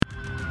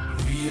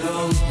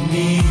don't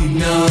need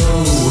no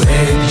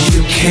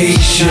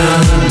education.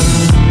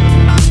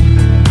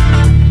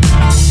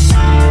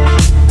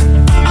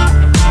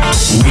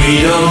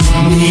 We don't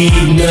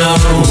need no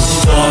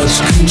thought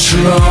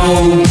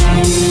control.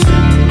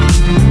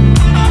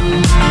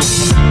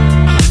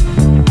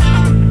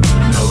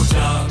 No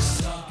dark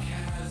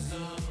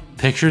sarcasm.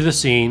 Picture the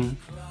scene.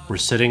 We're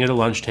sitting at a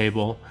lunch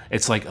table.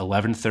 It's like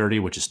 11:30,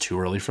 which is too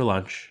early for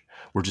lunch.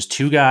 We're just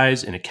two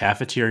guys in a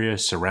cafeteria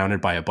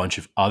surrounded by a bunch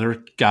of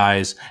other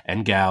guys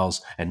and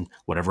gals and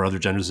whatever other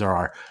genders there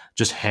are,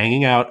 just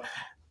hanging out,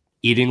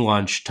 eating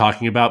lunch,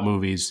 talking about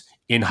movies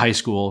in high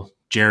school.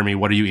 Jeremy,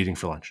 what are you eating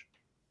for lunch?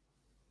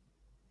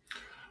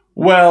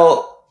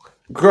 Well,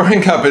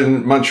 growing up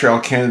in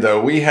Montreal, Canada,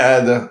 we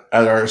had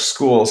at our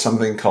school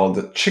something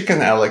called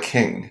chicken a la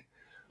king,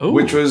 Ooh.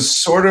 which was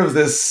sort of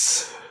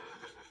this,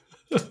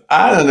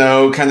 I don't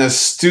know, kind of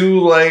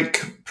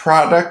stew-like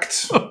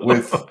product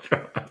with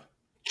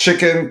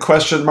chicken ?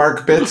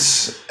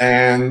 Bits,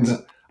 and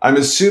I'm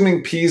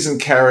assuming peas and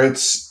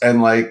carrots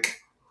and like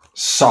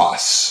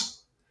sauced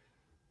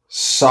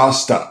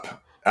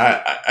up.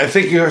 I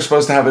think you're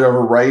supposed to have it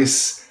over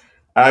rice.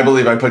 I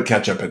believe I put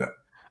ketchup in it.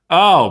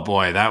 Oh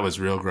boy, that was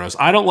real gross.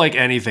 I don't like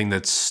anything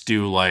that's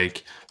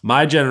stew-like.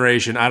 My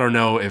generation, I don't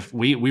know if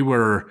we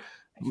were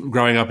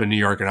growing up in New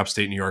York and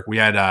upstate New York. We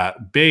had a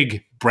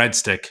big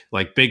breadstick,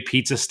 like big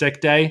pizza stick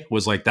day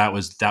was like that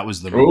was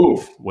the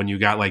move. When you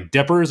got like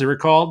dippers, they were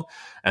called,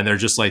 and they're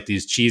just like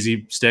these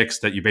cheesy sticks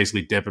that you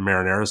basically dip in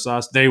marinara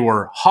sauce. They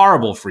were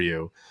horrible for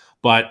you,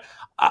 but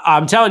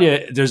I'm telling you,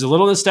 there's a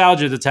little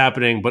nostalgia that's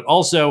happening, but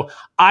also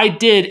I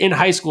did in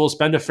high school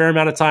spend a fair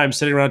amount of time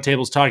sitting around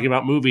tables talking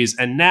about movies,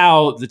 and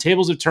now the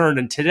tables have turned,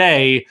 and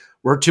today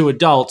we're two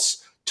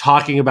adults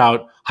talking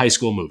about high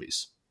school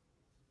movies.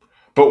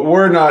 But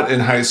we're not in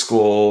high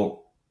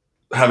school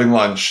having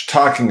lunch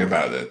talking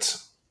about it,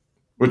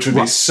 which would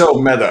be so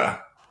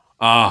meta.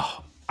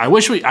 I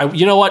wish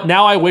you know what?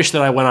 Now I wish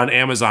that I went on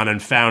Amazon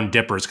and found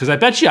dippers, because I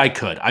bet you I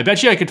could. I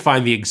bet you I could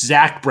find the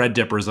exact bread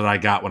dippers that I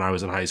got when I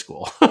was in high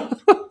school.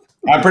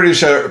 I'm pretty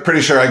sure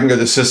I can go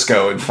to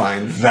Cisco and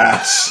find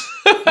vats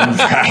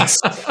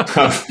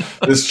of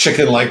this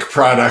chicken-like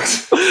product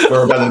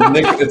for about a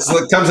nickel.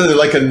 It comes in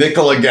like a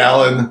nickel a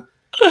gallon,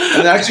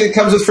 and actually it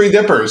comes with free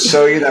dippers.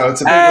 So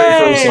it's a big way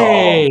for us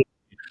all.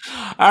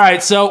 All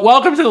right, so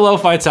welcome to the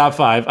Lo-Fi Top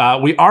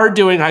 5. We are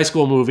doing high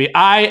school movie.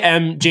 I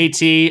am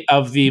JT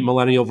of the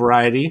millennial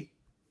variety.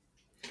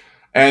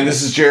 And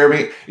this is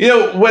Jeremy.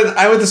 When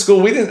I went to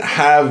school, we didn't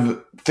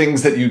have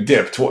things that you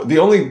dipped. The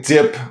only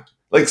dip,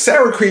 like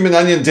sour cream and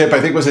onion dip, I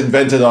think was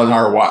invented on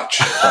our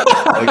watch.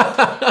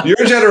 Like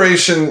your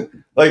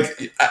generation,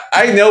 like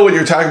I know what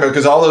you're talking about,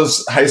 because all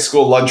those high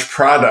school lunch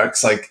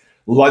products, like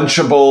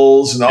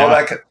Lunchables and all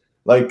that,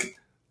 like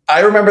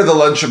I remember the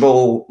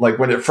Lunchable, like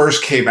when it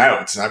first came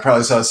out, and I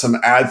probably saw some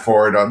ad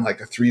for it on like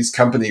a Three's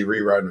Company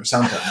rerun or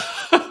something.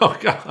 Oh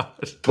God!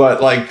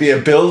 But like the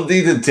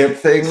ability to dip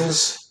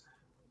things.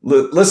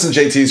 Listen,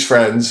 JT's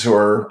friends who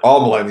are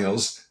all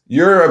millennials,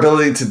 your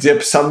ability to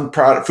dip some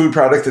food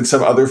product in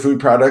some other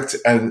food product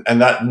and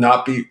that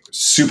not be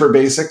super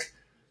basic,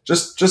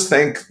 just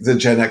thank the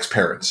Gen X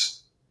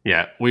parents.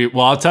 Yeah,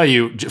 I'll tell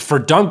you, for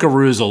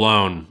Dunkaroos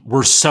alone,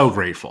 we're so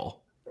grateful.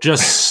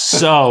 Just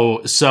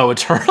so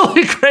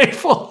eternally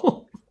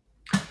grateful.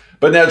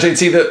 But now,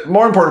 JT, the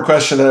more important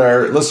question that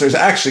our listeners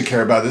actually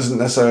care about isn't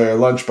necessarily our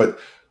lunch, but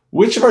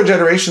which of our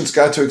generations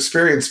got to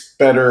experience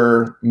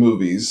better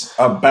movies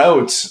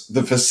about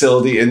the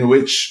facility in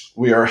which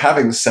we are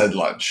having said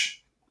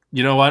lunch?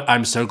 You know what?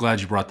 I'm so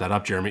glad you brought that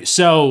up, Jeremy.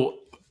 So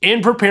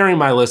in preparing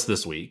my list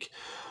this week,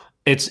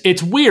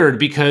 it's weird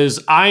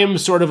because I am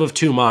sort of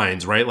two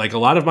minds, right? Like a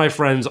lot of my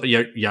friends,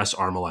 yes,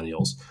 are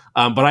millennials.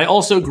 But I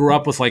also grew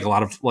up with a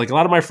lot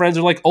of my friends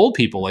are like old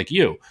people like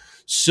you.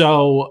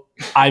 So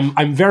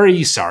I'm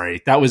very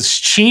sorry. That was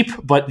cheap,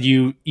 but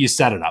you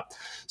set it up.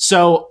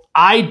 So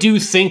I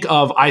think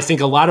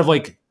a lot of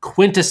like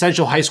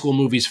quintessential high school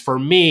movies for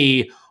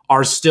me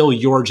are still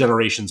your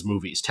generation's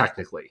movies,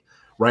 technically,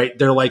 right?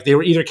 They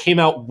were either came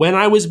out when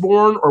I was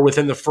born or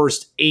within the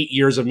first 8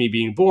 years of me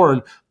being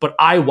born, but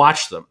I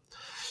watched them.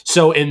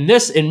 So in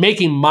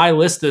making my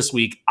list this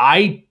week,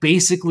 I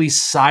basically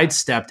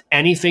sidestepped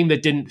anything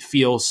that didn't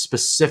feel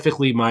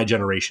specifically my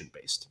generation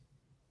based.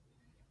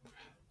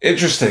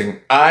 Interesting.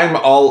 I'm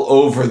all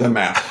over the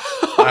map.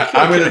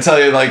 I'm going to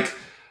tell you, like,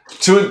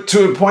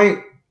 to a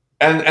point,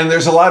 and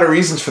there's a lot of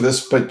reasons for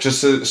this, but just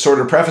to sort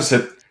of preface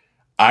it,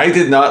 I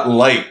did not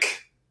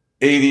like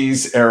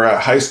 80s era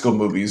high school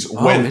movies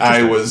when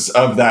I was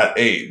of that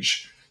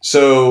age.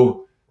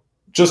 So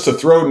just to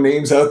throw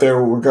names out there,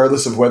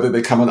 regardless of whether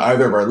they come on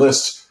either of our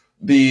lists,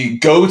 the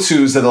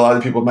go-tos that a lot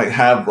of people might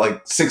have,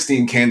 like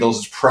 16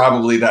 Candles is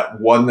probably that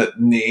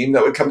name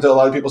that would come to a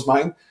lot of people's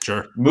mind.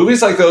 Sure.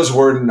 Movies like those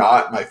were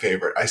not my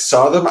favorite. I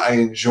saw them. I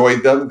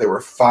enjoyed them. They were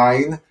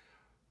fine.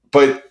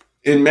 But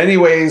in many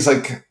ways,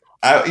 like,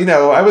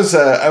 I was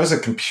a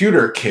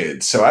computer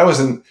kid. So I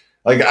wasn't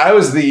like, I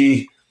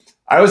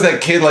I was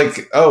that kid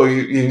like, oh,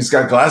 he's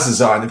got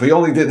glasses on. If he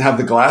only didn't have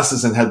the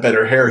glasses and had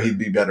better hair, he'd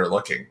be better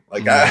looking.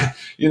 Like that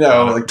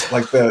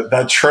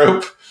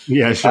trope.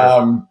 Yeah,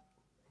 sure.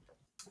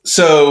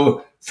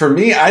 So for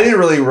me, I didn't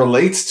really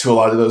relate to a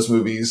lot of those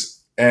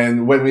movies.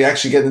 And when we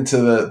actually get into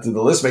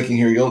the list making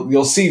here,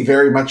 you'll see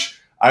very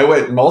much. I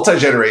went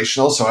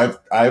multi-generational, so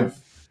I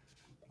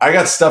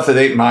got stuff that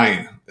ain't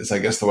mine. Is I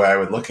guess the way I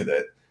would look at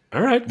it.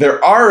 All right.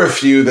 There are a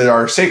few that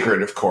are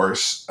sacred, of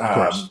course. Of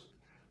course.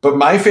 But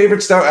my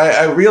favorite stuff,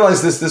 I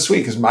realized this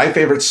week, is my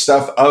favorite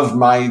stuff of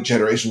my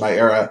generation, my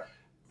era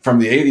from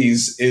the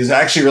 80s, is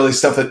actually really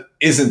stuff that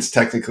isn't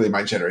technically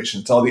my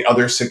generation. It's all the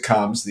other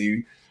sitcoms,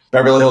 the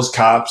Beverly Hills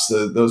Cops,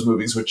 those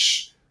movies,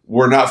 which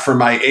were not for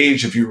my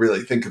age if you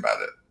really think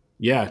about it.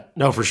 Yeah,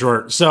 no, for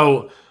sure.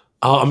 So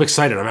I'm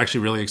excited. I'm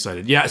actually really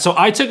excited. Yeah, so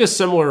I took a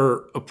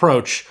similar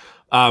approach.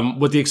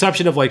 With the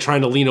exception of like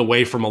trying to lean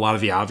away from a lot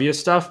of the obvious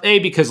stuff. A,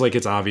 because like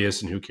it's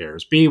obvious and who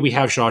cares. B, we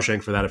have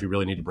Shawshank for that if you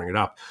really need to bring it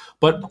up.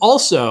 But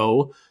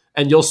also,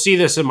 and you'll see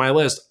this in my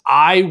list,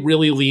 I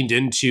really leaned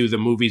into the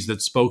movies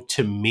that spoke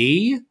to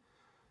me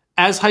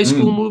as high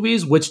school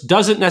movies, which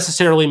doesn't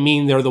necessarily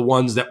mean they're the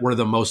ones that were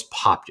the most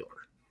popular.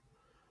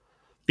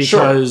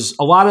 Because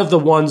a lot of the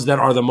ones that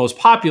are the most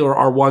popular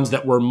are ones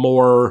that were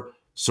more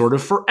sort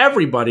of for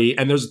everybody.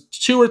 And there's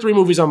 2 or 3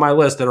 movies on my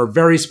list that are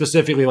very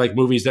specifically like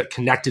movies that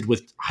connected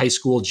with high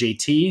school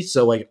JT.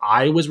 So like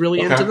I was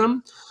really into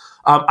them.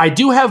 I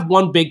do have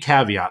one big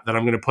caveat that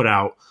I'm going to put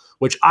out,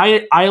 which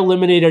I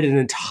eliminated an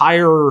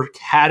entire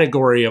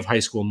category of high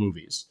school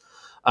movies.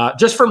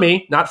 Just for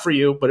me, not for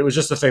you, but it was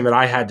just a thing that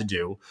I had to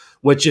do,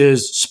 which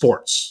is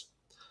sports.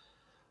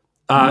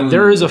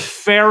 There is a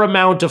fair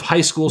amount of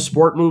high school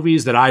sport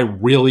movies that I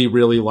really,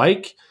 really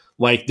like.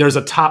 Like there's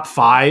a top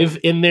 5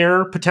 in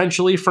there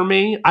potentially for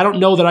me. I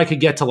don't know that I could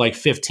get to like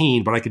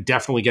 15, but I could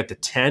definitely get to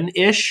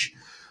 10-ish.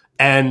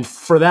 And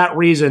for that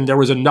reason, there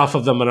was enough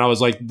of them. And I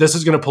was like, this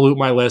is going to pollute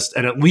my list.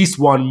 And at least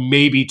 1,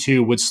 maybe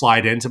 2 would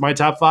slide into my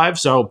top 5.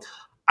 So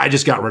I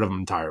just got rid of them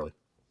entirely.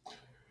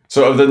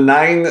 So of the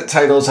 9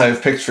 titles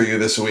I've picked for you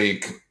this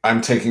week, I'm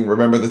taking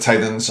Remember the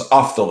Titans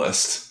off the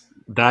list.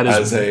 That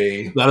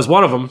is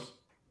one of them.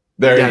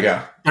 There you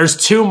go. There's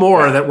 2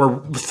 more that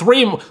were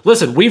 3.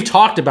 Listen, we've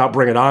talked about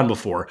Bring It On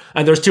before,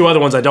 and there's 2 other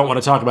ones I don't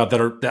want to talk about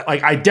that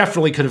like I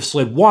definitely could have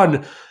slid.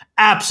 1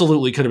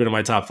 absolutely could have been in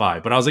my top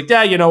 5, but I was like,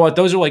 yeah, you know what?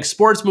 Those are like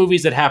sports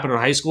movies that happen in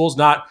high schools,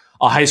 not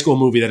a high school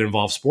movie that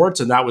involves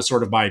sports, and that was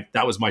sort of my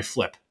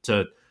flip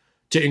to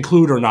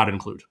include or not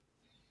include.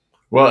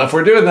 Well, if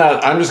we're doing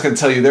that, I'm just going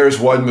to tell you there's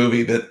one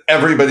movie that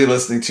everybody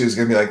listening to is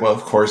going to be like, well,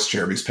 of course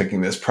Jeremy's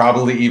picking this,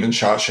 probably even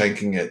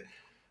Shawshanking it.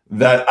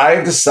 That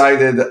I've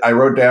decided, I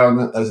wrote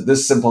down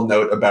this simple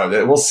note about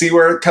it. We'll see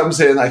where it comes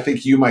in. I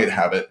think you might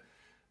have it.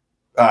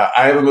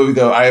 I have a movie,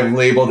 though, I have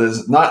labeled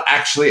as not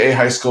actually a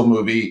high school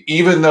movie,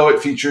 even though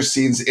it features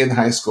scenes in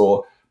high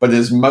school, but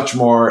is much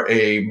more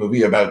a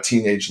movie about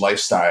teenage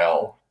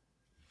lifestyle.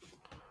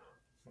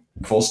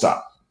 Full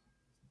stop.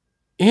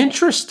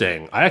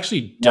 Interesting. I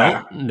actually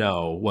don't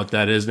know what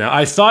that is now.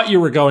 I thought you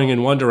were going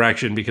in one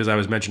direction because I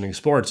was mentioning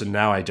sports, and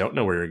now I don't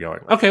know where you're going.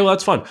 Okay, well,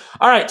 that's fun.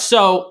 All right,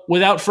 so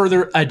without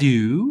further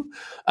ado,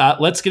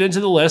 let's get into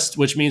the list,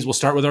 which means we'll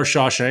start with our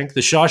Shawshank.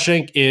 The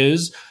Shawshank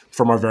is,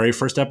 from our very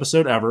first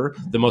episode ever,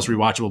 the most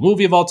rewatchable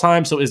movie of all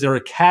time. So is there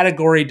a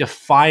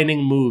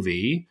category-defining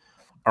movie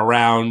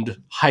around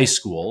high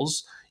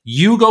schools?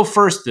 You go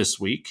first this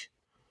week.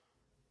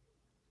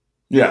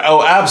 Yeah,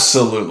 oh,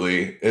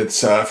 absolutely.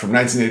 It's from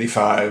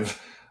 1985.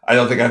 I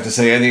don't think I have to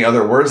say any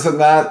other words than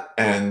that,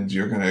 and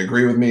you're going to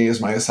agree with me is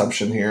my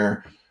assumption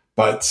here.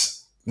 But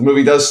the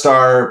movie does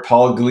star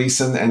Paul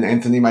Gleason and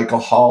Anthony Michael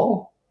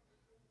Hall.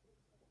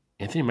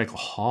 Anthony Michael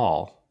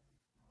Hall?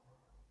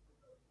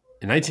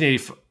 In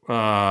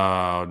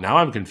 1985, now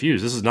I'm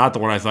confused. This is not the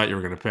one I thought you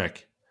were going to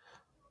pick.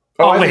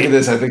 I think it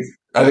is. I think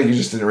you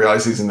just didn't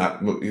realize he's in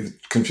that movie. You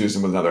confused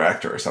him with another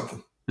actor or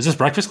something. Is this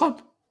Breakfast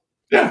Club?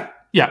 Yeah.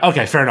 Yeah,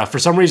 okay, fair enough. For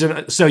some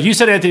reason, so you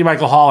said Anthony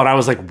Michael Hall, and I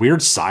was like, Weird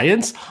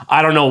Science?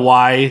 I don't know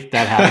why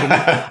that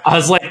happened. I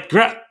was like,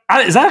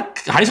 is that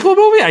a high school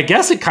movie? I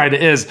guess it kind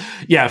of is.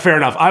 Yeah, fair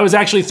enough. I was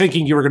actually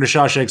thinking you were going to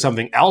Shawshank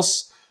something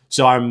else,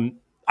 so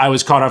I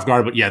was caught off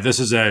guard. But yeah, this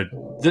was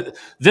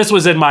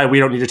in my we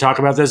don't need to talk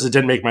about this. It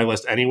didn't make my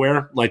list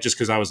anywhere, like just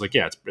because I was like,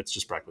 yeah, it's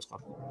just Breakfast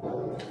Club.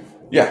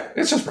 Yeah,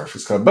 it's just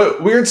Breakfast Club.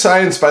 But Weird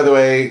Science, by the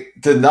way,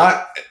 did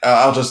not,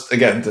 I'll just,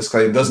 again,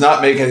 disclaim, does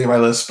not make any of my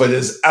lists, but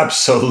is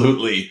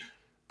absolutely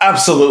a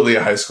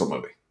high school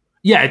movie.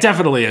 Yeah, it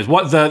definitely is.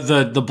 What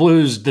the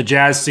blues, the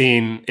jazz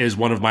scene is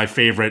one of my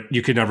favorite,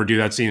 you could never do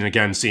that scene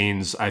again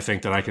scenes, I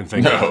think, that I can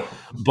think of.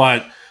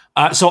 But,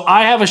 so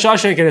I have a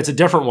Shawshank, and it's a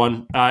different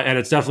one, and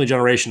it's definitely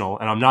generational,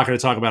 and I'm not going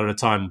to talk about it a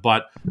ton,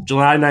 but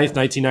July 9th,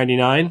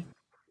 1999.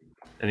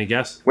 Any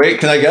guess? Wait,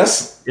 can I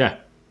guess? Yeah.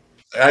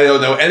 I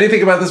don't know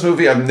anything about this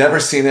movie. I've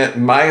never seen it.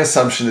 My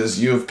assumption is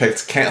you have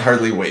picked Can't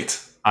Hardly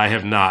Wait. I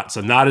have not.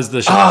 So not as the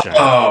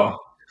Shawshank.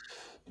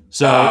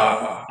 So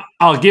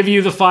I'll give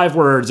you the 5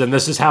 words, and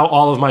this is how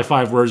all of my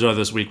 5 words are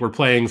this week. We're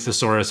playing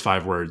Thesaurus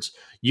 5 words.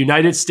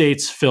 United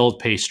States filled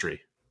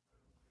pastry.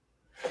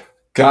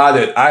 Got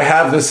it. I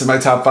have this in my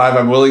top 5.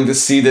 I'm willing to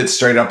cede it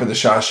straight up into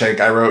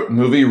Shawshank. I wrote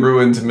movie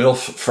ruined MILF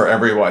for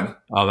everyone.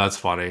 Oh, that's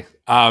funny.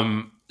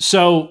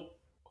 So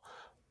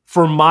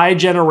for my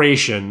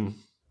generation,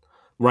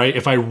 right,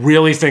 if I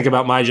really think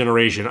about my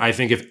generation, I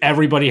think if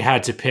everybody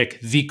had to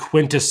pick the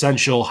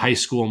quintessential high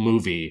school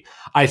movie,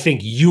 I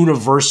think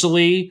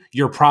universally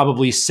you're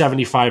probably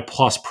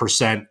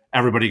 75+%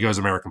 everybody goes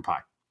American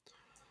Pie.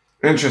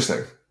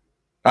 Interesting.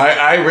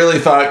 I really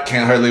thought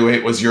Can't Hardly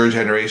Wait was your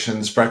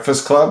generation's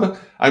Breakfast Club.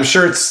 I'm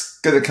sure it's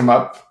going to come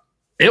up.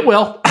 It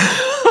will.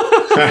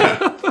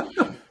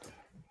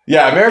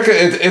 Yeah, America,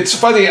 it's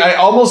funny. I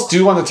almost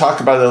do want to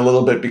talk about it a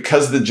little bit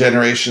because of the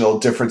generational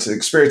difference in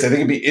experience. I think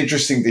it'd be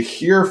interesting to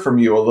hear from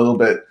you a little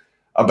bit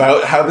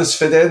about how this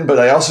fit in, but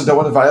I also don't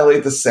want to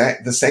violate the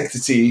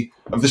sanctity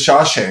of the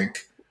Shawshank.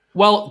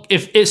 Well,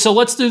 so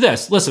let's do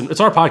this. Listen, it's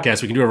our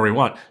podcast. We can do whatever we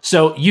want.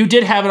 So you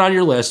did have it on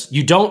your list.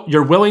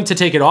 You're willing to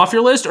take it off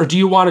your list, or do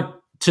you want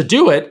to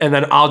do it and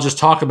then I'll just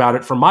talk about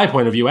it from my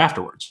point of view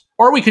afterwards?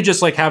 Or we could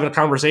just like have a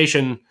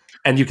conversation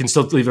and you can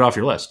still leave it off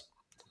your list.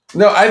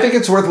 No, I think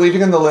it's worth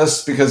leaving on the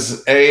list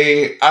because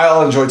A,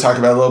 I'll enjoy talking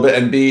about it a little bit,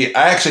 and B,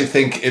 I actually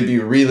think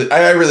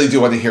I really do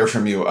want to hear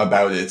from you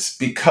about it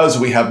because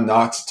we have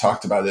not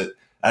talked about it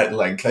at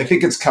length. I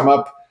think it's come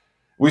up.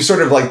 We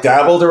sort of like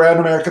dabbled around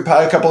American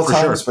Pie a couple of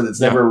times, but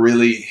it's never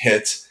really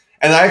hit.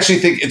 And I actually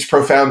think its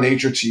profound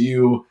nature to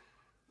you,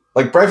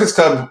 like Breakfast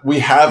Club,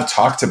 we have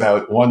talked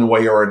about one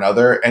way or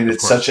another, and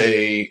it's such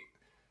a,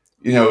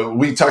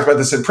 we talked about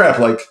this in prep,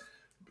 like,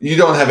 we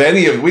don't have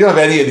any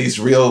of these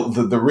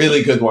the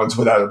really good ones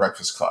without a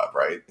Breakfast Club,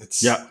 right?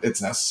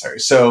 It's necessary.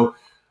 So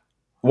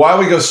why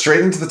don't we go straight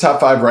into the top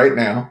 5 right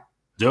now?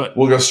 Do it.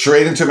 We'll go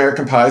straight into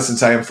American Pie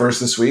since I am first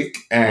this week.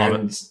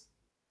 And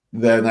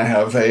then I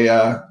have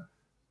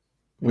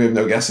we have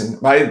no guessing.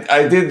 I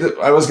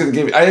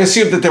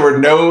assumed that there were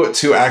no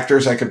 2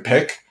 actors I could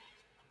pick,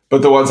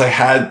 but the ones I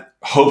had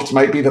hoped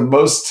might be the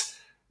most,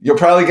 you'll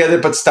probably get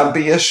it, but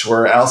stumpy-ish,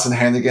 were Allison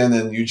Hannigan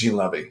and Eugene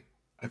Levy.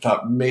 I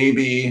thought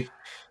maybe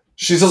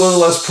she's a little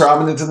less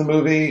prominent in the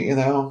movie,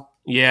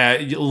 Yeah,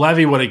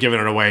 Levy would have given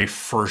it away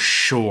for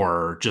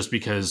sure, just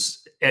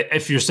because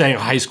if you're saying a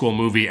high school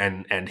movie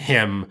and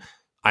him,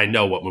 I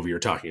know what movie you're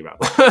talking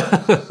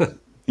about.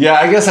 Yeah,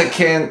 I guess I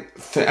can't.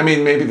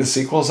 Maybe the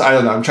sequels. I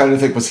don't know. I'm trying to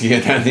think. Was he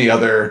in any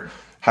other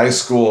high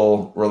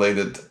school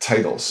related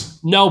titles?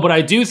 No, but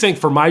I do think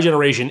for my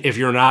generation, if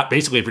you're not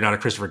a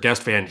Christopher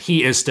Guest fan,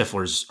 he is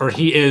Stifler's, or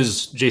he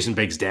is Jason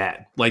Biggs'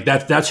 dad. Like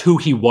that's who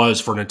he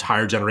was for an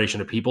entire generation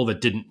of people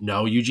that didn't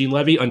know Eugene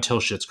Levy until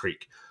Schitt's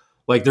Creek.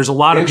 Like there's a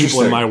lot of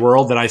people in my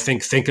world that I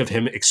think of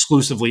him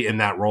exclusively in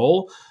that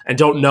role and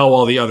don't know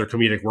all the other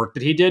comedic work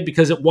that he did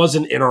because it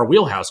wasn't in our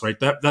wheelhouse, right?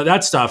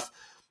 That stuff,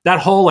 that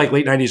whole like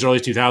late 90s, early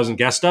 2000s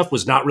guest stuff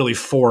was not really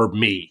for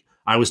me.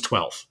 I was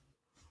 12.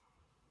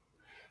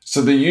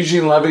 So the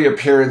Eugene Levy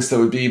appearance that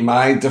would be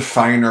my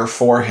definer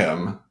for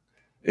him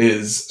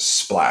is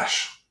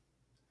Splash.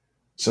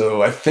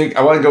 So I think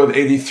I want to go with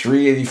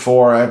 83,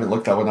 84. I haven't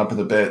looked that one up in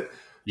a bit.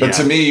 But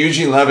to me,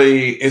 Eugene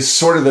Levy is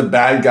sort of the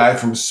bad guy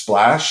from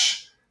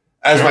Splash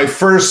as my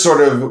first sort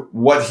of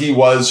what he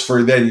was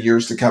for then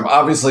years to come.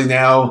 Obviously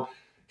now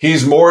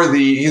he's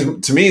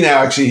to me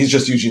now, actually, he's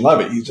just Eugene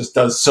Levy. He just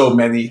does so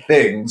many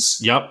things.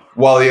 Yep.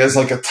 While he has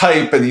like a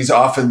type and he's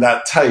often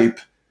that type.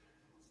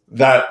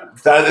 That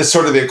is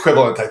sort of the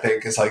equivalent, I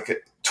think, is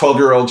like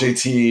 12-year-old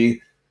JT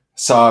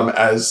saw him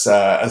as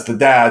the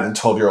dad, and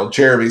 12-year-old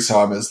Jeremy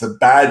saw him as the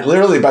bad,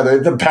 literally, by the way,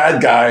 the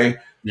bad guy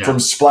from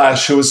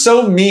Splash, who was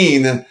so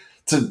mean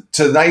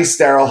to nice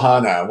Daryl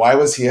Hannah. Why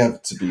was he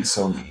have to be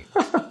so mean?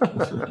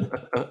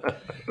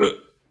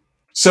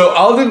 So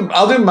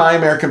I'll do my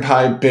American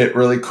Pie bit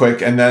really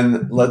quick, and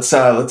then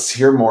let's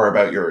hear more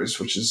about yours,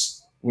 which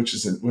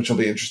will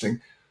be interesting.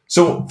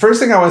 So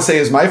first thing I want to say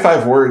is my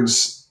 5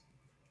 words.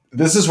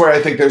 This is where I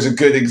think there's a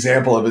good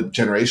example of a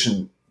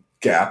generation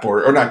gap,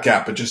 or not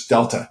gap, but just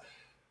delta.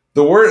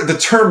 The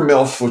term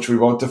MILF, which we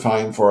won't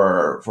define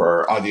for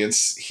our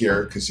audience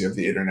here because you have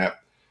the internet,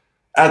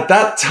 at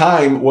that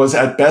time was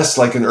at best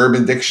like an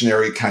Urban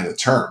Dictionary kind of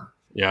term.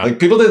 Yeah, like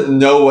people didn't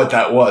know what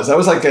that was. That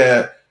was like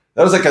a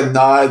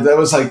nod. That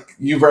was like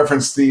you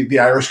referenced the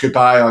Irish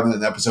Goodbye on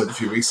an episode a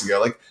few weeks ago.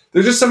 Like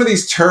there's just some of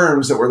these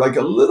terms that were like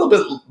a little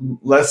bit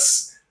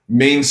less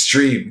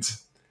mainstreamed.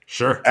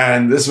 Sure.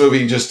 And this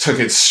movie just took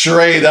it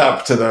straight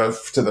up to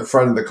the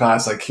front of the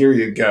class. Like, here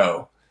you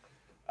go.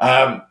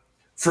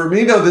 For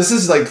me, though, this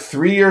is like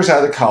 3 years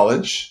out of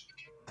college.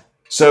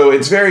 So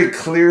it's very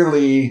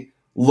clearly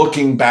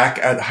looking back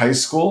at high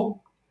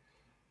school.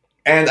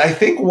 And I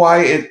think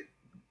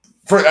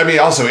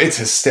also it's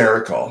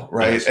hysterical,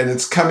 right? Yes. And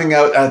it's coming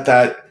out at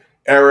that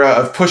era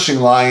of pushing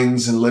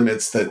lines and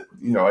limits that,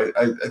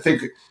 I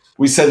think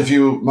we said a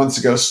few months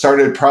ago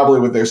started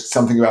probably with There's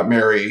Something About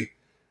Mary.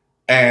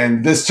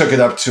 And this took it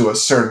up to a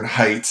certain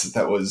height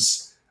that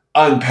was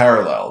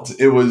unparalleled.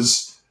 It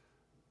was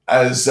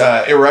as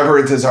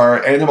irreverent as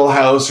our Animal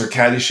House or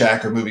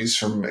Caddyshack or movies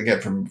from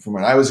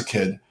when I was a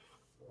kid,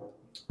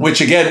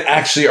 which again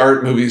actually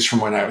aren't movies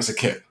from when I was a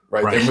kid,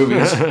 right? Right. They're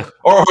movies,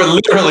 or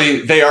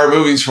literally they are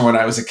movies from when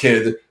I was a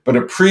kid, but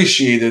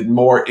appreciated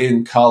more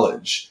in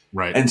college.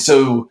 Right. And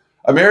so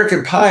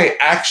American Pie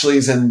actually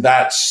is in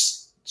that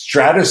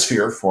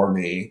stratosphere for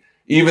me,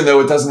 even though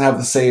it doesn't have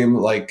the same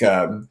like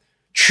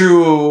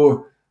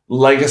true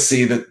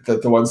legacy that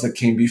the ones that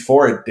came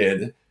before it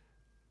did.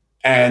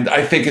 And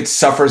I think it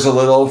suffers a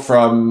little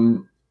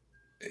from,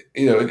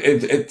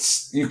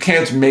 it's you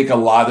can't make a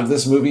lot of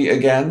this movie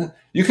again.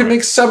 You can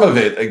make some of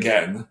it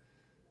again,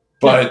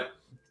 but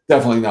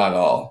definitely not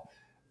all.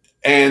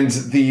 And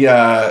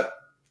the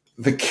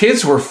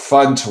kids were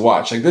fun to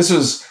watch. Like, this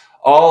was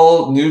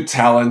all new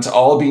talent,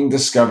 all being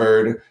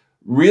discovered,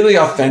 really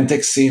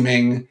authentic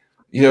seeming.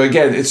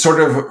 Again, it's sort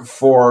of,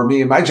 for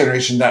me and my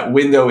generation, that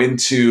window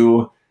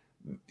into,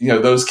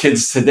 those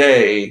kids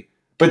today,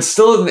 but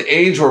still in the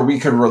age where we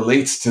could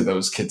relate to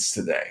those kids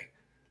today.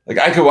 Like,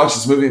 I could watch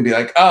this movie and be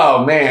like,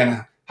 oh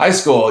man, high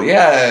school,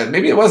 yeah,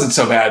 maybe it wasn't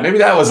so bad. Maybe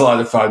that was a lot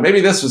of fun.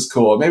 Maybe this was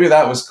cool. Maybe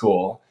that was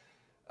cool.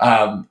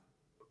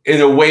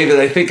 In a way that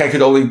I think I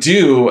could only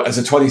do as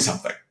a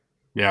 20-something.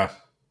 Yeah.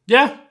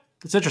 Yeah.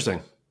 It's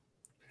interesting.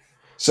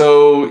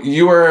 So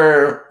you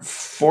were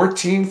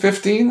 14,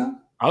 15?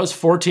 I was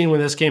 14 when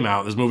this came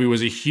out. This movie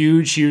was a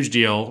huge, huge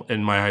deal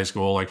in my high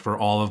school, like for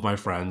all of my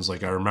friends.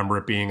 Like, I remember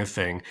it being a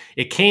thing.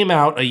 It came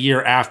out a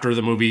year after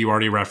the movie you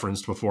already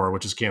referenced before,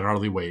 which is Can't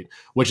Hardly Wait,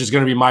 which is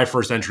going to be my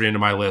first entry into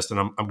my list. And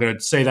I'm going to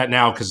say that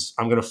now because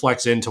I'm going to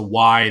flex into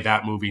why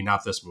that movie,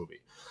 not this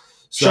movie.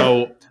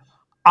 So sure.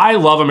 I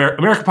love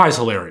American Pie is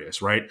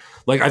hilarious, right?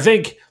 Like, I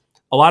think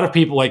a lot of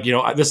people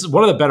this is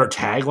one of the better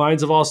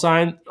taglines of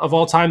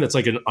all time. That's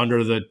like an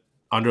under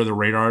the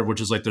radar, which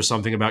is like, there's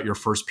something about your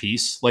first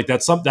piece. Like,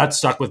 that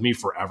stuck with me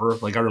forever.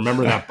 Like, I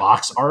remember that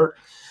box art.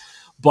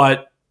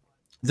 But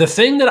the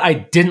thing that I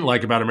didn't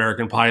like about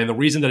American Pie, and the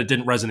reason that it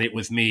didn't resonate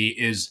with me,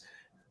 is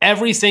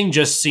everything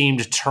just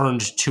seemed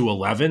turned to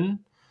 11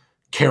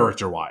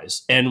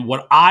 character-wise. And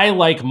what I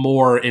like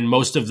more in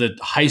most of the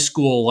high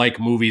school-like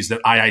movies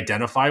that I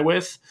identify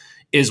with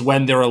is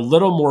when they're a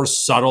little more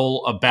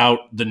subtle about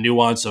the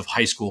nuance of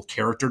high school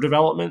character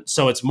development.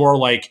 So it's more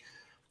like,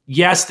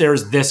 yes,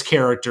 there's this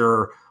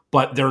character,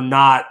 but they're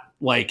not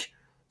like,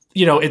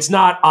 it's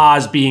not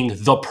Oz being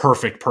the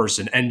perfect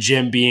person and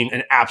Jim being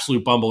an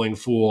absolute bumbling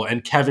fool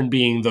and Kevin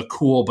being the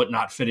cool but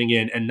not fitting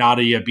in and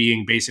Nadia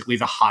being basically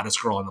the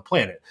hottest girl on the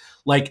planet.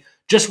 Like,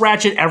 just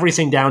ratchet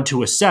everything down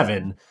to a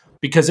 7,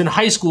 because in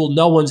high school,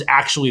 no one's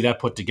actually that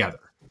put together.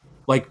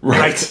 Like,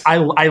 right. I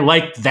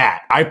like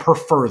that. I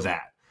prefer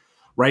that.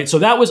 Right. So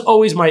that was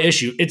always my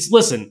issue.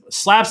 Listen,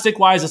 slapstick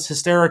wise, it's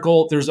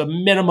hysterical. There's a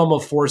minimum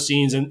of 4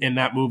 scenes in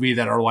that movie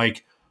that are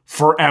like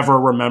forever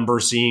remember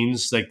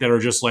scenes, like that are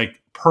just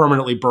like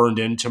permanently burned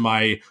into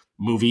my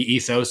movie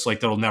ethos, like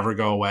that'll never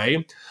go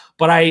away.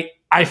 But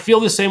I feel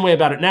the same way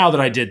about it now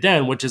that I did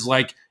then, which is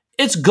like,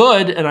 it's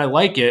good and I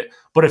like it.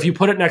 But if you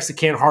put it next to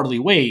Can't Hardly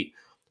Wait,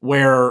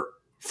 where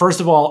first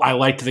of all, I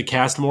liked the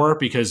cast more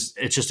because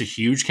it's just a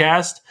huge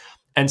cast.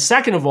 And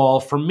second of all,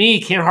 for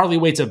me, Can't Hardly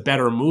Wait's a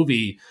better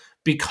movie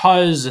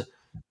because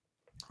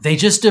they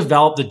just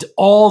developed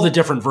all the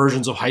different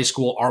versions of high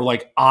school are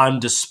like on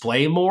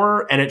display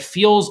more, and it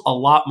feels a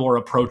lot more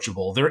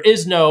approachable. There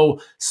is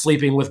no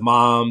sleeping with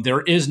mom.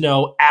 There is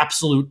no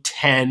absolute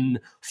 10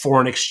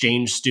 foreign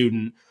exchange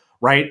student,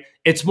 right?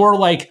 It's more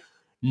like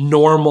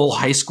normal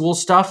high school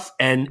stuff,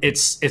 and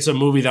it's a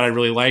movie that I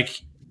really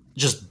like,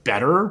 just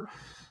better.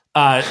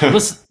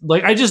 Listen,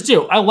 like, I just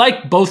do. I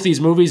like both these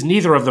movies.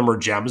 Neither of them are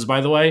gems, by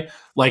the way,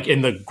 like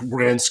in the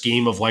grand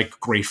scheme of like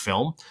great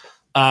film.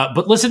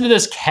 But listen to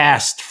this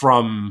cast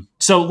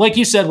so like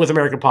you said with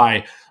American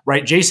Pie,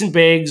 right? Jason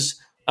Biggs,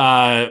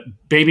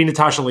 baby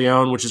Natasha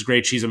Lyonne, which is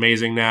great. She's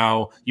amazing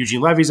now.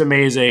 Eugene Levy's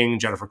amazing.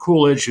 Jennifer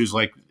Coolidge, who's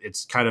like,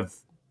 it's kind of,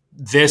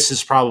 this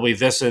is probably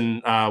this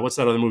and what's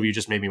that other movie you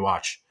just made me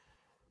watch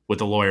with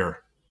the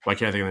lawyer? Why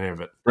can't I think of the name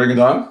of it? Bring It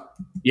On?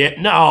 Yeah,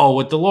 no,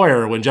 with the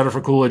lawyer, when Jennifer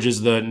Coolidge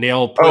is the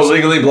nail person. Oh,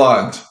 Legally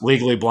Blonde.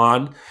 Legally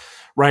Blonde,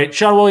 right?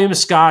 Sean William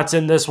Scott's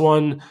in this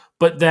one.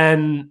 But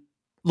then,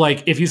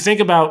 like, if you think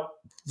about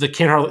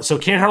Can't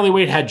Hardly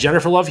Wait had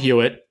Jennifer Love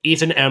Hewitt,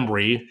 Ethan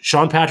Embry,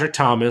 Sean Patrick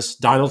Thomas,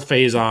 Donald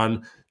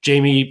Faison,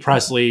 Jamie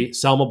Presley,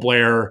 Selma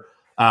Blair,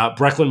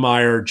 Brecklin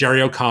Meyer,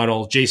 Jerry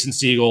O'Connell, Jason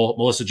Segel,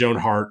 Melissa Joan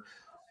Hart,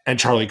 and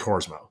Charlie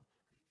Korsmo,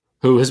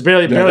 who has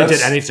barely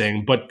did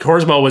anything, but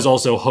Korsmo was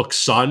also Hook's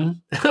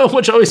son,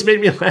 which always made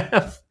me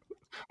laugh.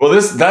 Well,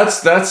 that's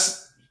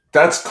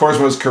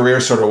Korsmo's career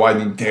sort of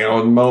winding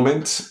down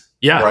moment.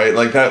 Yeah. Right?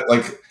 Like that,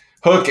 like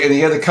Hook, and he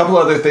had a couple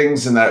other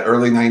things in that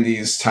early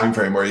 90s time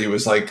frame where he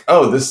was like,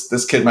 oh,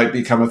 this kid might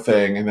become a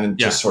thing, and then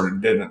just sort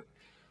of didn't.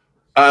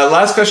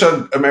 Last question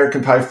on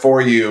American Pie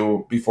for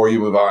you before you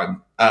move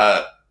on.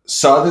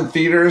 Saw it in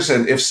theaters,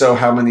 and if so,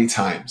 how many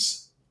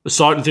times?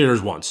 Saw it in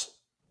theaters once.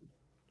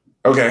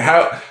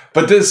 Okay,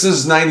 but this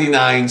is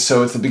 99,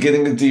 so it's the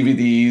beginning of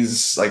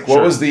DVDs. Like,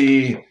 what was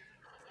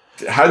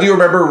how do you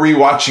remember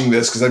rewatching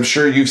this? Because I'm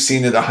sure you've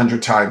seen it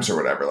 100 times or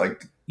whatever.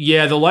 Like,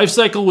 Yeah, the life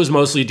cycle was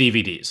mostly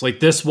DVDs. Like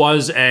this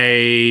was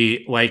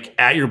a like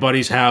at your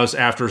buddy's house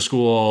after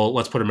school,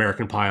 let's put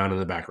American Pie on in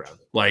the background.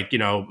 Like,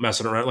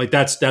 messing around. Like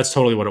that's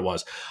totally what it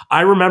was.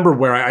 I remember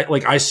where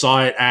I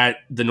saw it at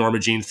the Norma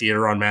Jean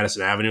Theater on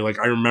Madison Avenue. Like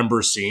I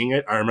remember seeing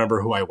it. I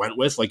remember who I went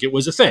with. Like it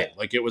was a thing.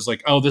 Like it was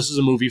like, oh, this is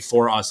a movie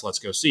for us. Let's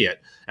go see it.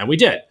 And we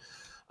did.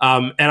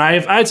 And I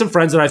had some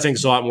friends that I think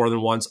saw it more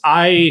than once.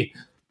 I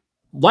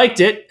liked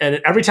it, and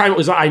every time it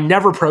was, I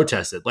never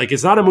protested. Like,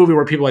 it's not a movie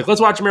where people are like,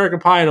 let's watch American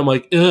Pie, and I'm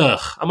like, ugh.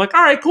 I'm like,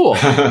 all right, cool.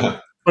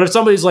 But if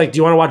somebody's like, do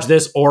you want to watch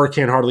this or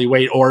Can't Hardly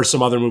Wait or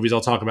some other movies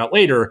I'll talk about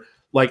later,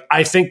 like,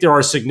 I think there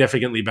are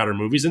significantly better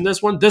movies in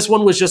this one. This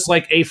one was just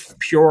like a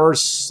pure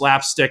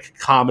slapstick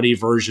comedy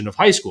version of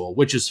High School,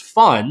 which is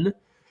fun.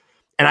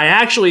 And I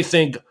actually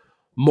think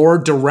more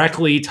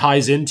directly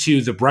ties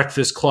into the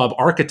Breakfast Club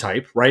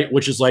archetype, right?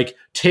 Which is like,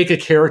 take a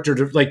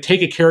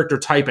character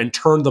type and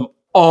turn them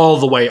all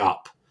the way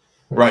up.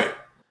 Right.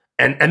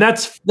 And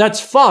that's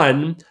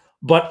fun,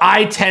 but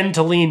I tend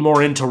to lean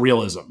more into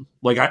realism.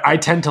 Like I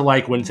tend to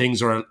like when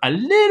things are a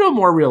little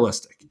more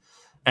realistic.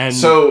 And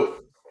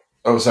so,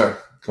 sorry.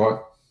 Go on.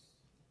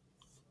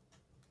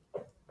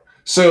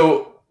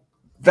 So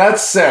that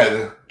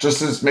said,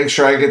 just to make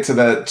sure I get to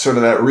that sort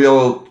of that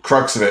real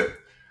crux of it,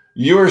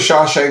 you are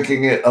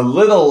Shawshanking it a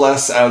little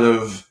less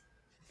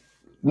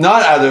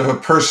not out of a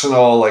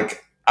personal, like,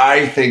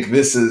 I think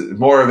this is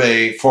more of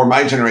a, for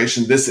my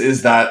generation, this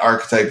is that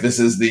archetype. This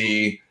is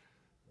the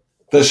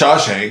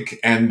Shawshank,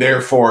 and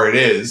therefore it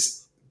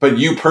is. But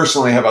you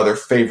personally have other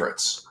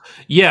favorites.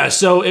 Yeah,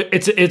 so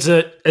it's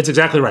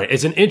exactly right.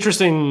 It's an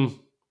interesting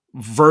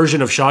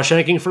version of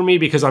Shawshanking for me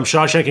because I'm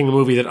Shawshanking a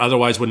movie that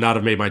otherwise would not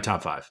have made my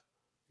top 5.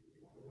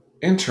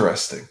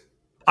 Interesting.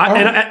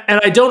 And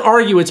I don't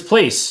argue its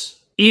place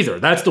either.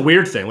 That's the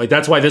weird thing. Like,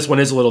 that's why this one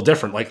is a little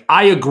different. Like,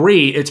 I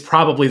agree it's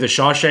probably the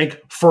Shawshank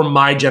for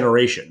my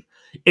generation.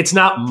 It's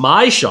not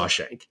my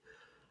Shawshank.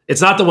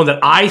 It's not the one that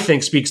I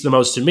think speaks the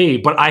most to me,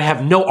 but I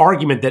have no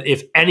argument that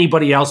if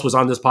anybody else was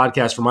on this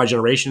podcast from my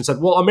generation and said,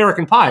 well,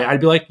 American Pie,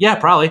 I'd be like, yeah,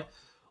 probably.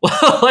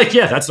 Like,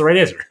 yeah, that's the right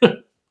answer.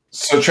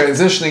 So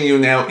transitioning you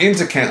now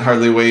into Can't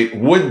Hardly Wait,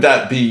 would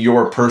that be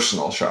your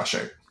personal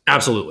Shawshank?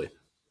 Absolutely.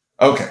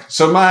 Okay,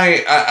 so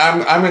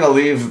I'm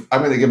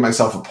going to give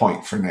myself a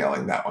point for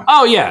nailing that one.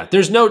 Oh yeah,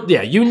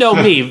 you know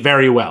me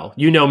very well.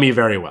 You know me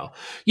very well.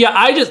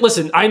 Yeah,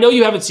 listen, I know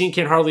you haven't seen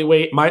Can't Hardly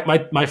Wait.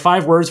 My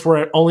 5 words for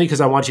it, only because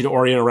I want you to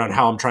orient around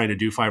how I'm trying to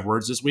do 5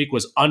 words this week,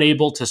 was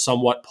unable to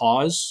somewhat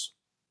pause.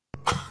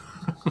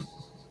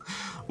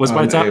 was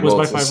my 5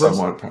 words?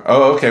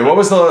 Oh, okay. What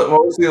was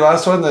the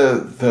last one?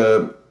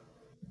 The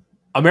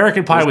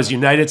American Pie was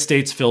United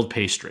States filled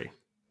pastry.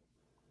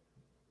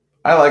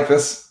 I like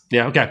this.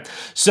 Yeah, okay.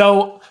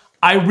 So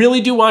I really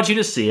do want you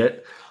to see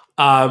it.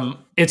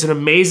 It's an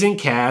amazing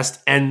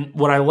cast. And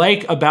what I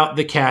like about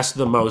the cast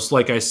the most,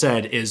 like I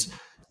said, is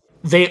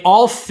they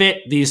all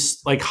fit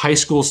these like high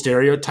school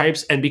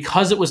stereotypes. And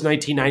because it was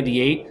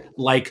 1998,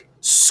 like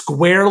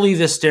squarely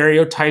the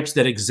stereotypes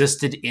that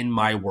existed in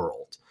my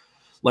world.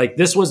 Like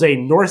this was a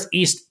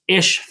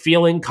Northeast-ish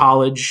feeling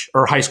college,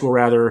 or high school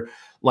rather,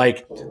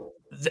 like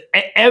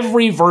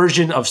every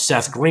version of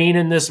Seth Green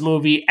in this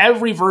movie,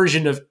 every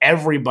version of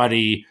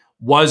everybody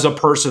was a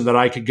person that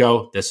I could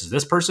go, this is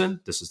this person,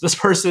 this is this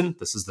person,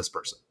 this is this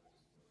person.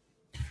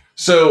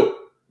 So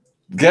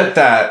get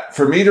that.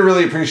 For me to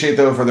really appreciate,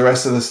 though, for the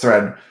rest of this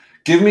thread,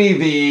 give me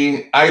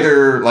the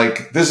either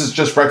like this is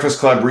just Breakfast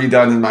Club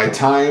redone in my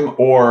time,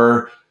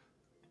 or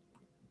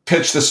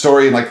pitch the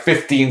story in like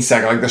 15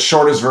 seconds, like the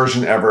shortest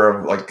version ever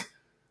of like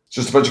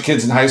just a bunch of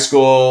kids in high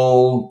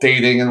school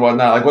dating and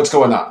whatnot. Like what's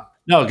going on?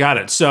 No, got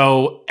it.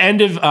 So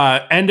end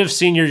of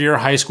senior year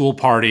high school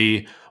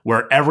party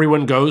where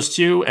everyone goes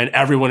to and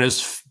everyone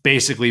is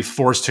basically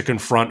forced to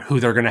confront who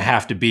they're going to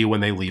have to be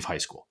when they leave high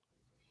school.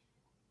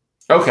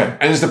 Okay.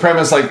 And is the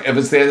premise like, if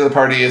it's the end of the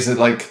party, is it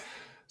like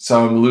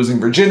some losing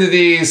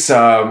virginity,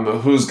 some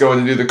who's going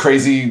to do the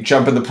crazy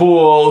jump in the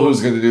pool,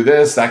 who's going to do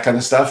this, that kind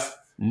of stuff?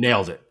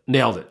 Nailed it.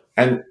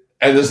 And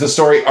does the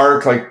story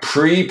arc like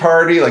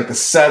pre-party, like the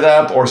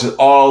setup, or is it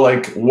all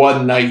like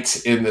one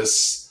night in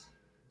this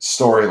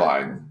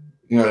storyline?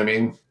 You know what I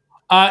mean?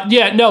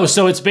 Yeah, no.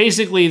 So it's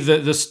basically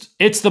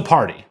it's the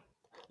party.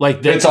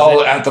 Like it's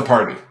all at the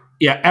party.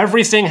 Yeah,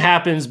 everything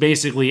happens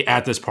basically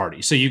at this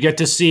party. So you get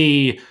to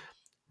see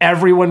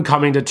everyone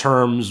coming to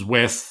terms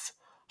with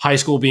high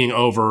school being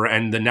over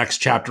and the next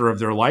chapter of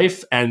their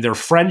life and their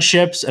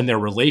friendships and their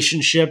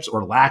relationships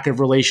or lack of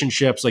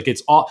relationships. Like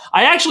it's all,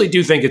 I actually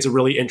do think it's a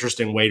really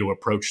interesting way to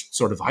approach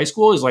sort of high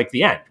school is like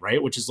the end,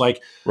 right? Which is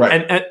like,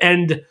 right.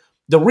 And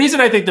the reason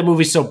I think the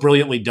movie's so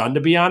brilliantly done,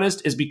 to be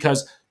honest, is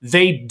because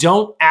they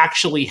don't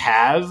actually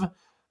have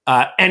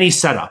any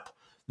setup.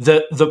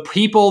 The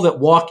people that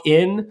walk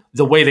in,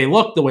 the way they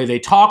look, the way they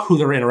talk, who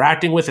they're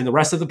interacting with, and the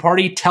rest of the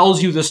party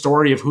tells you the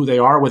story of who they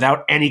are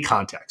without any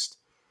context,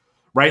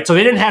 right? So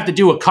they didn't have to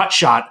do a cut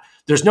shot.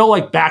 There's no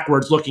like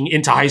backwards looking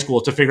into high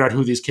school to figure out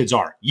who these kids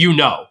are. You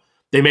know,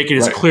 they make it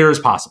as clear as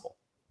possible.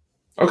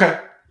 Okay.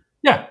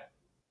 Yeah.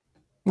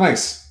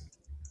 Nice.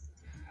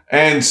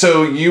 And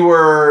so you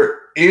were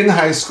in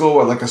high school,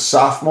 what, like a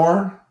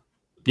sophomore?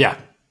 Yeah.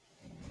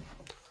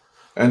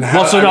 And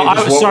how? Well, so I no, mean, I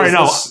just was what sorry,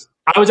 no. this-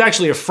 I was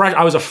actually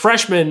I was a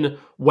freshman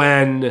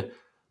when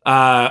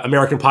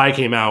American Pie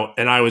came out,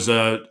 and I was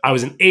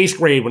in eighth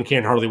grade when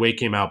Can't Hardly Wait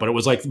came out. But it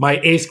was like my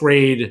eighth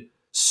grade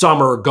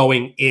summer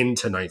going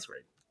into ninth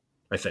grade,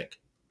 I think.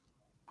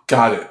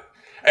 Got it.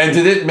 And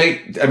did it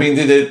make? I mean,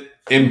 did it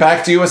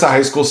impact you as a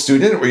high school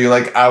student? Were you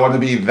like, I want to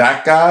be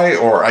that guy,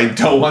 or I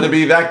don't want to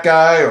be that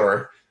guy,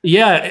 or?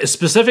 Yeah,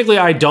 specifically,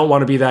 I don't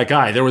want to be that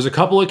guy. There was a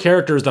couple of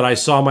characters that I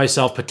saw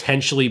myself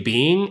potentially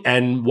being,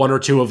 and one or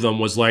two of them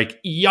was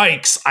like,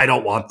 "Yikes, I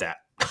don't want that."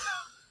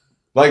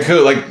 Like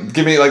who? Like,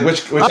 give me like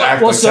which actor?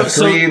 well, Like Seth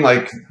Green?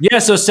 Like, Yeah,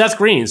 so Seth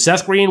Green.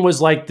 Seth Green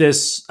was like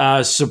this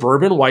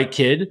suburban white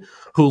kid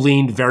who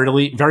leaned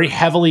very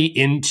heavily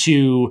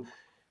into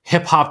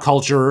hip hop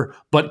culture,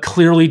 but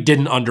clearly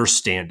didn't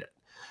understand it.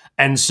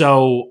 And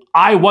so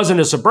I wasn't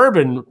a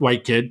suburban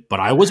white kid, but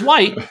I was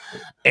white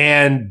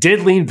and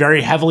did lean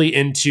very heavily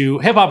into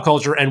hip hop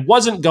culture and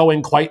wasn't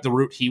going quite the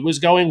route he was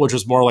going, which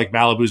was more like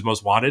Malibu's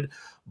Most Wanted,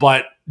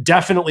 but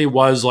definitely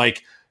was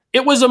like,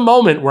 it was a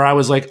moment where I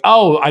was like,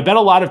 oh, I bet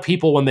a lot of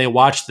people when they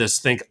watch this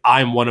think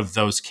I'm one of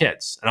those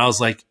kids. And I was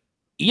like,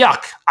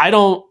 yuck, I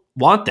don't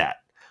want that.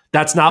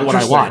 That's not what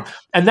I want.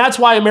 And that's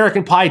why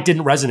American Pie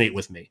didn't resonate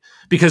with me,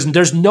 because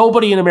there's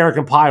nobody in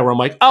American Pie where I'm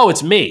like, oh,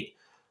 it's me.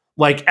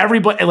 Like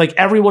everybody, like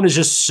everyone is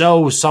just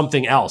so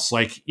something else.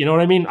 Like, you know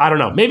what I mean? I don't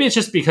know. Maybe it's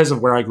just because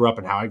of where I grew up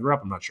and how I grew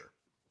up. I'm not sure.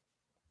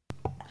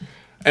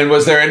 and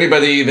was there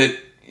anybody that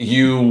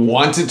you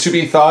wanted to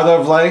be thought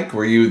of like?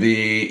 Were you the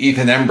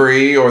Ethan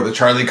Embry or the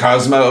Charlie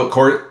Korsmo?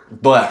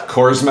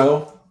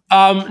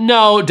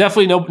 No,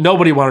 definitely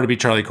nobody wanted to be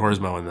Charlie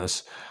Korsmo in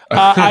this.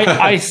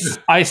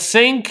 I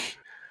think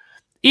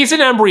Ethan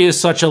Embry is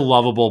such a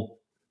lovable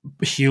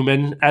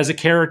human as a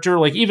character.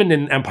 Like even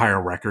in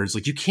Empire Records,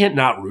 like you can't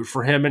not root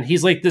for him. And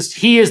he's like this.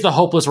 He is the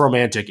hopeless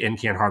romantic in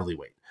Can't Hardly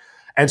Wait.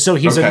 And so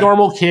he's a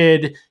normal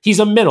kid. He's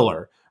a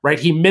middler, right?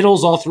 He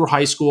middles all through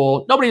high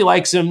school. Nobody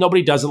likes him.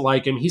 Nobody doesn't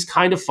like him. He's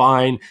kind of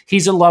fine.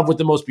 He's in love with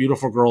the most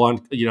beautiful girl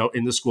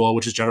in the school,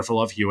 which is Jennifer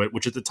Love Hewitt,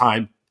 which at the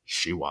time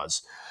she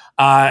was.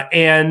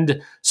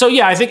 And so,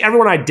 yeah, I think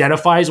everyone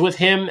identifies with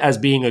him as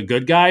being a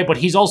good guy, but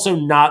he's also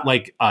not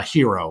like a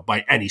hero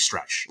by any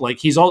stretch. Like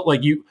he's all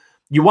like you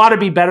want to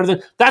be better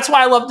than. That's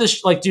why I love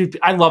this. Like, dude,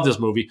 I love this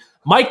movie.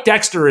 Mike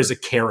Dexter is a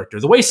character.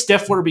 The way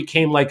Stifler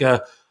became like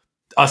a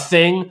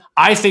thing,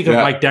 I think of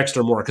Mike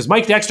Dexter more because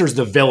Mike Dexter is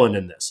the villain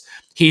in this.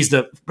 He's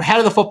the head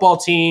of the football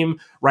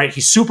team, right?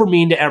 He's super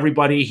mean to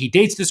everybody. He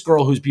dates this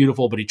girl who's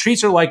beautiful, but he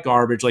treats her like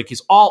garbage. Like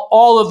he's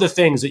all of the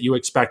things that you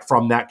expect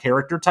from that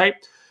character type,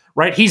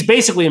 right? He's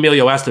basically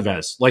Emilio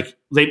Estevez. Like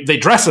they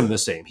dress him the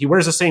same. He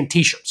wears the same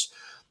t-shirts.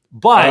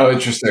 But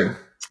interesting.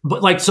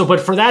 But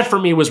for that, for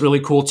me, was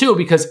really cool too,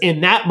 because in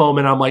that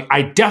moment, I'm like,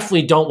 I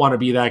definitely don't want to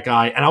be that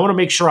guy. And I want to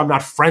make sure I'm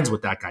not friends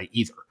with that guy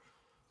either,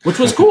 which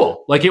was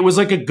cool. Like it was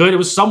it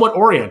was somewhat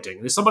orienting.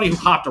 And as somebody who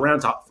hopped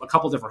around to a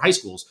couple different high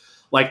schools,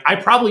 like I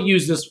probably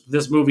used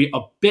this movie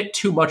a bit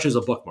too much as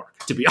a bookmark,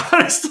 to be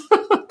honest.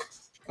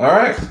 All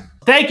right.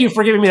 Thank you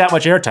for giving me that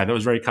much airtime. That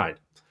was very kind.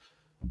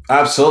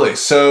 Absolutely.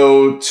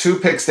 So 2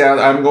 picks down.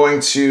 I'm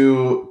going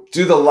to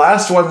do the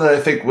last one that I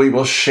think we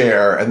will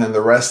share, and then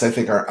the rest I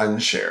think are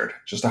unshared.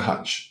 Just a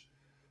hunch.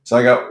 So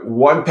I got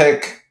 1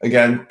 pick,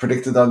 again,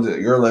 predicted on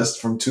your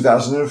list from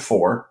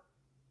 2004.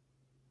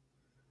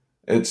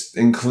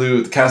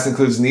 The cast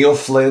includes Neil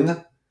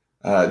Flynn,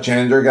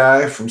 janitor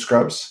guy from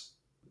Scrubs.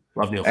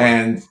 Love Neil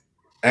Flynn.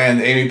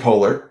 And Amy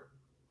Poehler.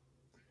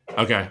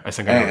 Okay, I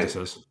think I know what this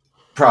is.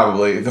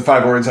 Probably. The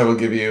 5 words I will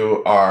give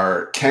you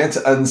are can't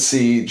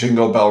unsee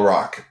Jingle Bell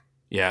Rock.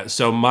 Yeah,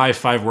 so my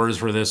 5 words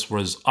for this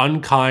was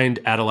unkind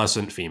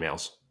adolescent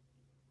females.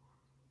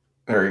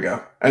 There you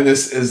go. And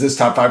is this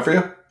top 5 for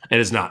you? It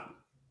is not.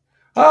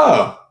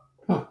 Oh.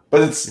 Huh.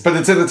 But it's in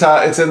the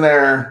top, it's in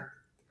there.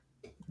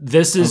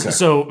 This is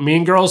so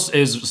Mean Girls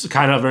is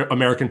kind of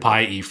American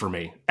Pie-y for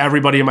me.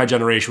 Everybody in my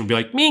generation would be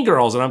like Mean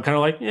Girls, and I'm kind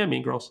of like, yeah,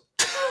 Mean Girls.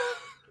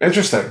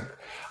 Interesting.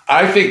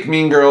 I think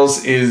Mean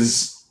Girls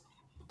is.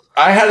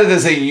 I had it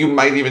as a you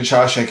might even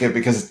Shawshank it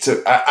because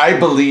I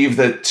believe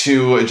that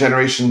to a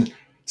generation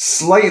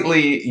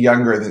slightly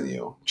younger than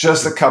you,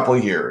 just a couple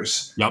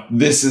years,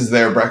 this is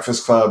their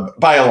Breakfast Club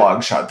by a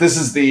long shot. This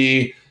is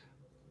the.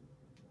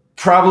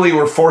 Probably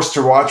were forced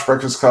to watch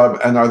Breakfast Club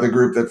and are the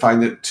group that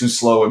find it too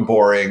slow and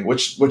boring,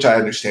 which I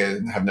understand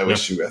and have no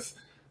issue with,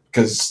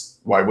 because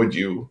why would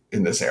you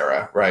in this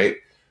era, right?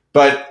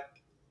 But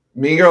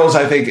Mean Girls,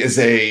 I think, is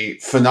a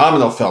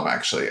phenomenal film,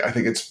 actually. I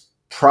think it's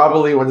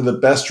probably one of the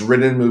best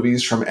written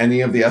movies from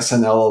any of the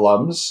SNL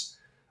alums.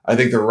 I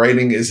think the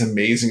writing is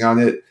amazing on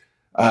it.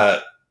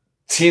 All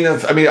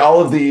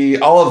of the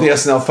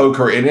SNL folk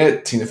are in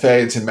it. Tina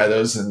Fey and Tim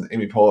Meadows and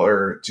Amy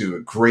Poehler do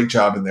a great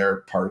job in their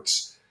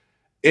parts.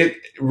 It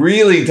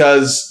really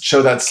does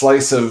show that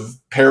slice of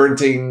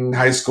parenting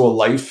high school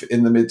life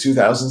in the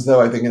mid-2000s, though.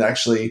 I think it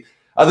actually,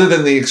 other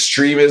than the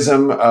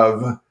extremism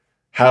of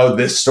how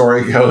this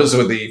story goes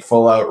with the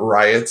full-out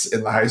riots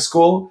in the high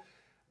school,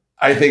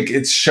 I think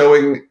it's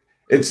showing.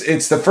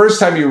 It's the first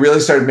time you really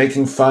started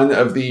making fun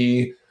of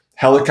the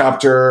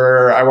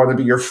helicopter "I want to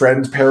be your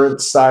friend"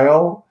 parent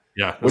style,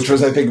 Yeah, which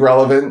was, I think,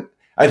 relevant.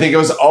 I think it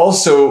was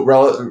also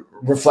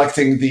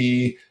reflecting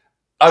the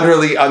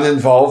utterly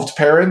uninvolved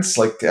parents,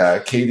 like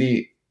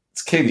Katie.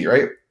 It's Katie,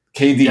 right?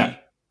 KD.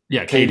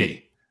 Yeah,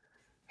 Katie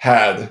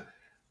had.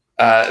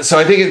 So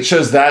I think it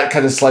shows that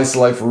kind of slice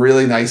of life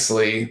really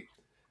nicely.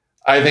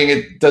 I think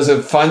it does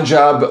a fun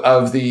job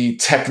of the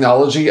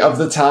technology of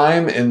the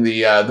time in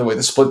the way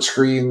the split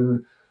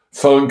screen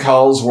phone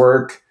calls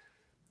work.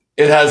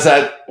 It has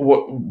that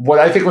what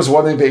I think was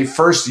one of the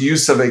first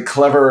use of a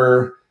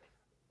clever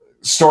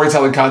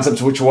storytelling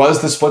concept, which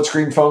was the split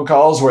screen phone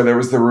calls, where there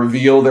was the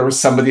reveal there was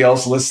somebody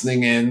else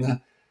listening in.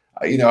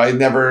 I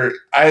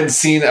hadn't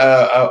seen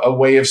a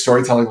way of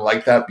storytelling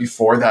like that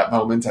before that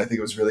moment. I think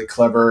it was really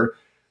clever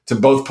to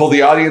both pull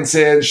the audience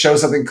in, show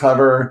something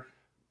clever,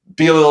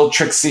 be a little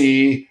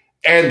tricksy,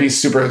 and be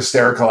super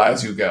hysterical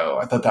as you go.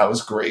 I thought that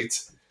was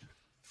great.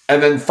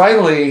 And then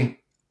finally,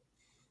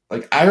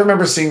 like, I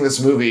remember seeing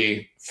this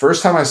movie,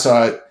 first time I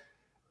saw it,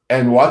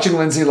 and watching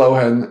Lindsay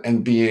Lohan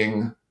and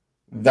being,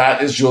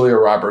 that is Julia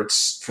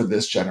Roberts for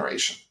this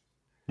generation.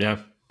 Yeah.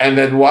 And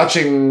then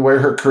watching where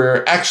her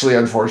career actually,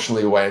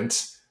 unfortunately,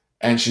 went,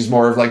 and she's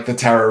more of like the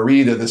Tara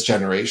Reid of this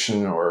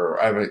generation,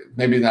 or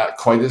maybe not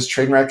quite as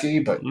train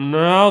wrecky, but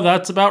No,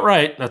 that's about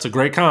right. That's a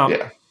great comp.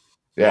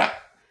 Yeah.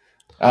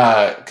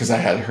 Because I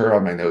had her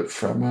on my note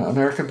from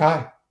American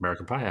Pie.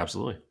 American Pie,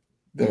 absolutely.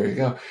 There you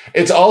go.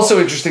 It's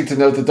also interesting to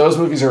note that those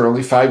movies are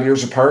only 5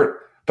 years apart,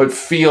 but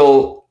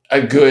feel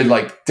a good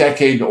like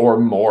decade or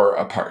more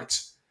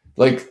apart.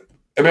 Like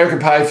American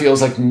Pie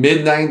feels like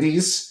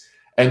mid-90s,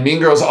 and Mean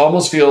Girls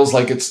almost feels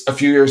like it's a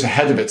few years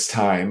ahead of its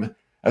time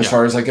as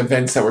far as like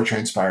events that were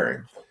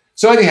transpiring.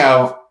 So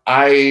anyhow,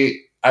 I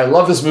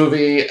love this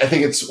movie. I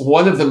think it's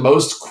one of the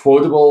most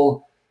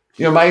quotable.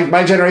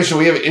 My generation,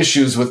 we have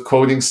issues with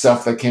quoting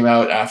stuff that came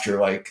out after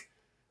like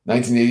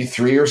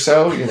 1983 or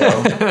so.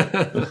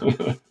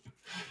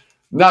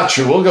 Not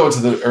true. We'll go into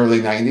the early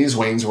 90s,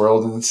 Wayne's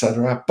World, and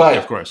etc. But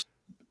of course,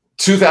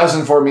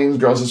 2004 Mean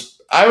Girls is.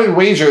 I would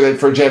wager that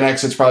for Gen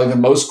X, it's probably the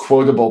most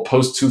quotable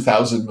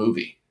post-2000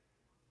 movie.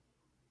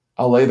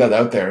 I'll lay that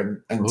out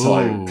there until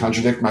I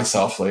contradict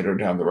myself later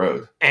down the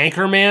road.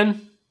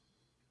 Anchorman?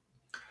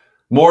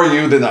 More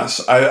you than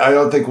us. I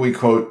don't think we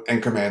quote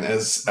Anchorman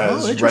as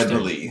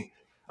readily.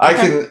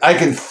 Okay. I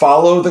can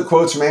follow the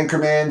quotes from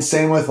Anchorman.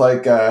 Same with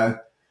like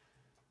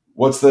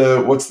what's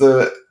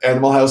the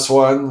Animal House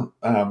one?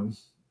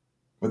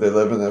 Where they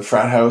live in a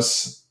frat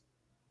house.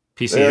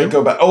 PCU?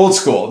 Go back. Old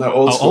School. No,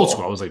 Old School. Old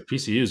School. I was like,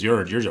 PCU is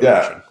your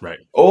generation. Right.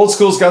 Old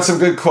School's got some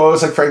good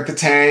quotes like Frank the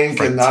Tank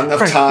and Not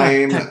Enough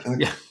Time.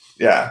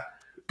 Yeah.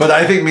 But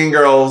I think Mean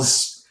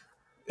Girls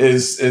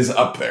is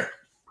up there.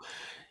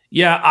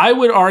 Yeah, I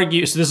would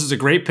argue, so this is a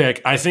great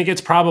pick. I think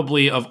it's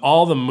probably, of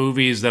all the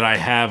movies that I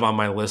have on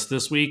my list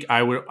this week,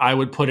 I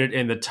would put it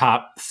in the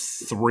top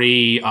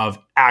 3 of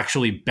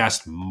actually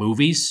best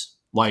movies.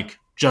 Like,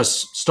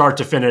 just start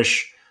to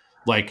finish,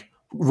 like,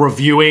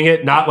 reviewing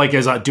it, not like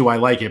as a do I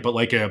like it, but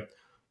like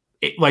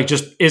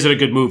just is it a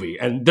good movie?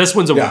 And this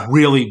one's a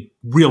really,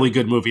 really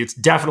good movie. It's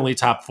definitely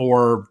top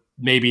 4,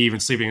 maybe even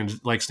sneaking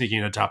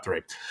into top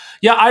 3.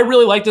 Yeah, I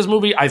really like this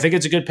movie. I think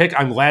it's a good pick.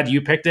 I'm glad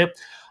you picked it.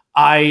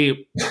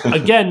 I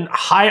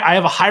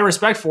have a high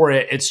respect for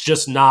it. It's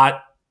just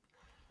not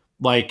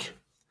like,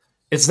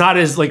 it's not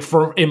as like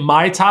in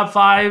my top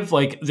 5,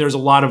 like there's a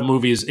lot of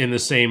movies in the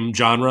same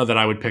genre that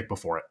I would pick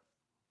before it.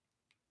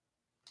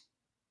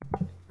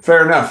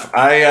 Fair enough.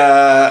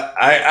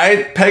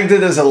 I pegged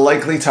it as a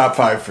likely top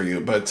 5 for you,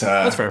 but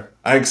that's fair.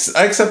 I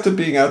accepted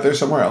being out there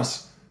somewhere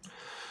else.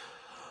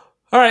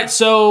 All right,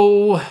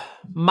 so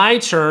my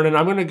turn, and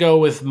I'm going to go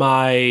with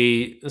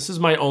this is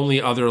my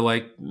only other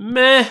like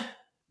meh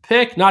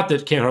pick. Not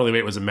that Can't Hardly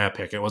Wait was a meh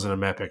pick. It wasn't a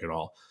meh pick at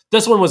all.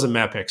 This one was a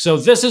meh pick. So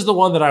this is the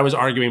one that I was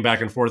arguing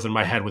back and forth in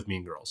my head with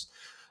Mean Girls.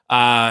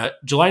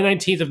 July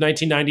 19th of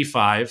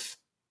 1995.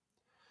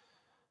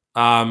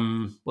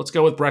 Let's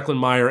go with Breckin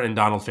Meyer and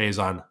Donald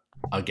Faison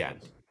again.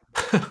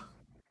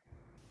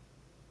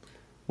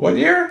 What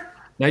year?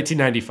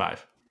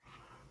 1995.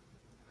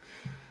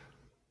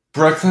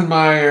 Breckin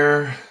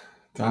Meyer,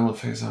 Donald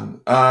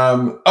Faison.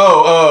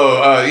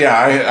 Yeah,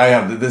 I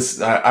have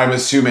this. I'm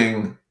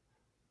assuming.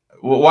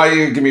 Well, why don't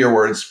you give me your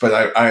words?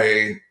 But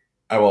I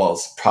will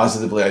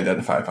positively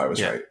identify if I was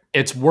right.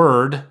 It's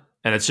Word,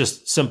 and it's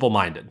just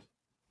Simple-Minded.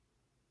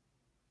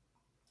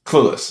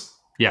 Clueless.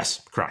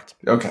 Yes, correct.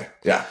 Okay,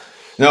 yeah.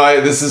 No,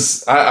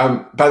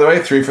 I'm by the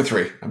way, 3 for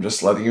 3. I'm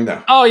just letting you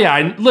know. Oh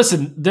yeah,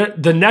 listen,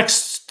 the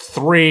next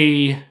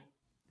 3,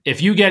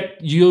 if you get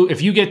 2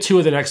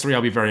 of the next 3,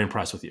 I'll be very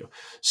impressed with you.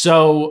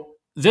 So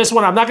this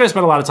one, I'm not going to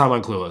spend a lot of time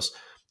on Clueless.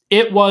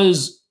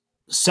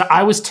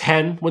 I was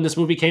 10 when this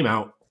movie came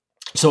out,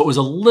 so it was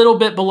a little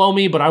bit below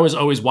me, but I was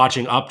always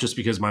watching up just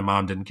because my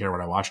mom didn't care what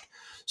I watched.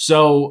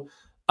 So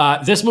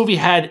this movie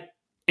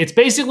it's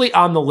basically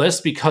on the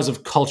list because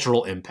of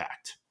cultural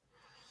impact.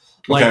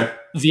 Like,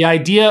 The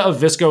idea of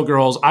Visco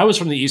Girls, I was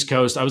from the East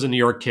Coast. I was a New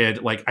York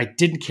kid. Like, I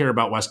didn't care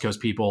about West Coast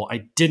people.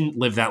 I didn't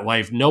live that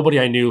life. Nobody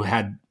I knew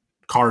had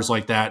cars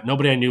like that.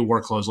 Nobody I knew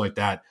wore clothes like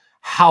that.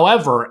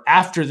 However,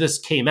 after this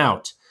came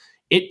out,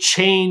 it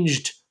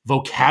changed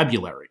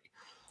vocabulary.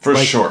 For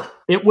sure.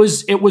 It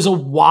was a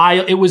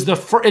while.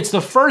 It's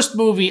the first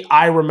movie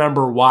I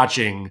remember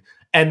watching,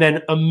 and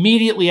then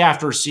immediately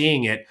after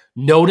seeing it,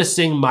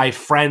 noticing my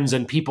friends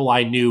and people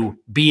I knew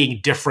being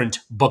different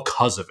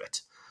because of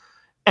it.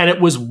 And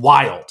it was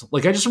wild.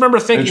 Like, I just remember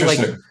thinking, like,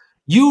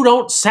 you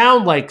don't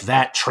sound like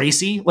that,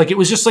 Tracy. Like, it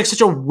was just like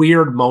such a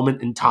weird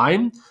moment in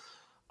time.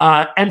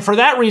 And for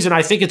that reason,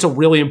 I think it's a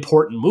really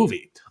important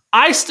movie.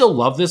 I still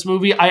love this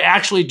movie. I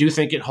actually do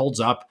think it holds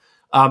up.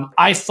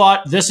 I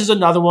thought this is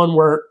another one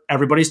where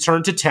everybody's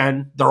turned to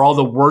 10. They're all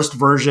the worst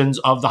versions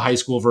of the high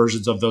school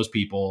versions of those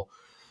people.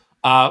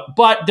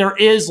 But there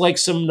is like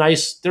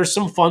there's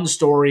some fun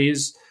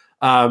stories.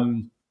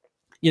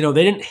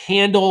 They didn't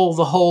handle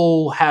the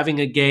whole having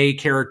a gay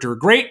character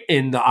great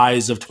in the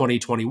eyes of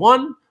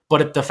 2021,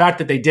 but the fact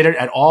that they did it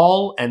at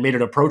all and made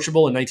it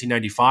approachable in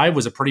 1995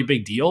 was a pretty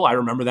big deal. I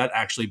remember that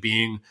actually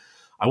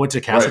I went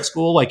to Catholic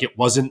school. Like, it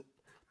wasn't,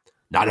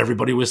 not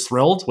everybody was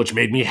thrilled, which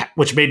made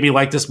me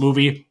like this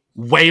movie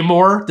way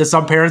more than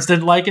some parents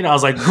didn't like it. I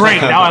was like,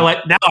 great. Now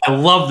I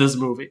love this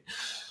movie.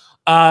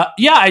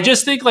 I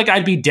just think like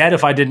I'd be dead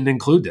if I didn't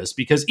include this,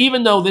 because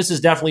even though this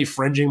is definitely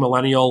fringing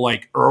millennial,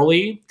 like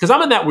early, because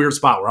I'm in that weird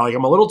spot where like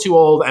I'm a little too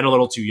old and a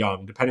little too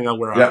young, depending on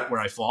where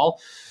I fall.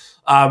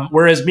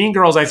 Whereas Mean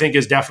Girls, I think,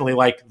 is definitely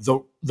like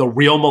the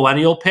real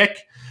millennial pick.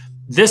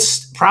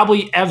 This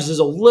probably Evs is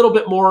a little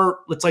bit more,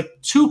 it's like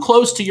too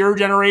close to your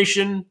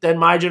generation than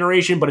my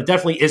generation, but it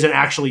definitely isn't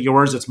actually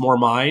yours. It's more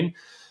mine.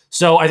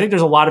 So I think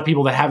there's a lot of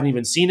people that haven't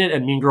even seen it,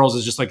 and Mean Girls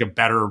is just like a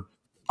better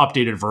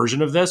updated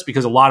version of this,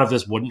 because a lot of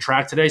this wouldn't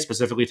track today,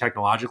 specifically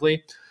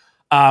technologically.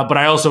 But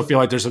I also feel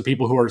like there's some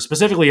people who are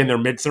specifically in their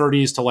mid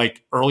 30s to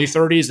like early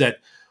 30s that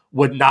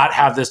would not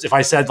have this. If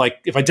I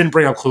didn't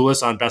bring up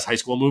Clueless on best high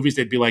school movies,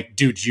 they'd be like,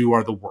 dude, you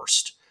are the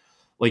worst.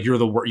 Like, you're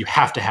the worst. You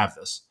have to have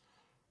this.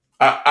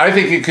 I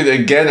think you could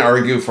again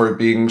argue for it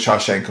being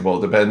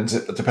Shawshankable.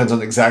 It depends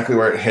on exactly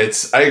where it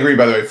hits. I agree,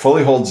 by the way,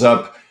 fully holds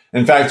up.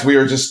 In fact, we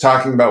were just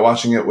talking about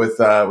watching it with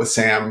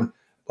Sam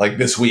like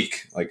this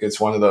week. Like,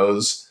 it's one of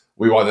those,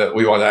 we want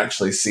to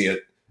actually see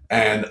it,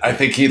 and I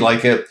think he'd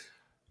like it,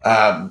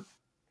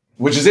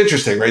 which is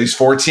interesting, right? He's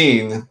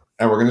 14,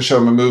 and we're going to show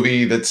him a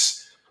movie that's,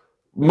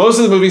 most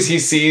of the movies he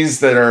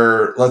sees that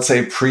are, let's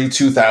say,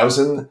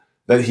 pre-2000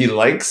 that he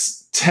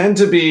likes tend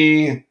to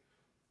be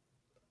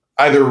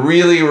either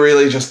really,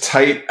 really just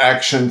tight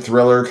action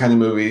thriller kind of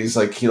movies.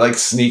 Like, he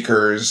likes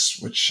Sneakers,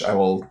 which I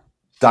will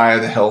die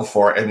on the hill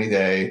for any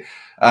day.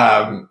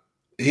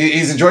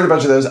 He's enjoyed a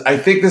bunch of those. I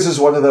think this is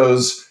one of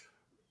those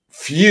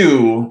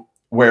few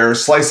where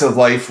slice of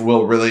life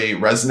will really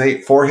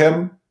resonate for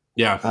him.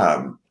 Yeah.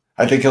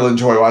 I think he'll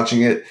enjoy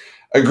watching it.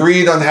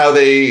 Agreed on how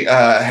they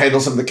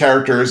handle some of the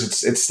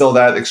characters. It's still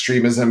that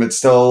extremism. It's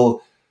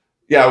still,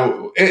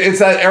 it's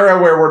that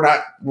era where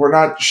we're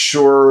not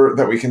sure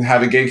that we can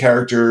have a gay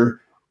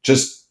character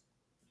just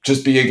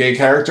be a gay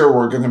character.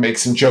 We're going to make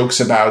some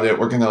jokes about it.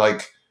 We're going to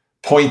like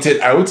point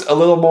it out a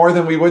little more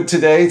than we would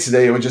today.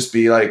 Today it would just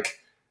be like,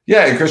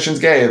 yeah, Christian's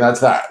gay, and that's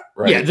that.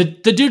 Right? Yeah, the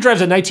dude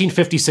drives a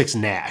 1956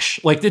 Nash.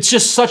 Like, it's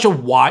just such a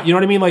wild, you know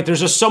what I mean? Like, there's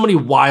just so many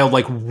wild,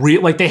 like,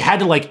 like they had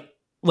to like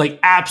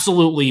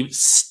absolutely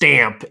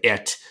stamp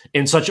it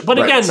in such, but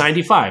again,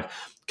 95.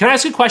 Can I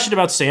ask you a question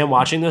about Sam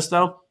watching this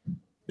though?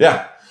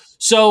 Yeah.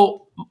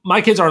 So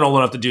my kids aren't old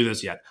enough to do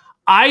this yet.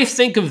 I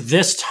think of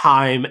this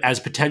time as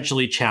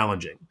potentially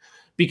challenging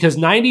because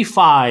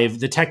 95,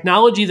 the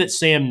technology that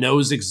Sam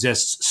knows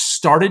exists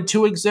started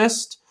to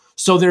exist.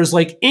 So there's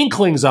like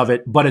inklings of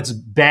it, but it's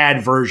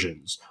bad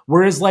versions.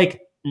 Whereas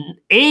like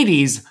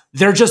 80s,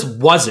 there just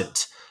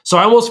wasn't. So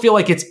I almost feel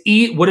like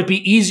would it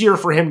be easier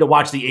for him to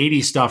watch the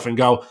 80s stuff and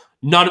go,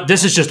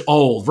 this is just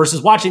old,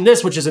 versus watching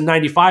this, which is in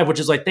 95, which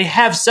is like they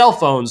have cell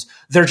phones.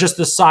 They're just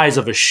the size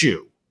of a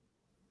shoe.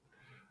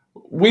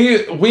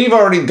 We've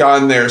already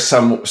gone there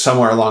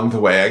somewhere along the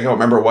way. I don't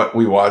remember what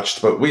we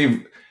watched, but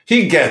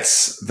he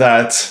gets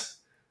that,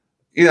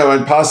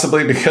 and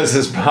possibly because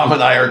his mom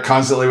and I are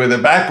constantly with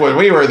it. Back when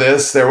we were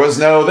this, there was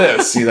no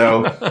this, we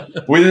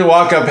didn't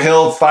walk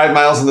uphill 5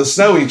 miles in the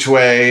snow each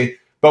way,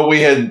 but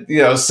we had,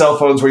 cell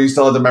phones where you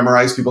still had to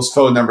memorize people's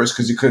phone numbers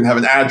because you couldn't have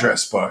an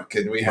address book.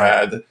 And we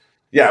had,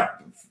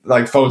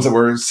 like phones that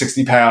were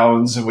 60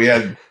 pounds, and we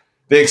had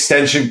the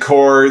extension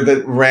cord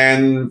that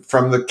ran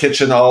from the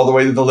kitchen all the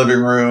way to the living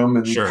room,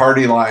 and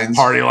party lines.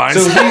 So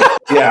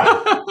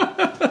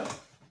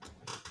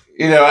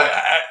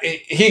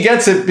he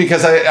gets it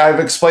because I've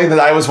explained that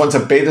I was once a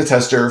beta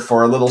tester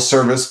for a little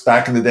service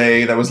back in the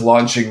day that was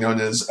launching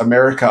known as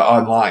America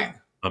Online.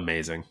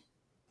 Amazing.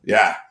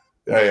 Yeah.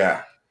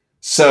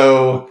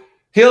 So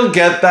he'll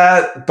get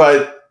that,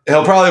 but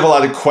he'll probably have a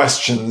lot of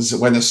questions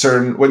when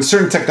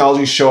certain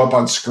technologies show up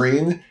on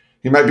screen.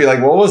 He might be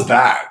like, what was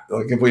that?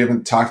 Like, if we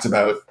haven't talked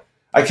about,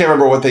 I can't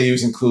remember what they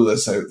use in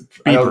Clueless.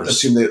 I don't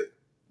assume that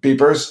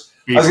beepers.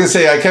 I was gonna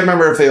say I can't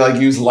remember if they like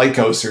use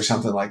Lycos or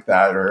something like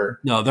that. Or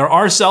No, there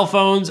are cell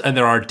phones and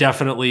there are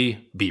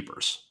definitely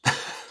beepers.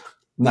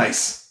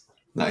 nice.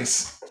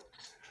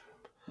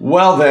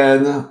 Well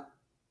then,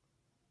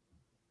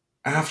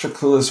 after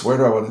Clueless, where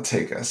do I want to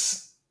take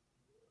us?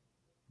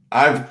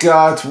 I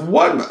got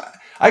one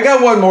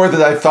more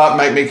that I thought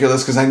might make your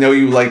list because I know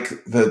you like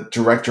the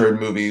director in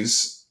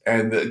movies,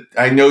 and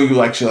I know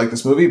you actually like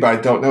this movie, but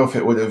I don't know if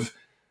it would have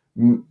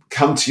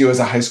come to you as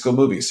a high school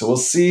movie. So we'll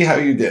see how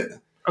you did.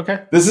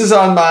 Okay. This is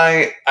on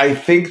my, I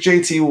think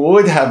JT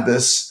would have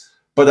this,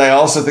 but I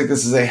also think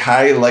this is a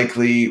high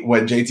likely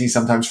when JT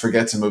sometimes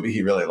forgets a movie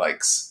he really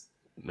likes.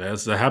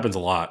 That happens a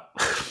lot.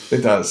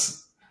 It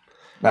does.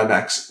 Mad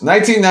Max.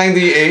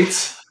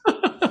 1998.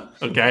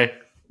 Okay.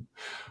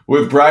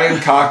 With Brian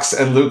Cox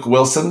and Luke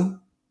Wilson.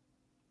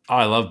 Oh,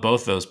 I love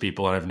both those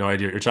people, and I have no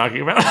idea what you're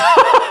talking about.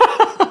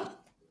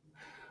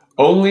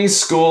 Only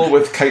School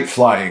with Kite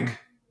Flying.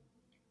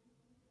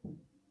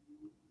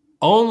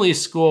 Only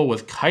School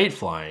with Kite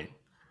Flying.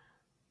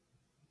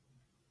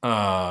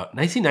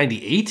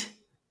 1998?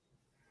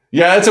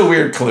 Yeah, it's a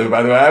weird clue,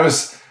 by the way. I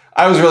was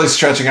really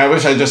stretching. I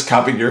wish I just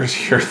copied your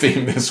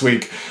theme this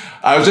week.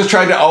 I was just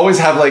trying to always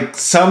have like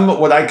some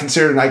what I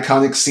consider an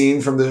iconic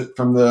scene from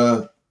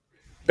the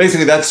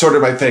basically that's sort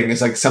of my thing,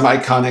 is like some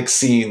iconic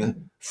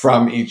scene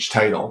from each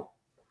title.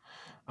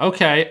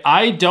 Okay,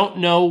 I don't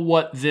know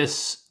what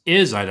this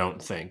is, I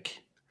don't think.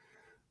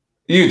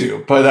 You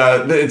do,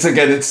 but it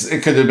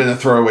could have been a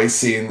throwaway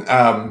scene.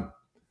 The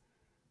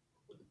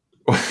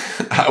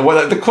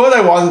quote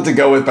I wanted to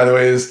go with, by the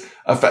way, is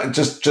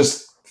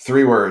just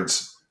 3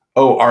 words.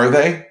 Oh, are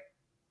they?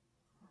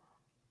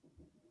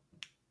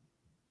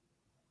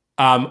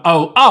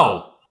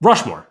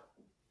 Rushmore.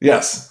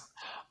 Yes.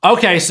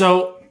 Okay,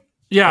 so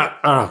yeah.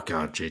 Oh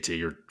God, JT,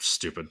 you're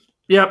stupid.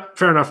 Yep,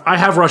 fair enough. I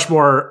have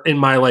Rushmore in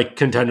my like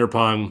contender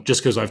pong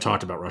just because I've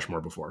talked about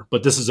Rushmore before.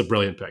 But this is a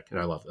brilliant pick, and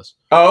I love this.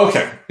 Oh,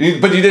 okay.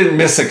 But you didn't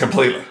miss it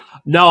completely.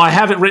 No, I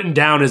have it written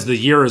down as the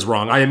year is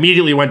wrong. I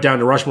immediately went down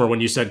to Rushmore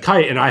when you said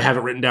kite, and I have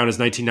it written down as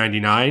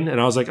 1999. And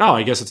I was like, oh,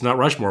 I guess it's not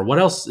Rushmore. What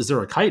else is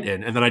there a kite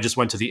in? And then I just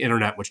went to the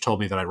internet, which told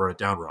me that I wrote it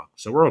down wrong.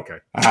 So we're okay.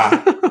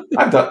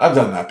 I've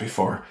done that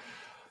before.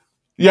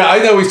 Yeah, I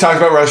know we've talked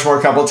about Rushmore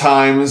a couple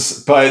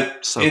times,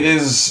 but it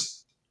is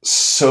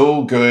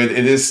so good.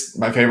 It is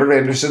my favorite of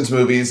Anderson's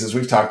movies, as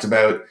we've talked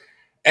about.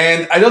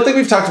 And I don't think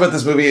we've talked about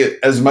this movie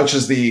as much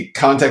as the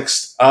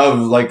context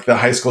of like the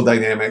high school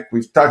dynamic.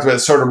 We've talked about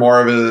sort of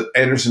more of an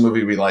Anderson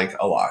movie we like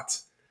a lot.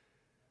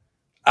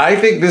 I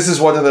think this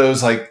is one of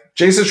those, like,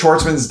 Jason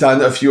Schwartzman's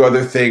done a few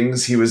other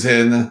things. He was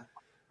in,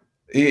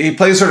 he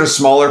plays sort of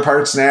smaller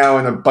parts now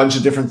in a bunch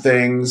of different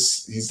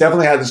things. He's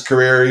definitely had his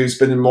career. He's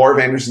been in more of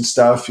Anderson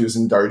stuff. He was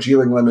in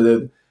Darjeeling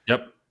Limited.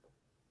 Yep.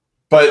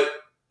 But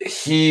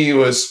he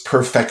was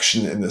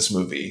perfection in this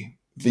movie.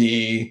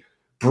 The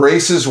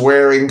braces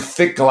wearing,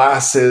 thick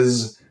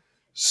glasses,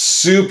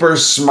 super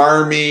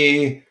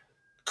smarmy,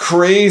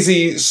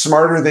 crazy,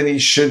 smarter than he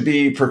should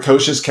be,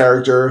 precocious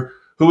character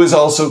who is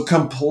also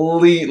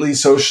completely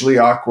socially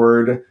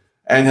awkward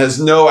and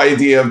has no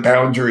idea of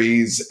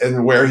boundaries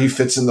and where he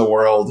fits in the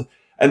world.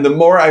 And the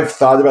more I've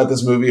thought about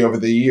this movie over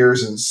the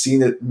years and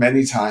seen it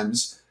many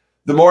times,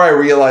 the more I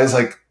realize,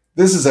 like,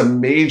 this is a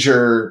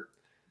major,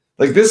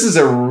 like, this is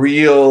a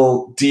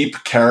real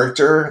deep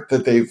character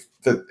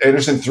that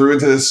Anderson threw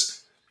into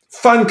this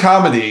fun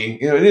comedy.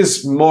 You know, it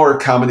is more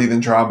comedy than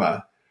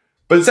drama,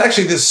 but it's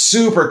actually this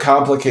super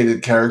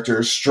complicated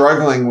character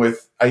struggling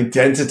with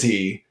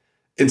identity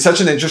in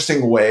such an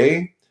interesting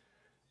way.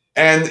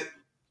 And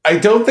I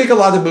don't think a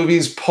lot of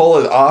movies pull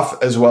it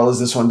off as well as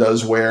this one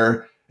does,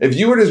 where if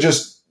you were to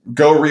just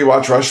go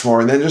rewatch Rushmore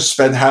and then just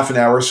spend half an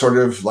hour sort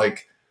of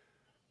like,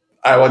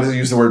 I wanted to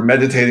use the word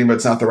meditating, but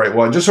it's not the right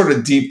one, just sort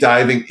of deep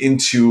diving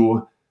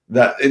into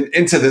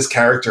into this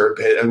character a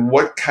bit and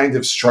what kind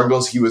of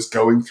struggles he was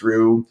going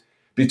through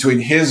between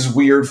his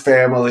weird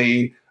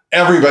family,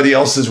 everybody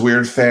else's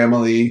weird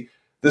family,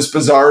 this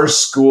bizarre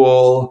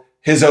school,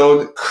 his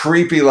own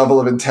creepy level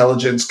of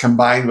intelligence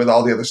combined with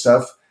all the other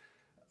stuff.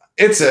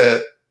 It's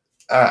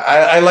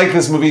I like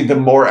this movie. The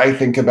more I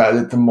think about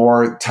it, the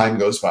more time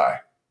goes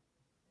by.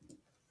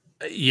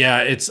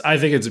 Yeah, I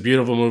think it's a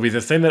beautiful movie. The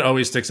thing that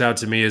always sticks out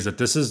to me is that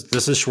this is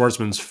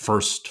Schwartzman's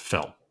first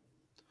film.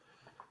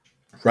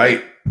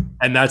 Right.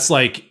 And that's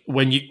like,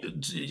 when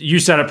you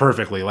said it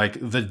perfectly, like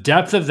the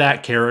depth of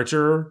that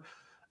character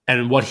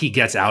and what he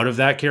gets out of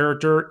that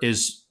character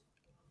is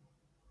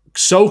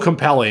so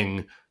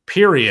compelling,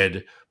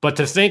 period. But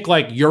to think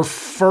like your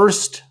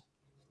first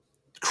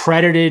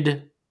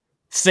credited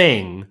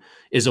thing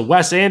is a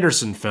Wes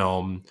Anderson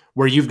film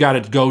where you've got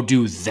to go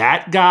do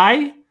that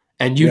guy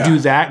and you do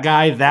that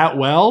guy that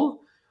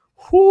well,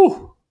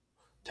 whew,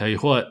 tell you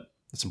what,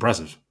 it's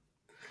impressive.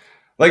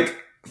 Like,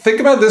 think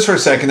about this for a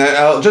second.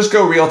 I'll just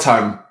go real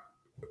time.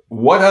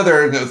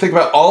 Think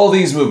about all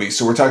these movies.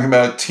 So we're talking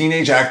about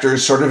teenage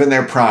actors sort of in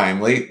their prime,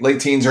 late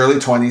teens, early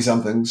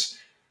 20-somethings.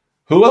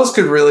 Who else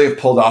could really have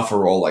pulled off a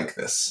role like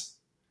this?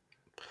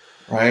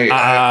 Right?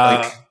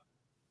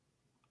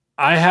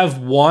 I have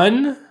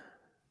one.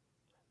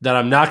 that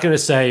I'm not going to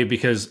say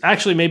because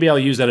actually maybe I'll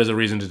use that as a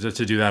reason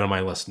to do that on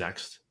my list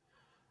next.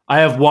 I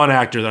have one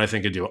actor that I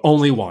think could do it.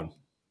 Only one.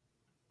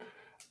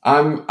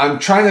 I'm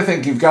trying to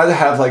think. You've got to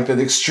have like that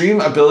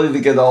extreme ability to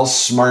get all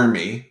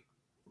smarmy,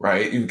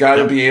 right? You've got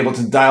to be able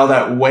to dial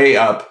that way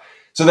up.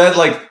 So that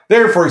like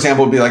there, for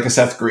example, would be like a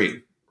Seth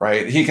Green,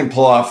 right? He can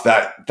pull off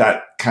that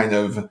kind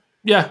of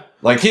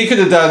like he could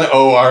have done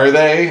 "Oh, are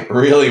they?"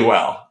 really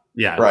well.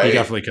 Yeah, right. He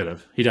definitely could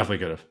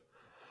have.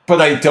 But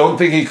I don't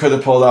think he could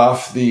have pulled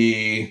off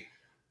the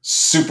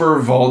super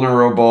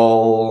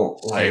vulnerable.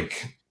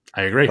 Like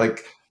I agree.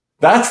 Like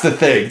that's the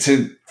thing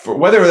for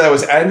whether that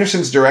was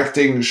Anderson's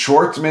directing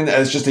Schwartzman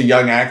as just a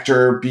young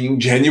actor being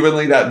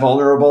genuinely that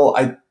vulnerable.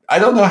 I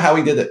don't know how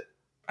he did it.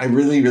 I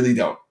really, really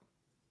don't.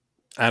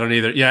 I don't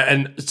either. Yeah,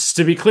 and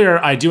to be clear,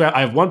 I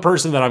have one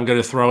person that I'm going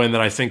to throw in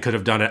that I think could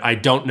have done it. I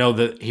don't know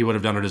that he would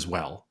have done it as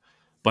well,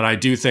 but I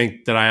do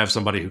think that I have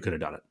somebody who could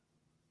have done it.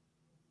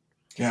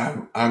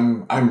 Yeah,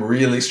 I'm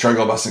really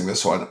struggle busting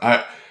this one.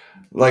 I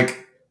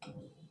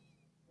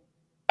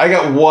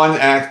got one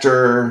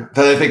actor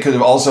that I think could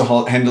have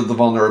also handled the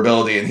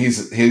vulnerability, and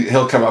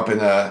he'll come up in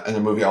a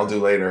movie I'll do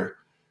later.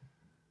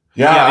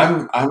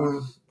 Yeah.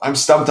 I'm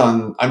stumped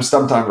on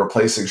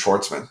replacing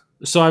Schwartzman.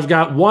 So I've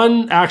got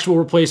one actual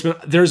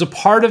replacement. There's a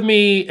part of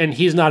me, and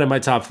he's not in my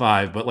top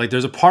 5, but like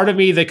there's a part of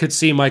me that could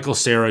see Michael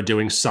Cera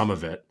doing some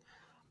of it.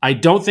 I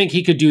don't think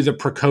he could do the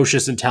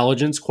precocious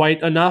intelligence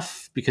quite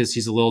enough because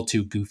he's a little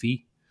too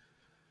goofy.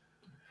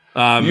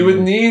 You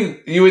would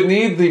need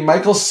the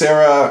Michael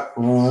Cera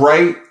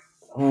right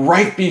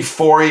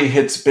before he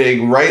hits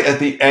big, right at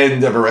the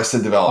end of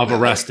Arrested Development.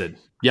 Of Arrested.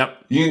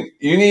 Yep. You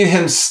need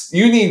him.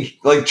 You need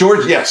like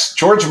George. Yes,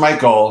 George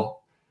Michael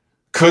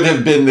could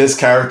have been this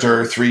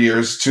character 3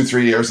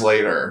 years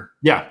later.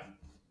 Yeah.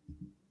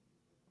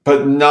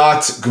 But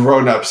not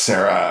grown-up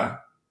Sarah.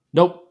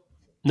 Nope.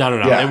 No.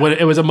 Yeah.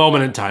 It was a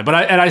moment in time, but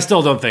I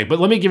still don't think. But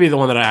let me give you the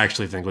one that I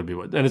actually think would be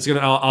one, and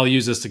I'll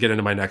use this to get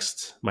into my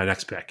next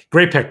pick.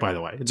 Great pick, by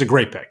the way. It's a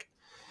great pick.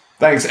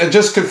 Thanks. And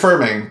just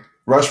confirming,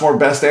 Rushmore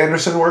best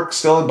Anderson work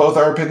still in both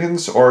our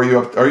opinions, or are you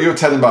a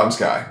Tenenbaums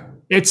guy?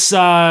 It's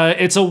a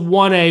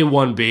 1A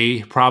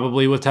 1B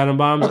probably with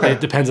Tenenbaums. Okay.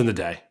 It depends on the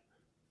day.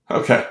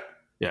 Okay.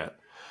 Yeah.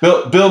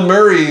 Bill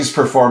Murray's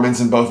performance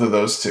in both of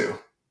those two.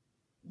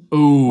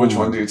 Ooh. Which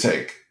one do you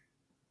take?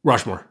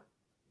 Rushmore.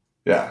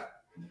 Yeah.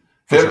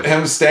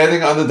 Him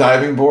standing on the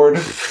diving board,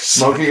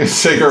 smoking a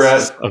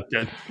cigarette.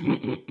 Okay.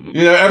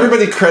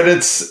 Everybody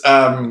credits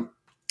the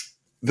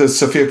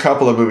Sofia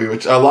Coppola movie,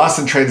 which Lost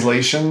in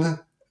Translation,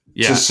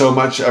 to so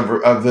much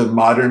of the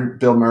modern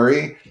Bill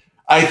Murray.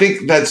 I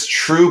think that's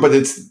true, but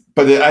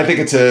I think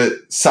it's a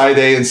side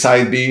A and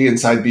side B, and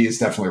side B is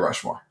definitely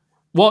Rushmore.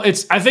 Well,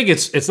 I think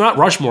it's not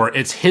Rushmore.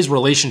 It's his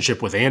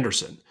relationship with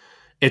Anderson.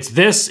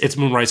 It's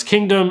Moonrise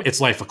Kingdom, it's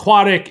Life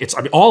Aquatic,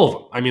 all of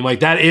them. I mean,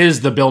 like that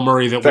is the Bill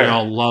Murray that we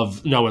all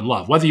know and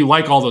love. Whether you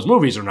like all those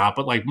movies or not,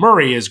 but like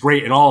Murray is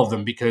great in all of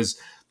them because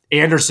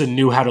Anderson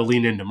knew how to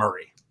lean into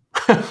Murray.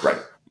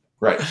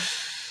 Right.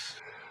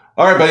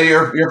 All right, buddy,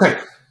 your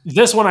pick.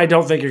 This one I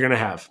don't think you're going to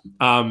have,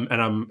 and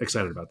I'm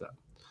excited about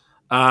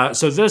that.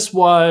 So this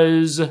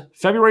was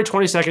February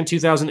 22nd,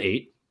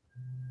 2008,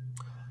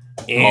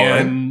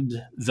 and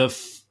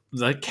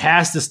the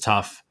cast is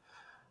tough.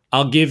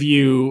 I'll give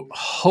you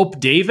Hope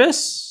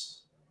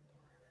Davis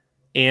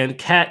and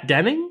Kat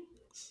Dennings.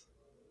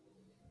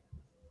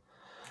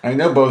 I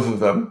know both of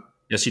them.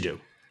 Yes, you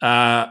do.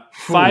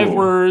 5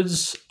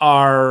 words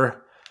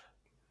are.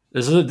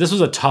 This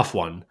was a tough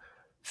one.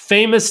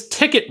 Famous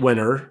ticket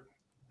winner,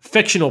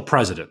 fictional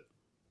president.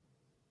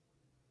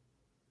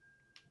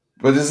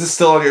 But is this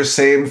still on your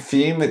same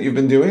theme that you've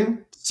been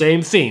doing?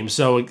 Same theme.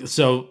 So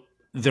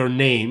their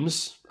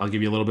names. I'll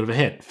give you a little bit of a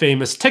hint.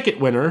 Famous ticket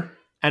winner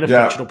and a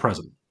fictional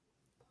president.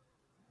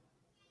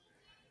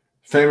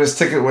 Famous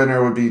ticket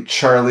winner would be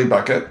Charlie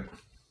Bucket.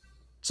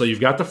 So you've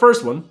got the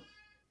first one.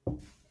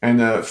 And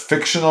a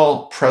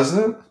fictional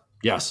president?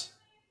 Yes.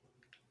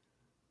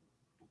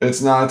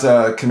 It's not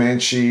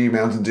Comanche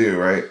Mountain Dew,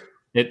 right?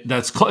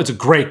 It's a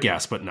great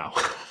guess, but no.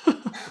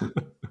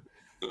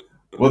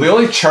 Well, the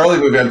only Charlie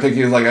movie I'm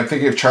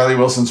thinking of Charlie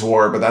Wilson's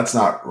War, but that's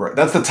not right.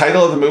 That's the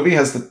title of the movie,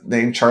 has the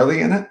name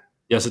Charlie in it?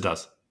 Yes, it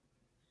does.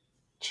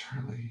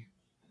 Charlie.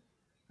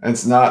 And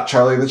it's not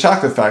Charlie and the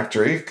Chocolate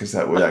Factory, because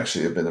that would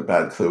actually have been a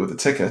bad clue with the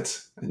ticket.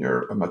 And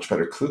you're a much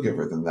better clue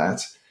giver than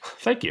that.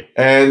 Thank you.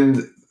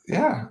 And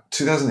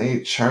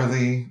 2008,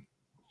 Charlie,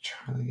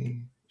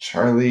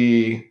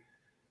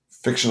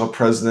 fictional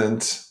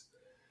president.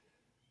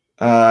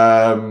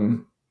 I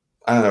don't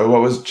know, what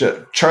was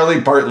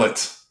Charlie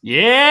Bartlett?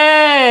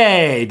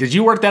 Yay! Did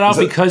you work that out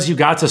because you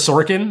got to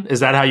Sorkin? Is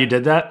that how you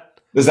did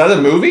that? Is that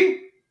a movie?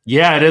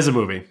 Yeah, it is a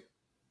movie.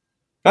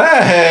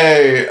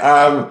 Hey,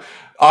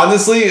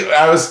 honestly,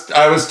 I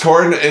was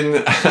torn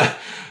in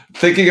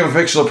thinking of a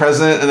fictional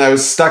president, and I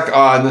was stuck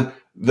on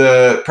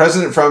the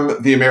president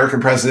from The American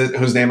President,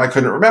 whose name I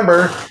couldn't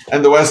remember,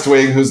 and The West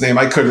Wing, whose name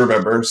I could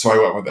remember, so I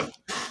went with it.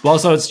 Well,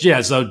 so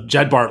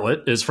Jed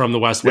Bartlett is from The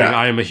Wing. Yeah.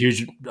 I am a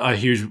huge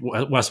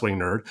West Wing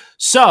nerd.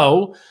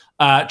 So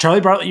Charlie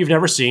Bartlett, you've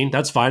never seen.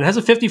 That's fine. It has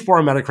a 54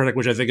 on Metacritic,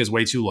 which I think is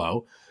way too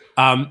low.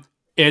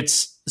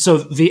 So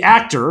the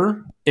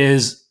actor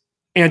is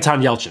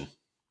Anton Yelchin.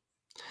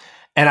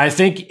 And I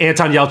think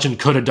Anton Yelchin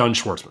could have done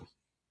Schwartzman.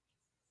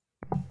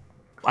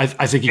 I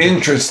think he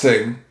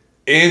could.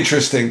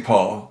 Interesting,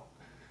 Paul.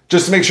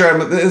 Just to make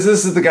sure, this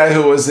is the guy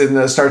who was in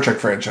the Star Trek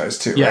franchise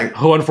too, yeah, right?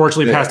 Who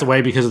unfortunately passed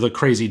away because of the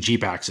crazy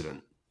Jeep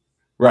accident.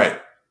 Right.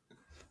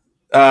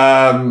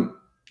 I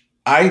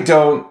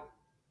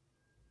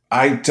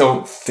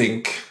don't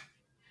think.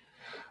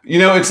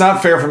 It's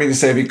not fair for me to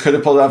say if he could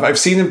have pulled it off. I've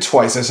seen him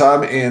twice. I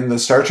saw him in the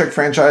Star Trek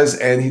franchise,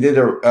 and he did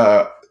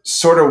a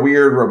sort of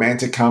weird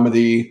romantic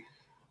comedy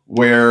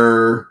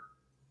where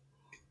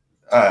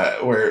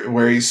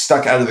he's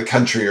stuck out of the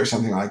country or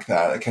something like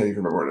that. I can't even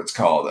remember what it's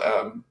called.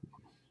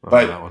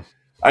 But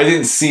I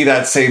didn't see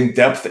that same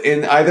depth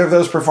in either of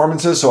those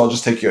performances, so I'll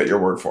just take you at your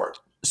word for it.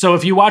 So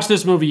if you watch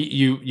this movie,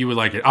 you would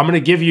like it. I'm going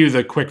to give you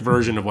the quick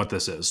version of what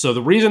this is. So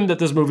the reason that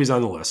this movie's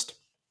on the list,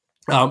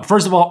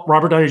 first of all,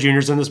 Robert Downey Jr.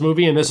 is in this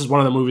movie, and this is one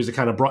of the movies that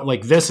kind of brought,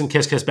 like this and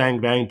Kiss Kiss Bang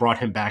Bang brought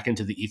him back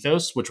into the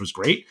ethos, which was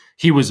great.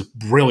 He was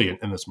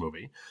brilliant in this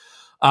movie.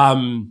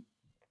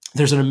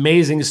 There's an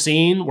amazing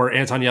scene where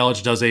Anton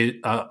Yelchin does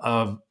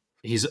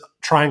he's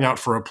trying out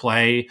for a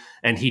play,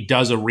 and he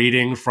does a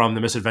reading from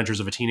The Misadventures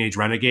of a Teenage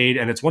Renegade.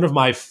 And it's one of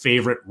my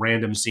favorite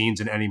random scenes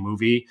in any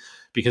movie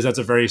because that's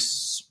a very,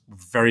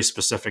 very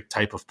specific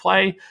type of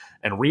play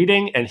and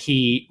reading. And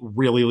he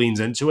really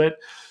leans into it.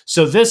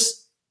 So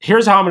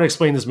here's how I'm going to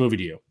explain this movie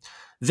to you.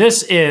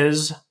 This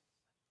is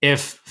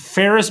if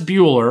Ferris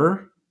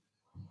Bueller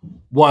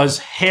was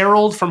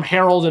Harold from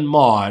Harold and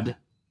Maude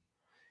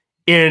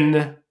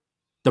in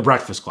The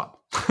Breakfast Club.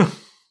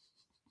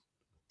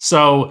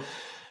 So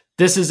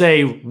this is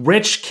a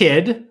rich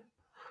kid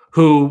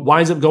who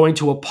winds up going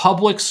to a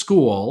public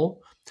school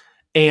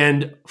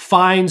and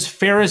finds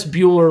Ferris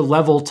Bueller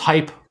level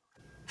type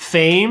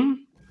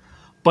fame,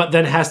 but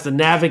then has to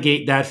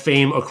navigate that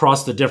fame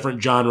across the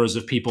different genres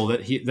of people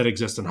that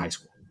exist in high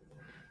school.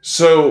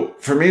 So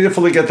for me to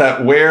fully get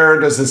that, where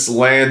does this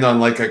land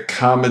on like a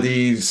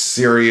comedy,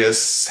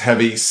 serious,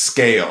 heavy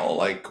scale?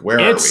 Like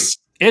where are we?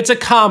 It's a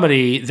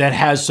comedy that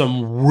has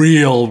some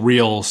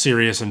real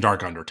serious and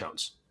dark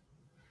undertones.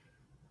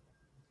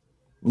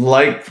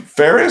 Like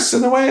Ferris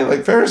in a way?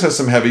 Like Ferris has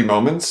some heavy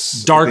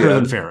moments. Darker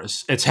than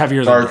Ferris. It's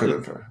heavier than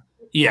Ferris.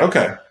 Yeah.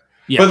 Okay.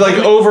 Yeah. But like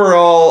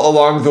overall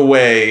along the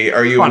way,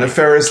 are you in a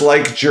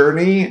Ferris-like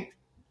journey?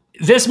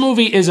 This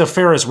movie is a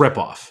Ferris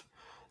ripoff.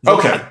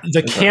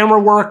 The camera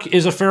work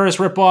is a Ferris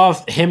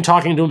ripoff. Him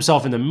talking to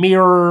himself in the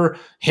mirror,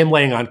 him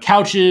laying on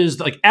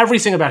couches, like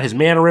everything about his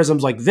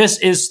mannerisms. Like this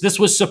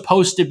was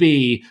supposed to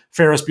be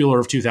Ferris Bueller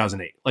of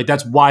 2008. Like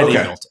that's why they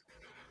built it.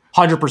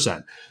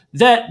 100%.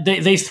 That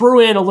they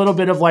threw in a little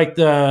bit of like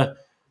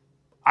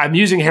I'm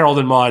using Harold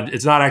and Maude.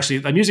 It's not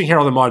actually, I'm using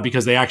Harold and Maude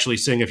because they actually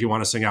sing if you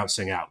want to sing out,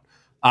 sing out.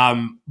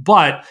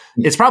 But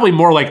it's probably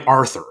more like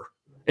Arthur.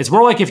 It's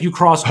more like if you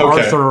cross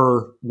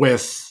Arthur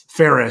with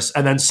Ferris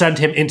and then send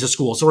him into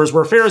school. So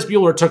where Ferris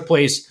Bueller took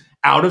place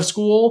out of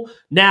school,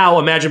 now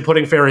imagine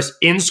putting Ferris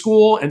in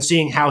school and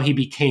seeing how he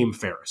became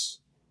Ferris.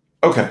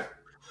 Okay.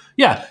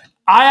 Yeah.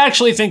 I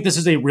actually think this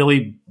is a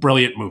really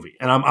brilliant movie.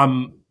 And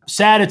I'm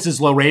sad it's as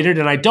low rated,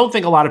 and I don't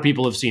think a lot of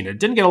people have seen it. It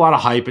didn't get a lot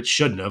of hype. It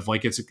shouldn't have.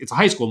 Like it's a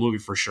high school movie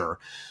for sure.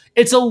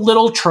 It's a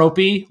little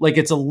tropey. Like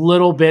it's a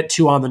little bit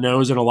too on the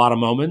nose in a lot of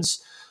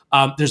moments.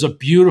 There's a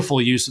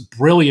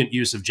brilliant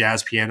use of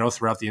jazz piano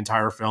throughout the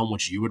entire film,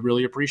 which you would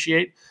really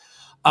appreciate.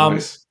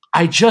 Nice.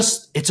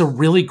 It's a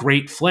really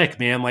great flick,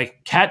 man.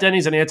 Like Kat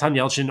Dennings and Anton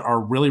Yelchin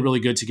are really, really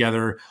good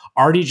together.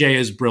 RDJ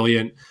is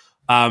brilliant.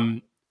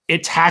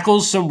 It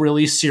tackles some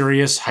really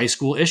serious high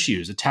school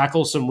issues. It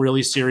tackles some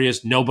really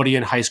serious nobody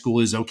in high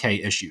school is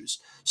okay issues.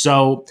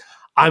 So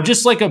I'm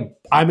just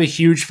I'm a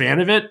huge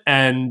fan of it.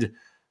 And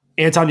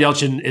Anton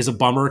Yelchin is a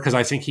bummer because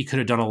I think he could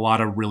have done a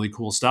lot of really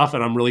cool stuff.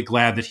 And I'm really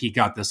glad that he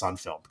got this on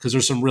film because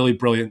there's some really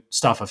brilliant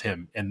stuff of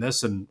him in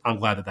this. And I'm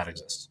glad that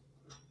exists.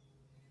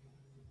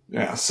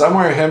 Yeah.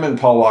 Somewhere him and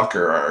Paul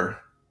Walker are,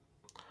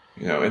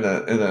 in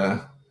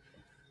a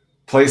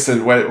place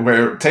that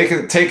where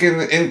taken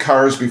in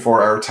cars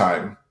before our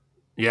time.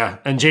 Yeah,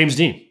 and James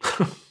Dean.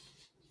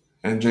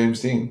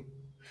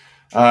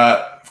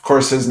 Of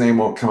course, his name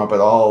won't come up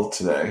at all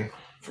today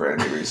for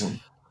any reason.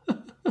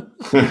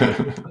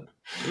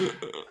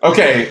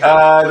 Okay,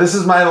 this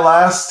is my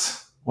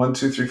last 1,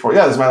 2, 3, 4.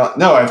 Yeah, this is my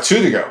no. I have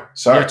 2 to go.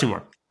 Sorry, you have 2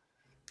 more.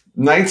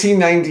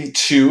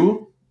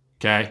 1992.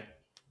 Okay,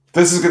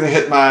 this is going to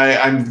hit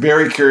I'm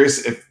very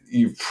curious if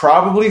you've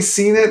probably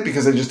seen it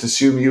because I just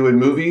assume you in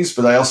movies,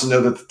 but I also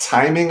know that the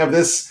timing of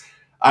this.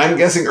 I'm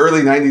guessing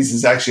early 90s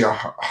is actually a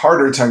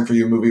harder time for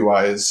you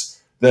movie-wise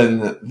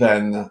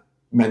than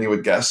many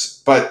would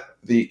guess. But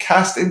the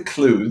cast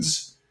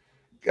includes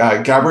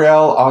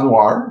Gabrielle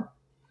Anwar.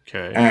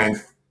 Okay. And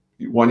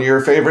one of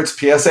your favorites,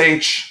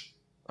 PSH.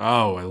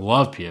 Oh, I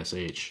love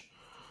PSH.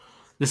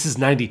 This is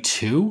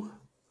 92?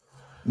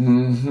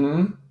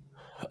 Mm-hmm.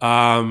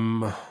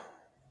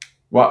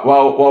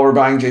 While we're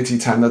buying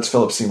JT time, that's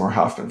Philip Seymour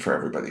Hoffman for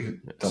everybody who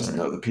doesn't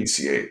Sorry. know the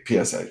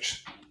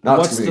PSH. Not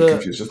What's to be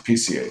confused with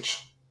PCH.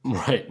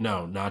 Right?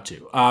 No, not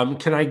to.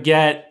 Can I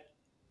get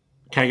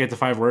the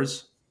 5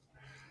 words?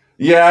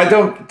 Yeah, I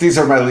don't. These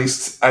are my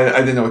least. I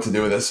didn't know what to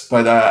do with this,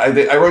 but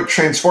I wrote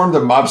transformed a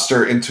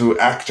mobster into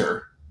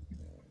actor.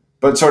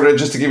 But sort of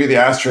just to give you the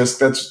asterisk,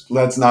 that's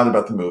not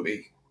about the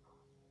movie.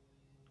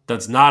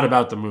 That's not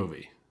about the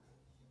movie.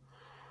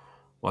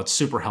 Well, it's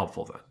super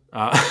helpful then.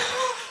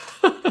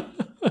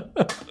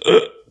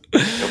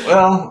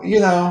 Well,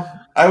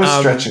 I was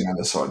stretching on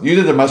this one. You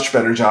did a much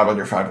better job on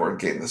your 5-word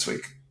game this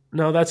week.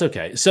 No, that's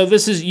okay. So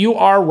you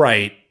are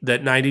right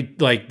that 90,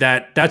 like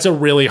that's a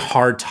really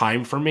hard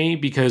time for me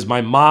because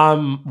my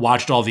mom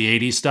watched all the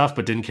 80s stuff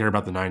but didn't care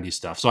about the 90s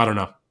stuff. So I don't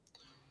know.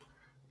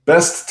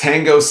 Best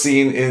tango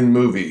scene in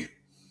movie.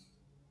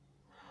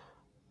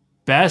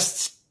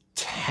 Best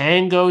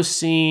tango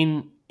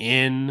scene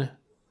in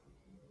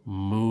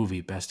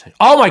movie.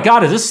 Oh my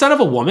God, is this Son of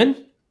a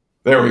Woman?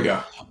 There we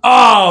go.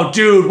 Oh,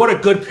 dude, what a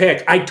good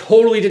pick. I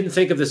totally didn't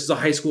think of this as a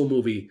high school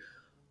movie.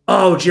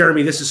 Oh,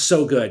 Jeremy, this is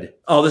so good.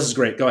 Oh, this is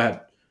great. Go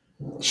ahead.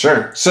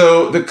 Sure.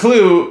 So the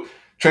clue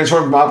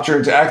transformed mobster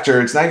into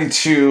actor. It's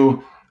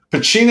 92.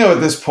 Pacino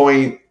at this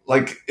point,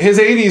 like his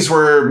 80s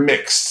were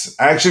mixed.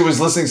 I actually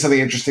was listening to something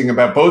interesting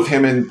about both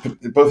him and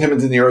De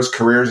Niro's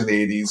careers in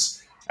the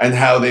 80s and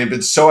how they had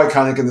been so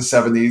iconic in the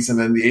 70s, and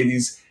then the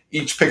 80s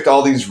each picked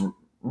all these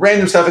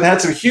random stuff and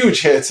had some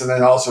huge hits and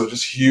then also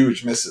just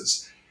huge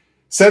misses.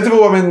 Scent of a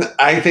Woman,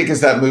 I think,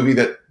 is that movie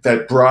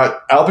that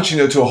brought Al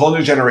Pacino to a whole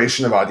new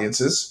generation of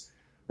audiences.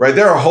 Right,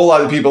 there are a whole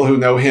lot of people who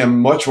know him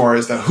much more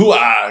as the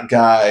hoo-ah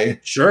guy,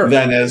 sure,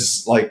 than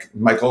as like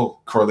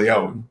Michael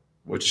Corleone,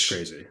 which is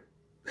crazy.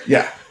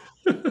 Yeah,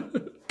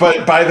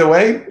 but by the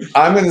way,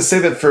 I'm going to say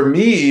that for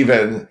me,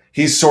 even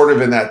he's sort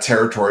of in that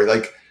territory.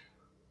 Like,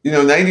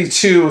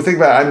 92. Think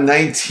about it, I'm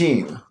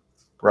 19,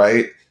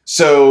 right?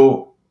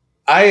 So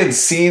I had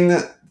seen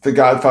The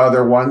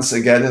Godfather once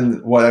again,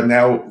 and what I'm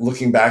now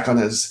looking back on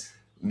as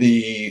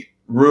the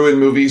ruined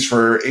movies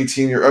for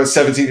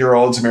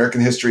 17-year-olds American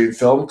history and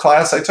film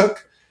class I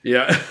took.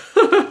 Yeah.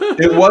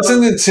 It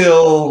wasn't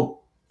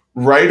until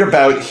right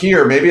about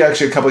here, maybe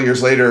actually a couple of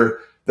years later,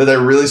 that I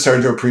really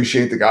started to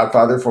appreciate The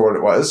Godfather for what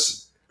it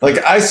was.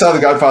 Like, I saw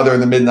The Godfather in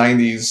the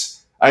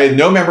mid-90s. I had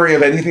no memory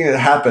of anything that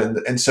happened.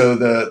 And so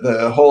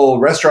the whole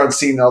restaurant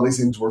scene and all these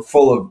things were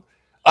full of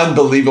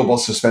unbelievable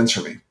suspense for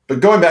me. But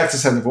going back to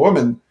Scent of a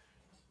Woman,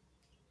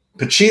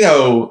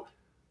 Pacino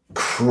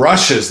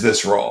crushes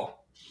this role.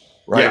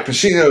 Right, yeah.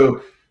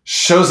 Pacino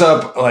shows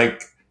up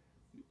like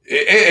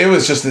it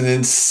was just an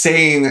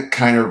insane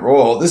kind of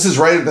role. This is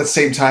right at the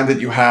same time that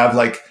you have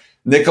like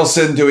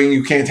Nicholson doing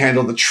 "You Can't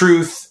Handle the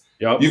Truth."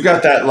 Yep. You've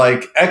got that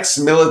like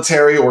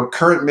ex-military or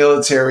current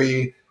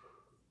military.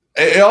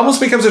 It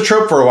almost becomes a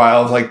trope for a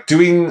while of like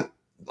doing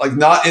like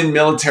not in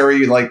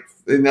military, like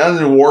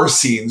not in war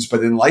scenes,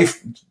 but in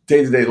life,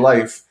 day-to-day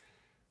life,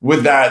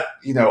 with that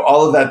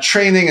all of that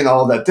training and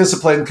all of that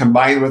discipline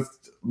combined with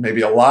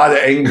maybe a lot of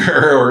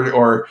anger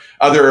or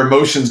other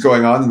emotions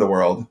going on in the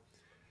world.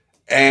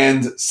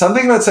 And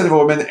something about Scent of a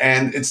Woman,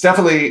 and it's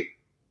definitely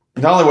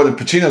not only one of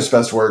Pacino's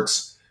best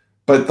works,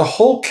 but the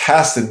whole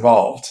cast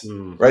involved,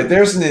 right?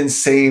 There's an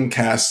insane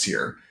cast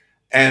here.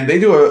 And they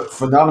do a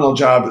phenomenal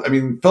job. I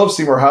mean, Philip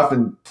Seymour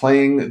Hoffman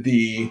playing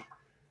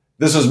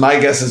this was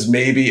my guess is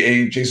maybe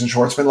a Jason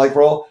Schwartzman-like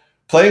role,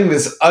 playing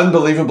this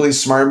unbelievably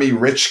smarmy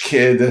rich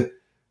kid,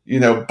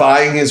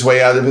 buying his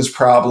way out of his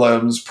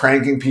problems,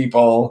 pranking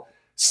people,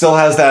 still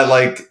has that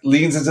like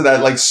leans into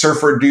that like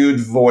surfer dude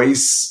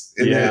voice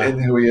in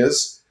who he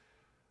is.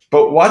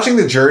 But watching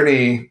the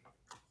journey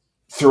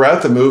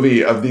throughout the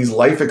movie of these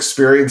life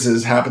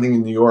experiences happening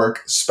in New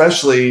York,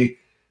 especially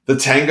the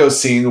tango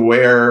scene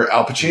where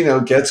Al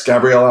Pacino gets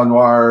Gabrielle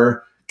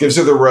Anwar, gives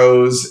her the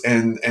rose,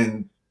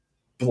 and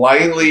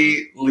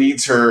blindly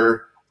leads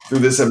her through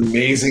this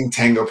amazing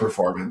tango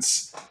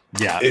performance,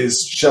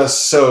 is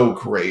just so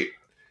great.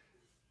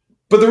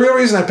 But the real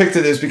reason I picked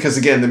it is because,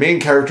 again, the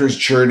main character's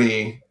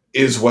journey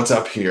is what's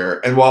up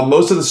here. And while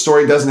most of the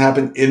story doesn't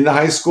happen in the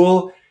high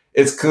school,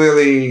 it's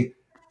clearly,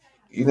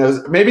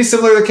 maybe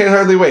similar to Can't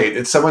Hardly Wait.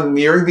 It's someone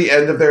nearing the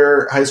end of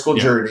their high school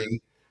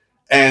journey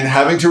and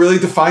having to really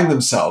define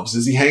themselves.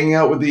 Is he hanging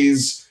out with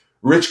these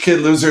rich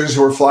kid losers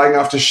who are flying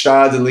off to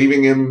Stade and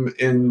leaving him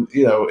in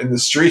the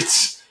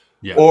streets?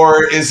 Yeah.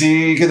 Or is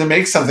he going to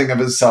make something of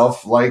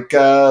himself like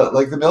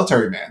the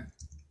military man?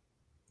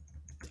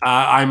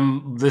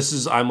 I'm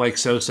like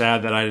so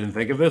sad that I didn't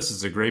think of this.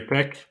 It's a great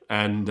pick.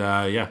 And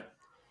hoo-ah.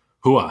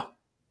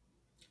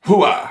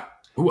 Hoo-ah.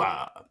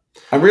 Hoo-ah.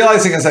 I'm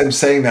realizing as I'm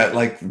saying that,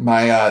 like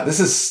my this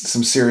is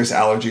some serious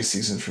allergy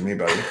season for me,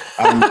 buddy.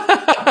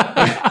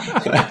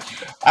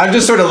 I'm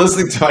just sort of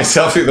listening to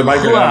myself through the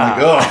microphone.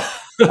 I'm like,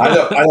 oh, I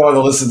don't want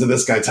to listen to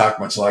this guy talk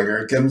much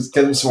longer. Get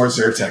him some more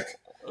Zyrtec.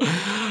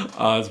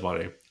 Oh, that's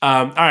funny.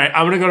 All right,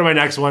 I'm going to go to my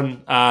next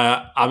one.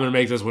 I'm going to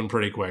make this one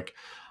pretty quick.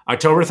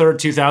 October 3rd,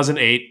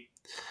 2008.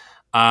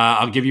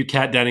 I'll give you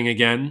Kat Denning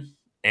again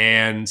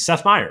and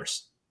Seth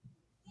Meyers.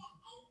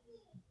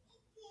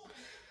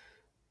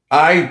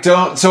 I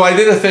don't. So I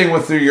did a thing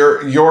with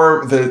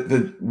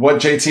the what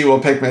JT will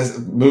pick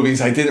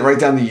movies. I didn't write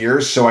down the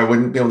years, so I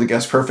wouldn't be able to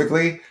guess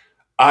perfectly.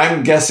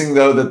 I'm guessing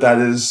though that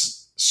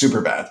is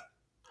Superbad.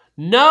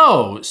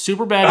 No,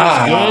 Superbad is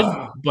Ah. good,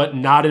 but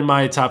not in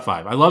my top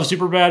 5. I love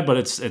Superbad, but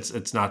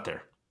it's not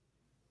there.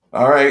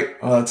 All right.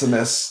 Well, that's a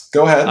miss.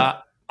 Go ahead.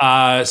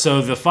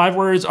 So the 5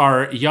 words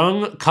are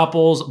Young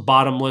Couples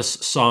Bottomless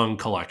Song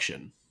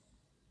Collection.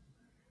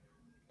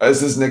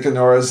 Is this Nick and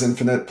Nora's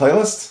Infinite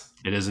Playlist?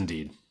 It is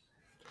indeed.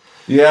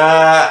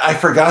 Yeah, I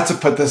forgot to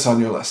put this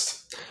on your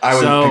list. I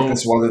would pick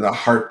this one in a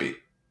heartbeat.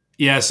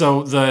 Yeah,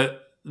 so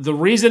the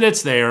reason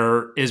it's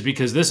there is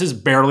because this is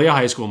barely a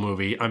high school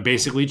movie. I'm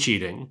basically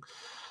cheating.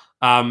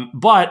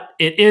 But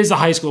it is a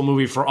high school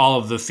movie for all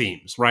of the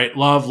themes, right?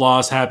 Love,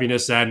 loss,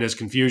 happiness, sadness,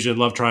 confusion,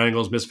 love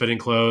triangles, misfitting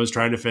clothes,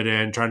 trying to fit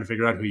in, trying to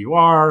figure out who you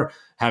are,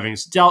 having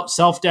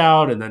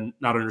self-doubt, and then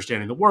not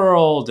understanding the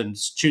world and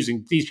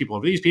choosing these people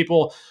over these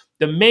people.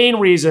 The main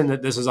reason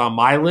that this is on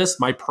my list,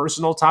 my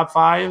personal top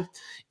 5,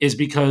 is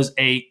because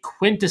two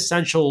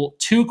quintessential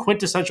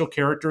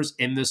characters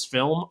in this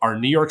film are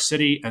New York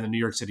City and the New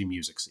York City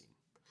music scene.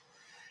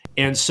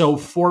 And so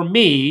for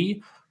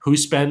me, who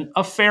spent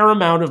a fair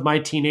amount of my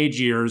teenage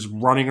years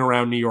running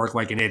around New York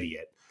like an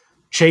idiot,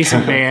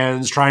 chasing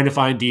bands, trying to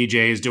find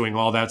DJs, doing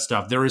all that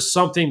stuff, there is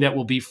something that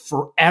will be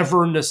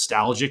forever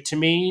nostalgic to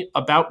me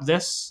about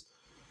this.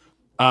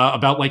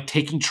 About like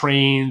taking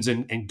trains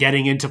and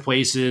getting into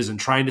places and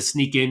trying to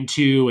sneak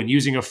into and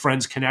using a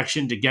friend's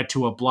connection to get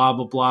to a blah,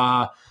 blah,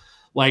 blah.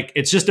 Like,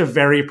 it's just a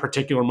very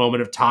particular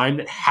moment of time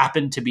that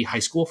happened to be high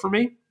school for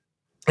me.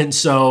 And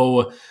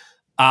so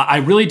I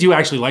really do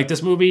actually like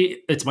this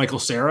movie. It's Michael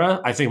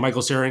Cera. I think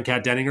Michael Cera and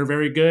Kat Denning are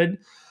very good.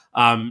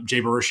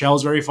 Jay Baruchel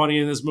is very funny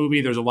in this movie.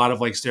 There's a lot of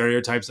like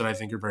stereotypes that I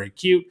think are very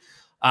cute.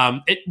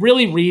 It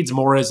really reads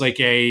more as like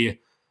a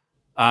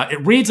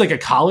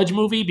college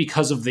movie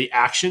because of the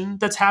action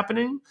that's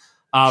happening.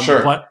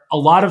 Sure. But a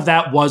lot of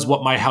that was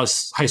what my high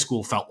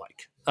school felt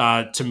like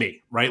to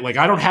me, right? Like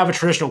I don't have a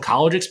traditional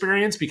college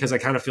experience because I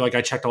kind of feel like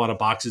I checked a lot of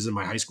boxes in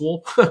my high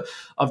school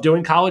of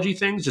doing college-y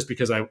things just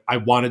because I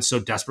wanted so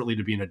desperately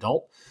to be an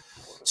adult.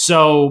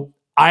 So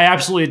I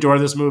absolutely adore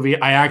this movie.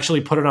 I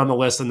actually put it on the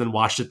list and then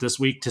watched it this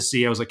week to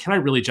see. I was like, can I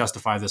really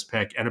justify this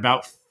pick? And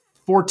about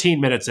 14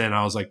 minutes in,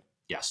 I was like,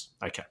 yes,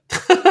 I can.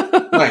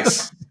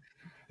 Nice.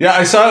 Yeah,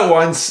 I saw it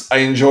once. I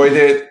enjoyed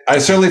it. I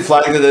certainly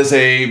flagged it as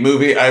a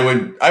movie I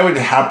would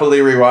happily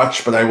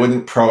rewatch, but I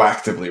wouldn't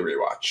proactively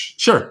rewatch.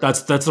 Sure,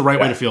 that's the right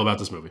way to feel about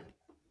this movie.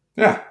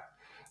 Yeah,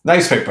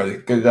 nice pick, buddy.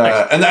 Good.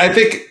 And I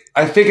think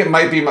it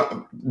might be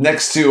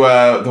next to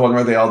the one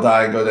where they all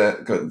die and go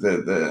to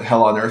the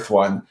Hell on Earth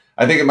one.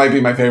 I think it might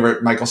be my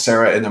favorite Michael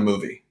Cera in a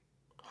movie.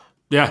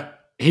 Yeah,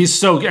 he's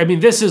so. I mean,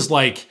 this is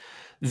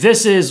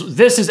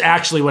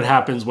actually what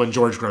happens when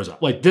George grows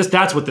up. Like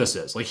that's what this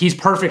is. Like he's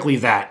perfectly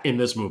that in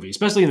this movie,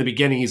 especially in the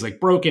beginning. He's like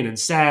broken and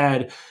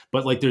sad,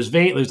 but like there's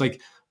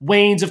like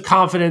wanes of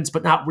confidence,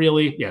 but not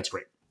really. Yeah, it's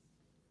great.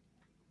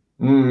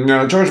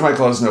 No, George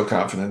Michael has no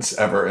confidence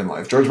ever in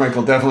life. George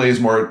Michael definitely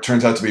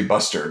turns out to be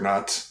Buster,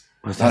 not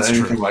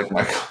anything true. Like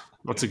Michael.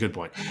 That's a good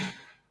point.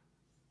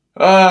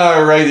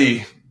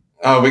 Alrighty.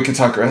 I could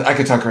talk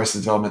Arrested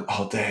Development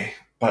all day,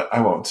 but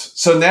I won't.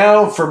 So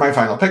now for my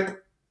final pick.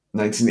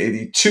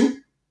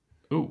 1982.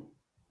 Ooh.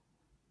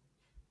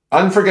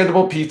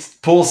 Unforgettable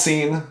pool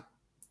scene.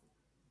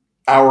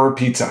 Our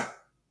Pizza.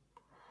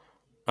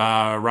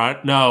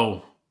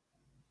 No.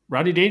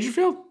 Rodney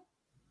Dangerfield?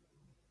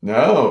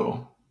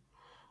 No.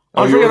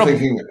 Oh, you were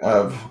thinking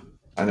of...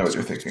 I know what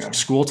you're thinking of.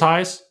 School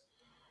Ties?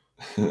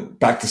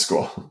 Back to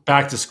School.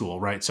 Back to School,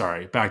 right.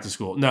 Sorry. Back to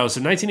School. No,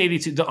 so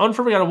 1982. The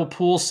unforgettable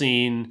pool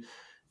scene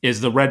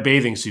is the red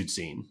bathing suit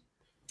scene.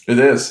 It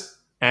is.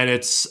 And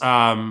it's...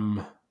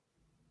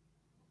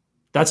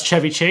 That's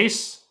Chevy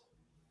Chase?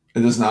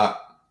 It is not.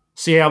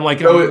 See, I'm like...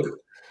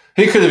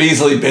 he could have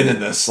easily been in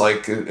this.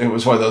 Like, it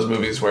was one of those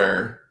movies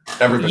where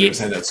everybody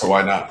was in it, so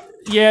why not?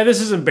 Yeah,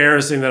 this is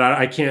embarrassing that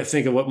I can't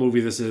think of what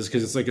movie this is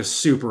because it's like a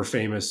super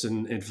famous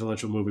and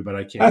influential movie, but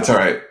I can't. That's all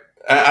right.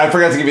 I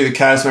forgot to give you the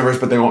cast members,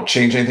 but they won't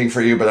change anything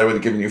for you, but I would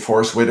have given you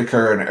Forrest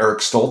Whitaker and Eric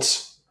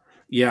Stoltz.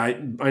 Yeah,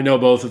 I know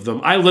both of them.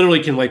 I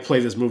literally can like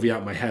play this movie out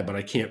in my head, but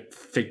I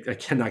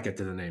cannot get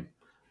to the name.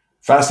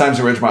 Fast Times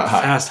at Ridgemont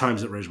High. Fast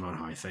Times at Ridgemont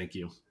High. Thank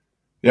you.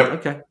 Yep.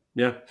 Okay.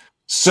 Yeah.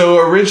 So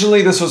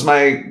originally this was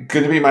going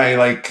to be my,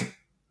 like,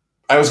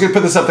 I was going to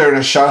put this up there in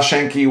a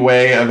Shawshanky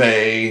way of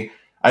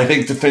I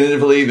think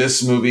definitively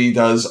this movie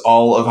does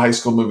all of high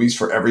school movies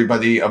for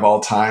everybody of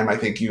all time. I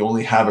think you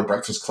only have a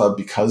Breakfast Club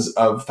because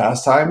of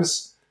Fast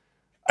Times.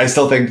 I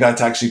still think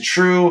that's actually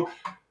true.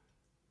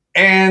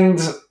 And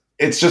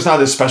it's just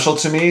not as special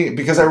to me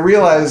because I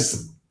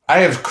realized I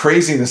have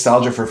crazy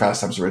nostalgia for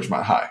Fast Times at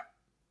Ridgemont High.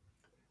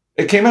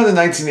 It came out in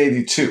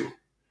 1982.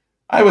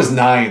 I was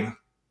 9,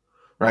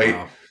 right?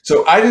 Wow.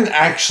 So I didn't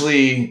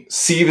actually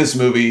see this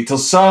movie till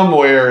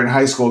somewhere in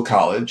high school,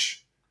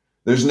 college.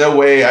 There's no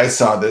way I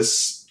saw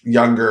this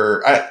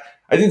younger. I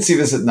didn't see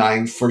this at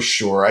 9 for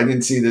sure. I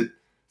didn't see it at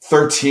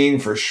 13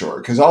 for sure.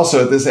 Because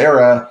also at this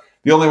era,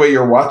 the only way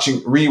you're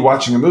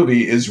rewatching a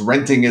movie is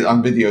renting it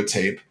on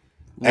videotape.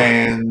 Right.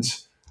 And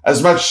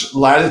as much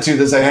latitude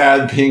as I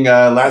had being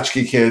a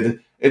latchkey kid,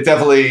 it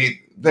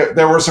definitely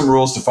there were some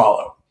rules to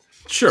follow.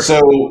 Sure.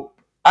 So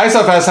I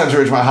saw Fast Times at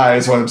Ridgemont High,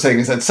 is what I'm saying,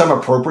 is at some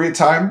appropriate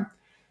time.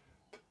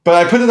 But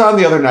I put it on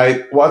the other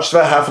night, watched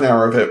about half an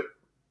hour of it,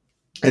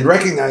 and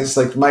recognized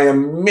like my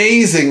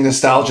amazing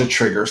nostalgia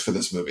triggers for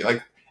this movie.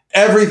 Like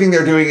everything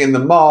they're doing in the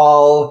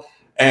mall,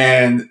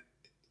 and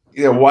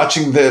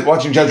watching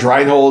Judge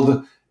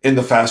Reinhold in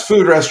the fast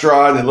food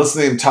restaurant and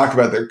listening to them talk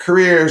about their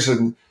careers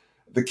and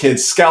the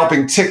kids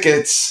scalping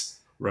tickets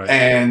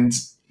and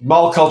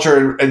mall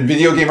culture and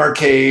video game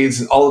arcades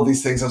and all of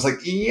these things. I was like,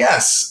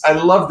 yes, I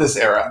love this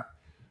era.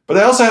 But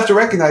I also have to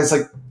recognize,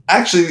 like,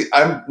 actually,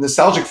 I'm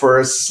nostalgic for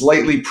a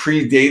slightly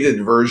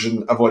predated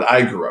version of what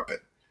I grew up in,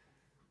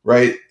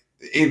 right?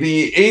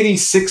 The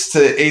 86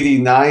 to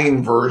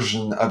 89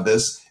 version of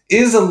this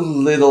is a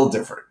little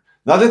different.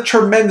 Not a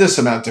tremendous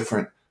amount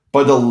different,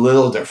 but a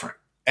little different.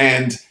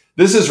 And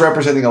this is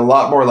representing a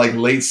lot more like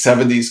late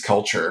 70s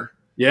culture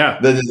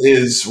than it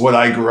is what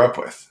I grew up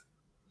with.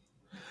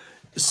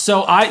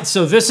 So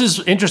this is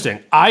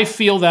interesting. I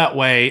feel that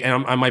way,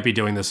 and I might be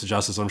doing this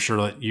injustice. I'm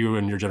sure that you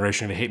and your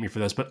generation are going to hate me for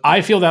this, but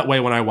I feel that way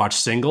when I watch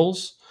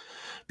Singles,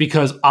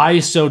 because I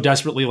so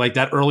desperately like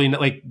that early,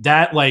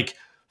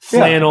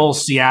 flannel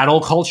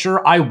Seattle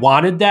culture. I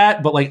wanted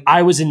that, but like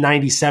I was in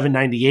 97,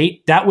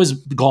 98. That was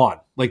gone.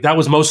 Like that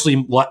was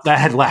mostly that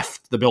had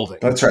left the building.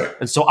 That's right.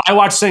 And so I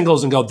watch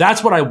Singles and go,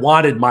 that's what I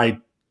wanted.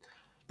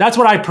 That's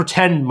what I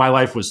pretend my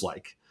life was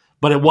like,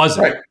 but it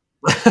wasn't.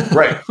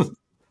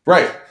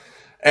 Right.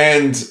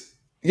 And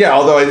yeah,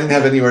 although I didn't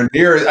have anywhere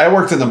near, I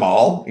worked in the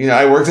mall,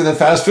 I worked in a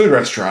fast food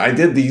restaurant. I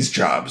did these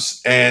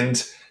jobs.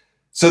 And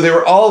so they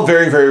were all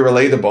very, very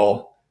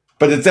relatable,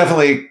 but it's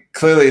definitely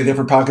clearly a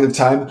different pocket of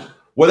time.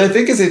 What I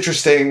think is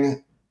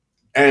interesting,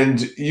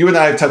 and you and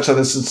I have touched on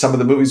this in some of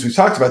the movies we've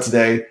talked about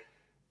today,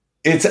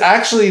 it's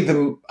actually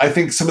I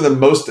think some of the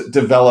most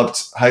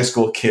developed high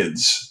school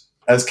kids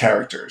as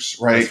characters,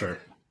 right? That's fair.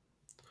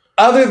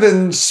 Other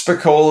than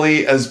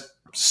Spicoli as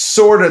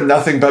sort of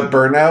nothing but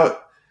Burnout,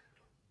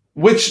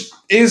 which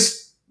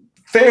is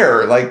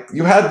fair. Like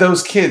you had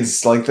those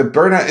kids, like the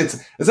Burnout.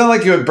 It's not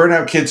like you had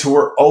Burnout kids who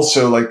were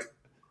also like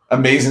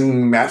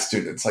amazing math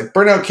students. Like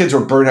Burnout kids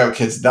were Burnout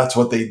kids. That's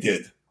what they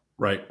did.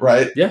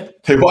 Right. Yeah.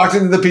 They walked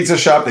into the pizza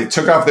shop. They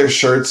took off their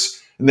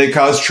shirts and they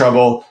caused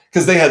trouble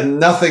because they had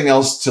nothing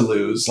else to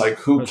lose. Like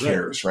who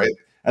cares, right?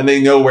 And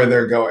they know where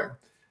they're going.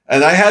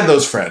 And I had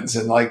those friends,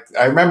 and like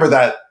I remember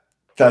that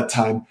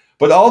time.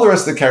 But all the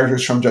rest of the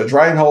characters, from Judge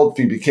Reinhold,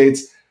 Phoebe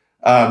Cates,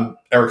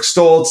 Eric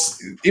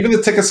Stoltz, even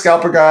the ticket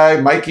scalper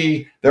guy,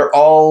 Mikey, they're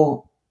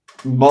all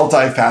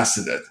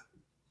multifaceted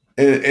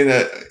in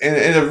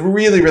a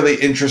really, really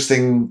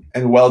interesting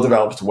and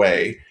well-developed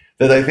way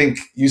that I think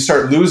you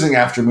start losing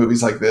after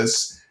movies like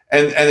this.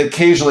 And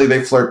occasionally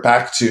they flirt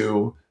back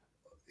to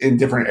in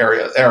different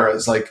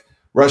eras. Like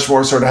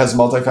Rushmore sort of has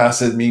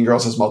multifaceted, Mean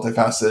Girls has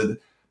multifaceted,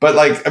 but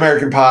like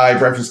American Pie,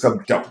 Breakfast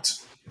Club don't.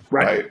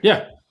 Right?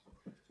 Yeah.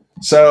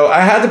 So I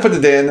had to put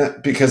it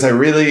in because I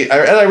really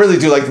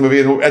do like the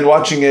movie, and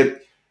watching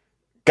it,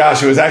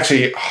 gosh, it was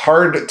actually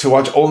hard to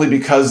watch only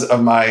because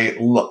of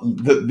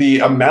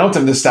the amount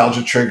of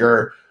nostalgia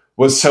trigger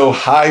was so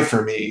high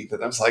for me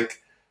that I was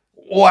like,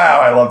 wow,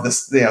 I love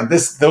this.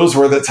 Those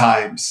were the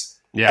times.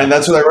 Yeah. And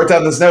that's what I wrote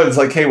down this note. It's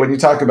like, hey, when you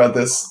talk about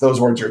this,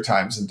 those weren't your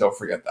times, and don't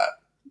forget that.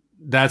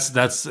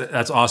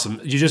 That's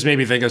awesome. You just made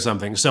me think of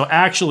something. So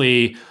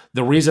actually,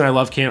 the reason I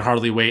love Can't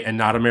Hardly Wait and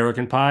not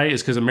American Pie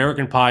is because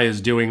American Pie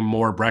is doing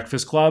more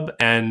Breakfast Club,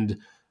 and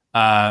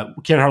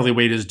Can't Hardly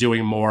Wait is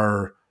doing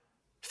more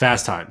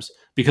Fast Times.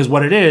 Because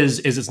what it is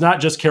it's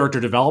not just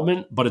character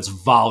development, but it's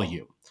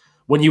volume.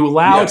 When you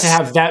allow to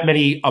have that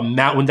many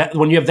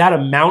when you have that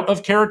amount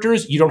of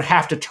characters, you don't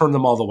have to turn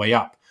them all the way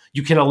up.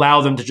 You can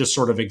allow them to just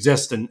sort of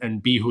exist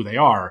and be who they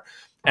are.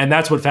 And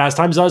that's what Fast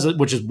Times does,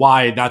 which is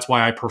why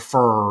I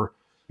prefer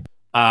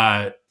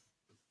Can't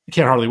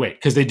Hardly Wait,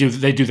 because they do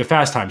the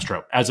Fast Times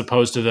trope as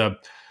opposed to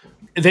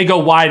they go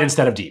wide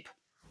instead of deep.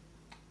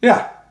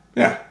 Yeah.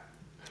 All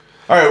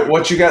right,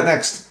 what you got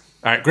next?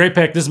 All right, great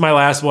pick. This is my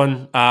last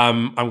one.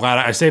 I'm glad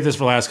I saved this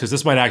for last because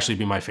this might actually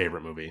be my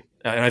favorite movie.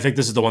 And I think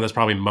this is the one that's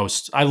probably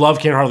most... I love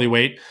Can't Hardly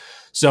Wait.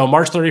 So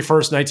March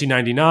 31st,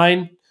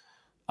 1999.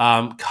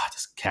 God,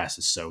 this cast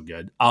is so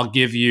good. I'll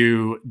give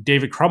you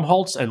David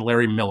Krumholtz and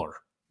Larry Miller.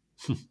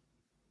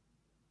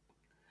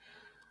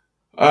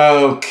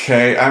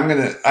 Okay,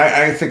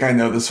 I think I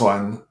know this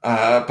one,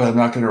 but I'm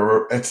not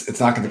gonna. It's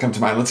not gonna come to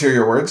mind. Let's hear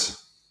your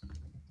words.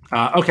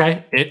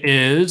 Okay, it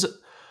is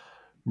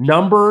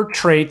number,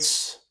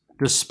 traits,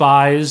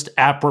 despised,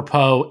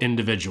 apropos,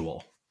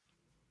 individual.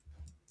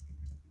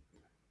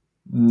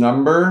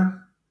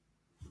 Number,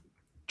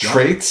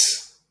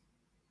 traits.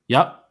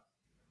 Yep.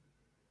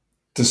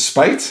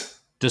 Despised,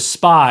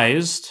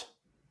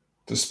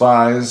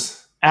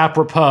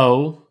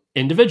 apropos,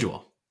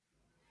 individual.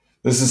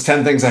 This is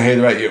 10 Things I Hate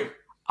About You.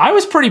 I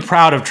was pretty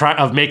proud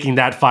of making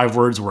that 5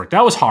 words work.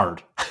 That was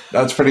hard.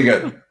 That's pretty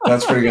good.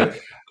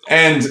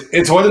 And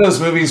it's one of those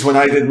movies when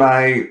I did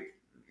my,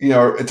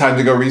 time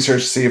to go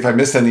research to see if I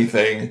missed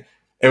anything.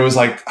 It was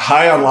like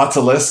high on lots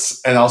of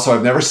lists, and also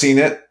I've never seen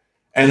it,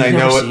 and You've I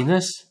never know it. seen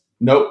this?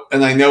 Nope,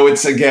 and I know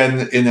it's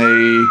again in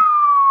a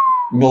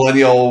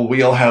millennial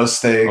wheelhouse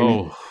thing,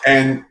 Oh,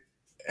 and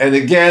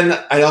again,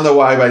 I don't know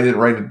why, but I didn't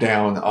write it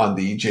down on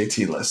the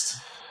JT list.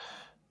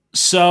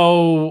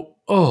 so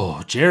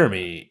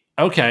Jeremy.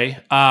 Okay.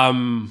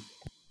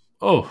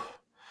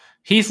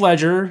 Heath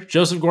Ledger,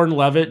 Joseph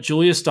Gordon-Levitt,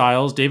 Julia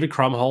Stiles, David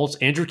Krumholtz,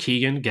 Andrew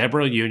Keegan,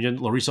 Gabrielle Union,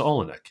 Larissa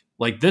Olenek.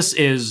 Like, this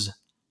is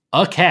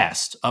a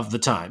cast of the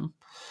time.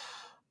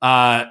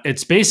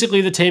 It's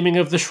basically the Taming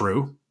of the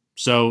Shrew,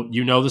 so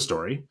you know the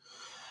story.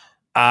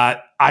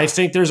 I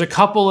think there's a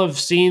couple of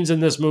scenes in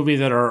this movie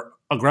that are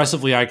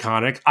aggressively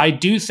iconic. I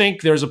do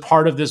think there's a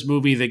part of this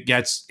movie that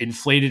gets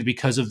inflated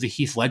because of the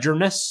Heath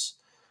Ledger-ness,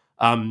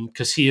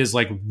 because he is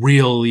like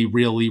really,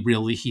 really,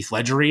 really Heath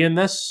Ledger-y in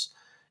this,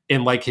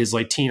 in like his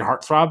like teen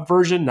heartthrob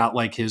version, not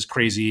like his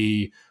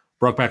crazy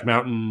Brokeback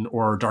Mountain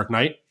or Dark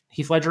Knight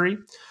Heath Ledger-y.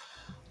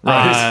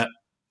 Right.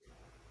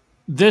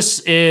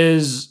 This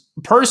is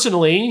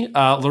personally,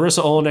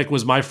 Larissa Olenek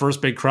was my first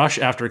big crush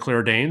after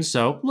Claire Danes,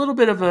 so a little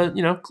bit of a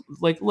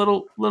like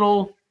little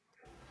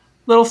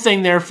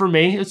thing there for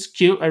me. It's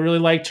cute. I really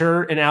liked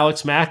her and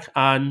Alex Mack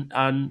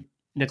on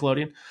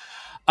Nickelodeon.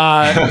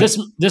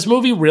 This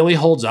movie really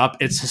holds up.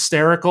 It's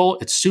hysterical.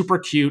 It's super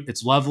cute.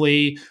 It's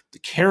lovely. The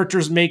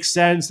characters make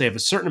sense. They have a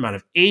certain amount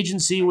of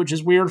agency, which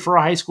is weird for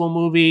a high school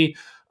movie.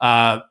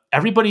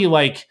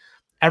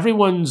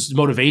 Everyone's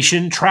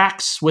motivation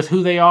tracks with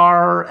who they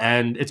are,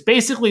 and it's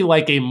basically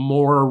like a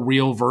more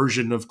real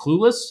version of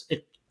Clueless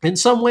in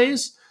some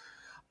ways.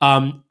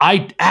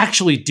 I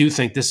actually do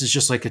think this is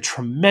just like a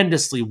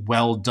tremendously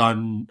well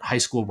done high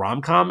school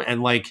rom-com,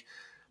 and like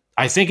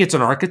I think it's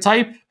an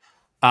archetype.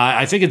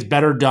 I think it's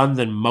better done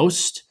than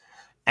most,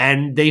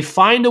 and they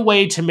find a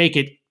way to make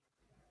it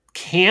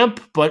camp,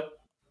 but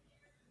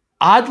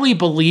oddly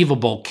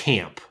believable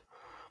camp,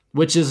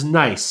 which is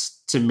nice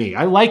to me.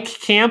 I like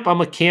camp.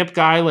 I'm a camp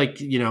guy. Like,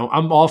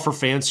 I'm all for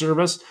fan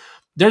service.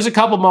 There's a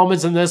couple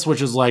moments in this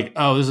which is like,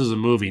 oh, this is a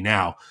movie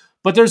now.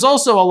 But there's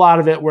also a lot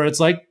of it where it's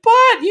like,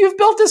 but you've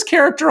built this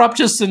character up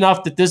just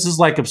enough that this is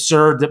like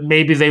absurd that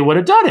maybe they would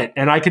have done it.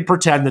 And I could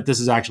pretend that this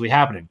is actually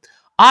happening.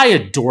 I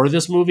adore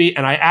this movie,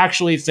 and I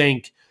actually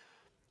think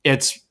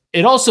it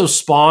also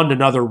spawned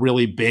another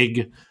really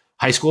big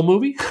high school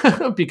movie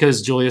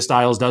because Julia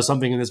Stiles does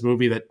something in this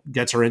movie that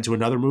gets her into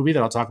another movie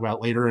that I'll talk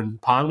about later in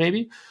Pong,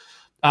 maybe.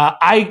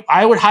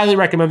 I would highly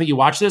recommend that you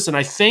watch this, and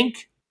I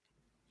think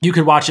you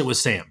could watch it with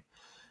Sam.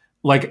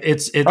 Like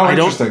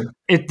Interesting.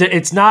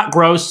 It's not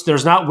gross.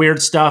 There's not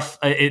weird stuff.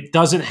 It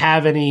doesn't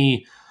have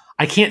any.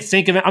 I can't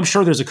think of it. I'm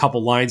sure there's a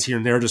couple lines here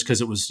and there just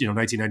because it was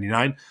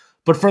 1999.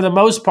 But for the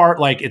most part,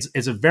 like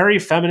it's a very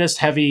feminist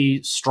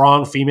heavy,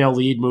 strong female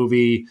lead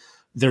movie.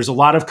 There's a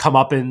lot of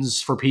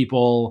comeuppance for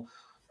people.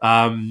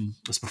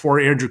 It's before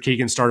Andrew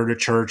Keegan started a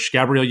church.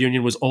 Gabrielle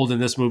Union was old in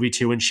this movie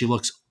too, and she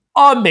looks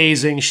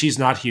amazing. She's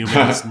not human.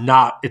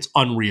 It's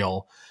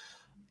unreal.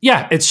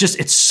 Yeah,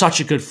 it's such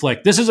a good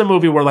flick. This is a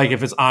movie where like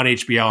if it's on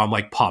HBO, I'm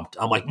like pumped.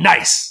 I'm like,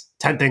 nice.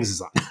 10 Things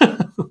is on.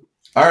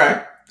 All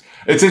right.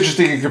 It's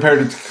interesting compared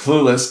to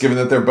Clueless, given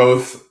that they're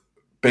both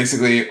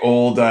basically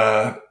old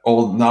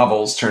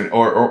novels turned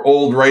or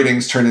old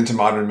writings turned into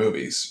modern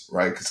movies,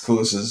 right? Because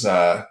Clueless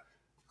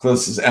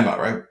is Emma,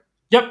 right?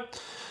 Yep.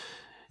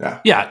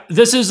 Yeah.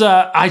 This is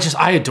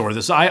I adore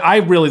this. I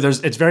really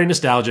it's very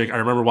nostalgic. I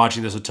remember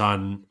watching this a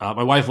ton.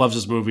 My wife loves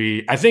this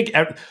movie. I think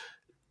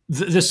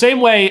the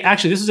same way.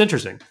 Actually, this is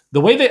interesting. The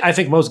way that I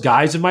think most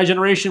guys in my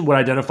generation would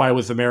identify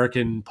with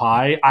American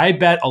Pie. I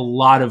bet a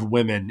lot of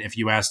women, if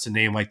you asked to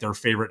name like their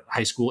favorite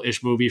high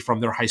school-ish movie from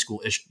their high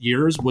school-ish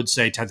years, would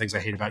say 10 Things I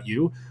Hate About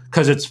You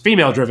because it's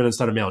female driven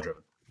instead of male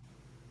driven.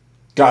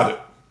 Got it.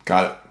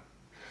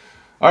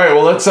 All right,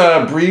 well, let's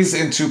breeze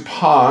into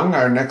Pong,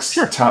 our next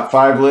top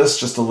 5 list.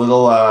 Just a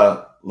little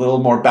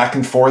more back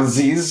and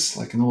forthsies,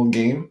 like an old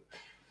game.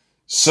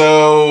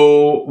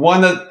 So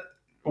one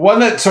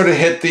that sort of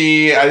hit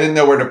I didn't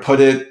know where to put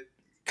it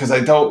because I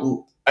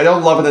don't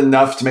love it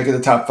enough to make it a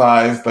top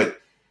 5, but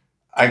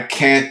I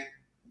can't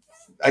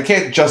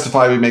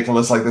justify making a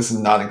list like this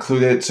and not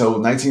include it. So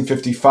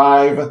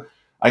 1955,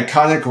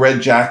 iconic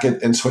red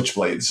jacket and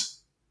switchblades.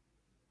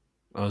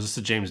 Oh, is this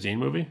a James Dean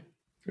movie?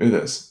 It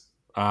is.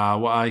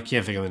 Well, I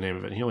can't think of the name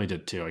of it. He only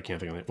did 2. I can't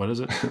think of it. What is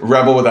it?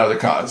 Rebel Without a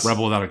Cause.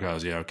 Rebel Without a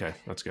Cause. Yeah, okay.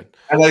 That's good.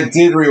 And I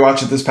did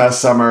rewatch it this past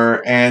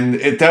summer, and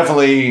it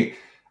definitely,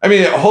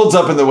 it holds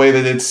up in the way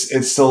that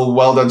it's still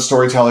well done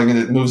storytelling, and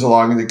it moves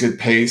along at a good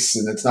pace,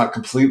 and it's not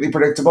completely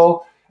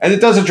predictable. And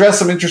it does address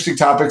some interesting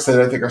topics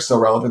that I think are still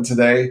relevant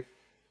today.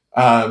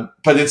 But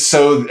it's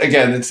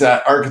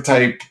that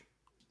archetype,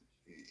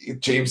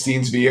 James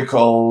Dean's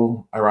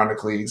vehicle,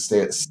 ironically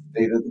stated,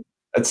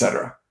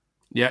 etc.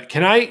 Yeah.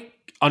 Can I...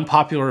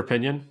 Unpopular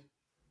opinion?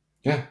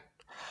 Yeah.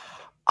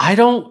 I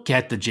don't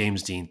get the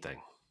James Dean thing.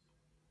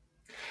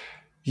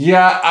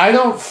 Yeah, I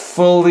don't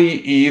fully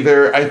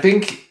either. I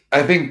think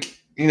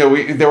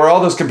there were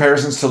all those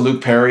comparisons to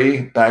Luke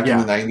Perry back in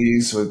Yeah. the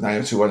 90s with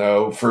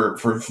 90210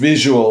 for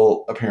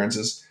visual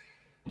appearances.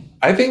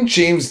 I think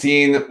James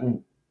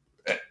Dean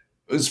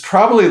was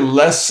probably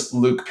less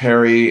Luke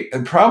Perry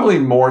and probably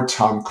more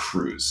Tom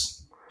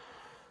Cruise,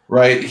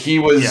 right? He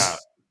was Yeah.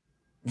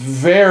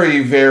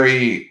 very,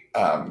 very,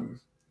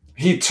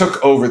 he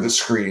took over the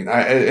screen.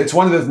 It's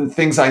one of the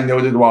things I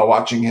noted while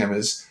watching him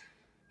is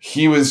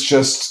he was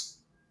just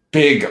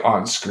big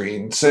on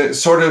screen. So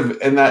sort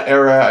of in that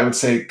era, I would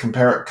say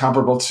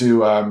comparable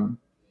to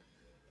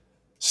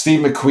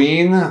Steve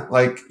McQueen.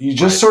 Like you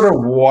just Right. sort of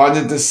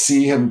wanted to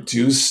see him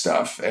do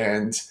stuff,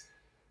 and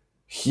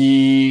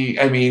he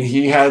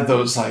had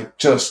those like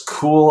just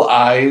cool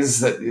eyes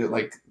that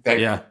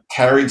Yeah.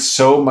 carried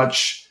so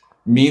much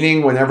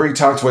meaning whenever he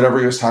talked, whatever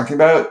he was talking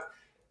about,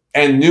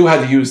 and knew how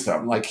to use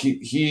them. Like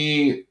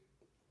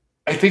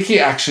I think he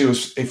actually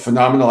was a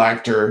phenomenal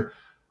actor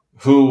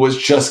who was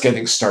just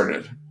getting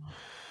started.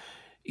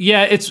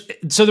 Yeah, it's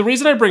so the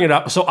reason I bring it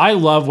up. So I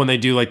love when they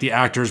do like the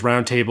actors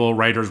roundtable,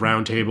 writers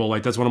roundtable.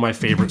 Like that's one of my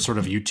favorite sort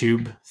of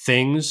YouTube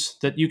things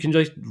that you can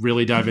just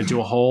really dive into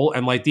a hole.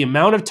 And like the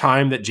amount of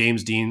time that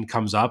James Dean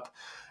comes up,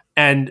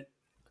 and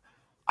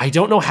I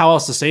don't know how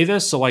else to say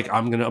this. So like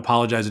I'm going to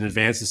apologize in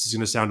advance. This is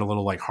going to sound a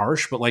little like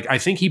harsh, but like I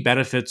think he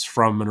benefits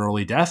from an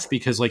early death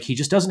because like he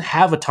just doesn't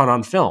have a ton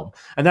on film,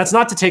 and that's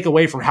not to take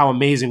away from how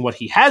amazing what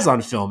he has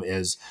on film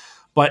is.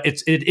 But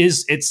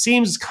it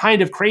seems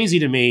kind of crazy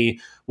to me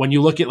when you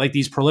look at like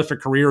these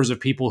prolific careers of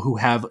people who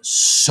have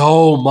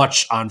so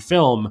much on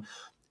film,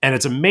 and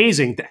it's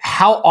amazing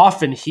how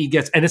often he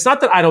gets. And it's not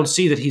that I don't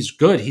see that he's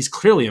good; he's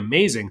clearly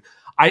amazing.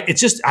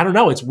 It's just I don't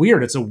know. It's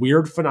weird. It's a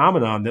weird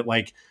phenomenon that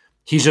like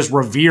he's just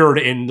revered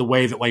in the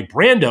way that like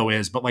Brando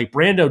is, but like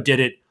Brando did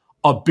it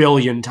a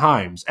billion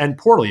times and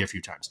poorly a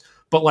few times.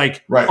 But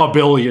like Right. a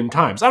billion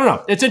times. I don't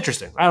know. It's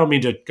interesting. I don't mean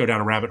to go down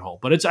a rabbit hole,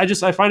 but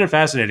I find it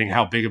fascinating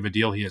how big of a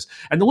deal he is.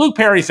 And the Luke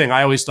Perry thing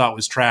I always thought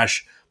was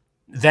trash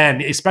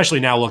then,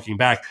 especially now looking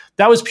back.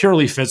 That was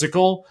purely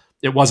physical.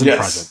 It wasn't Yes.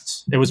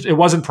 presence. It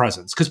wasn't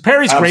presence. Because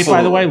Perry's great,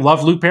 by the way. Absolutely.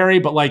 Love Luke Perry,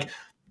 but like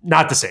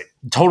not the same.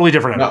 Totally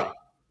different energy. No,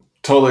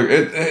 totally.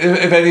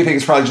 If anything,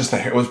 it's probably just the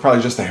hair. It was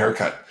probably just the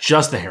haircut.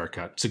 Just the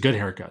haircut. It's a good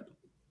haircut.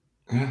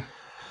 Yeah.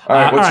 All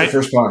right. What's all your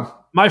first one?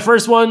 My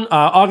first one,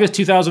 August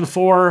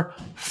 2004,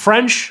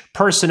 French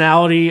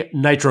personality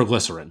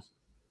nitroglycerin.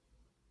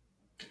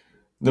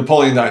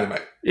 Napoleon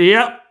Dynamite.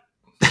 Yep.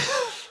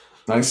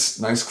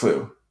 Nice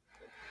clue.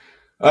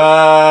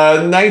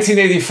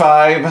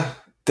 1985.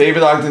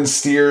 David Ogden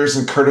Stiers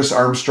and Curtis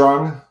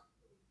Armstrong.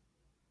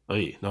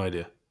 Oy, no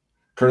idea.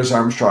 Curtis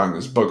Armstrong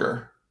is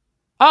Booger.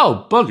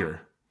 Oh, Booger.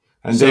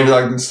 And So- David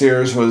Ogden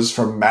Stiers was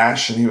from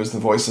MASH, and he was the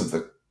voice of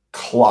the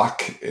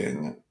clock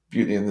in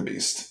Beauty and the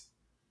Beast.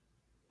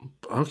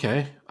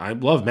 Okay. I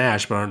love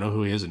MASH, but I don't know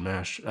who he is in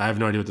MASH. I have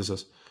no idea what this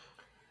is.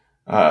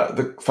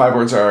 The 5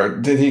 words are: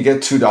 did he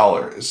get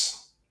 $2?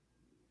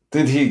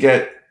 Did he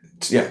get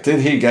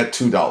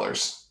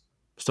 $2?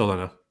 Still don't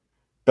know.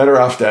 Better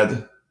Off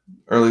Dead.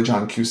 Early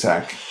John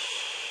Cusack.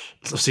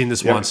 I've seen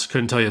this Yep. once.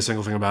 Couldn't tell you a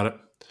single thing about it.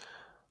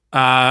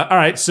 All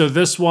right. So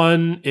this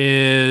one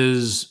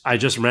is, I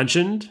just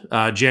mentioned,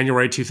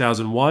 January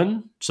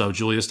 2001. So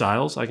Julia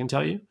Stiles, I can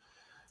tell you.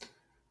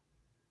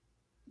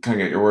 Can I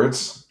get your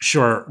words?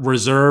 Sure.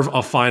 Reserve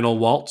a Final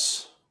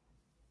Waltz.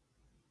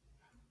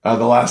 The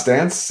Last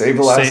Dance. Save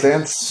the Last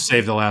Dance.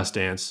 Save the Last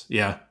Dance.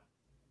 Yeah.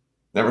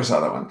 Never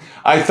saw that one.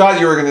 I thought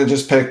you were going to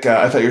just pick.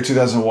 I thought you were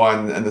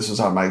 2001, and this was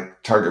on my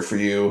target for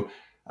you.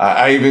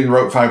 I even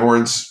wrote 5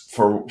 words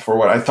for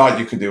what I thought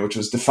you could do, which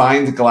was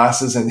defined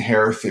glasses and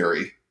hair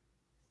theory.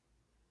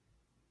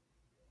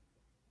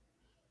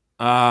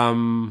 I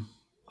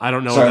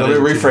don't know. Sorry, what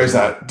let me is. rephrase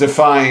that.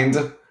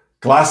 Defined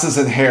glasses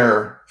and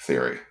hair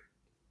theory.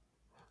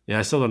 Yeah,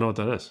 I still don't know what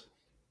that is.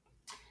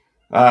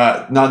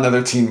 Not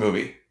another teen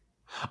movie.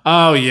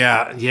 Oh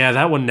yeah,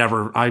 that one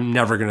never. I'm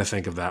never gonna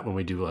think of that when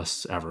we do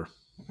lists ever.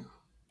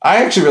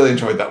 I actually really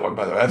enjoyed that one,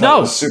 by the way. I thought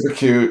it was super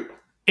cute.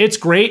 It's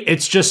great.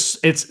 It's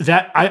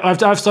that I've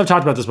talked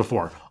about this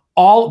before.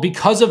 All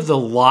because of the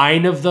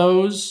line of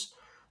those,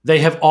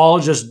 they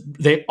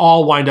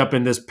all wind up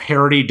in this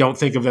parody. Don't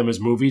think of them as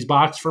movies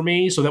box for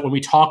me. So that when we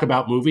talk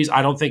about movies,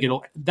 I don't think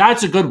it'll.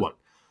 That's a good one.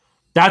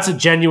 That's a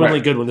genuinely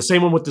Right. good one. The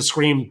same one with the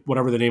Scream,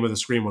 whatever the name of the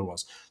Scream one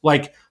was.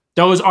 Like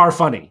those are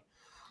funny.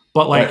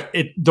 But like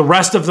Right. the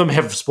rest of them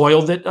have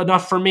spoiled it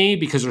enough for me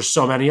because there's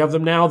so many of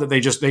them now that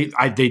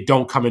they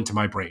don't come into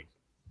my brain.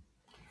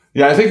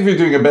 Yeah, I think if you're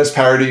doing a best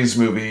parodies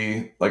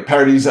movie, like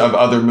parodies of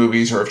other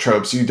movies or of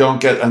tropes, you don't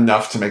get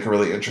enough to make a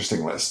really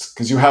interesting list.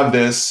 Because you have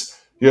this,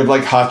 you have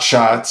like Hot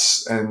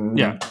Shots and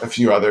Yeah. a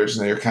few others,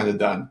 and then you're kind of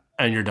done.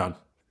 And you're done.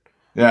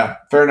 Yeah,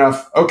 fair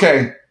enough.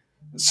 Okay.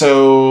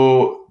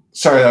 So,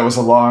 sorry, that was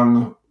a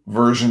long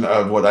version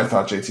of what I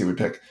thought JT would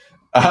pick.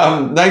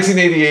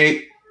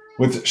 1988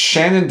 with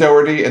Shannon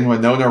Doherty and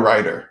Winona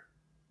Ryder.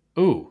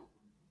 Ooh.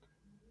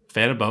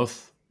 Fan of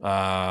both.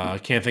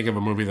 Can't think of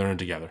a movie they're in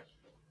together.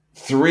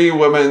 3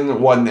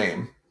 women, 1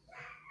 name.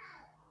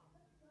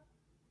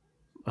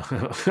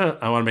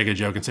 I want to make a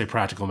joke and say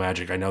Practical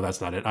Magic. I know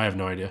that's not it. I have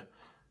no idea.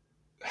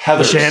 The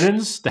Heathers.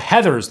 Shannons? The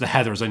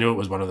Heathers. I knew it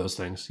was one of those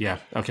things. Yeah.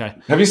 Okay.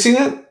 Have you seen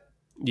it?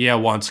 Yeah,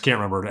 once. Can't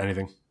remember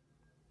anything.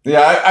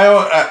 Yeah,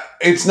 I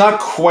it's not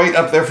quite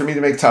up there for me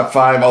to make top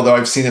 5, although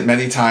I've seen it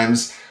many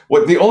times.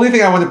 What the only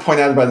thing I want to point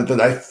out about it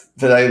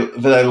that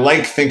I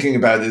like thinking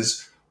about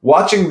is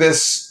watching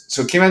this.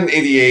 So it came out in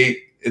 '88.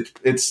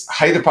 Its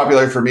height of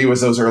popularity for me was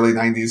those early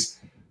 '90s.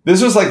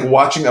 This was like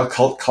watching a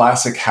cult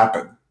classic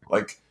happen.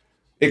 Like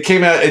it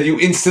came out and you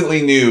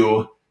instantly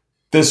knew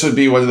this would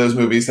be one of those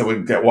movies that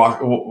would get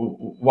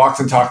walked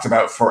and talked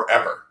about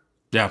forever.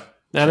 Yeah.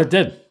 And it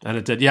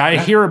did. Yeah, I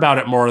hear about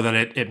it more than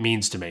it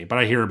means to me, but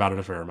I hear about it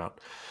a fair amount.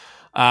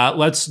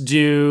 Let's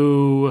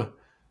do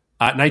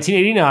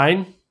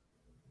 1989.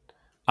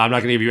 I'm not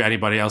going to give you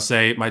anybody. I'll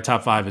say my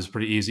top 5 is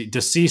pretty easy.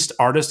 Deceased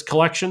Artist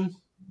Collection.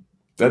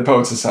 Dead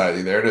Poet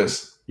Society. There it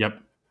is.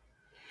 Yep.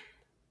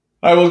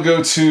 I will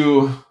go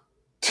to...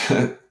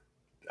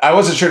 I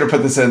wasn't sure to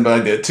put this in,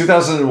 but I did.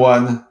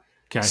 2001.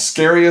 Okay.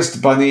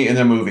 Scariest Bunny in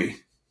a Movie.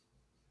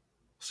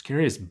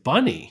 Scariest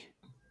Bunny?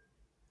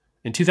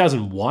 In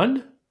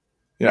 2001?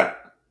 Yeah.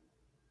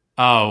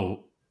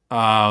 Oh,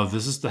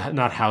 this is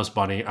not House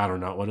Bunny. I don't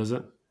know. What is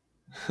it?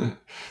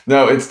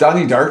 No, it's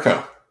Donnie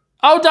Darko.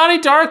 Oh, Donnie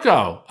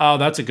Darko. Oh,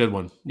 that's a good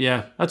one.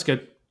 Yeah, that's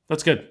good.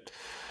 That's good.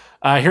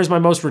 Here's my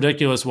most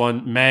ridiculous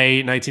one.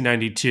 May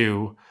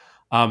 1992.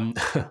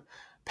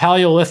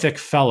 Paleolithic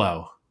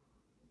Fellow.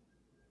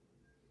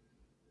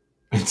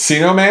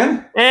 Encino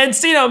Man?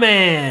 Encino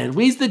Man.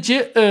 We's the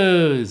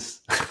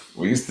Jews.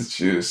 We's the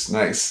Jews.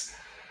 Nice.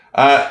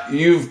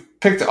 You've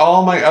picked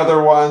all my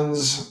other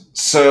ones.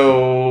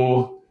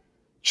 So,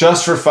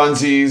 just for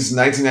funsies,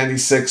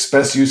 1996,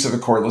 best use of a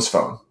cordless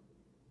phone.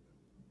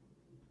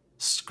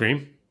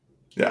 Scream.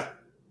 Yeah.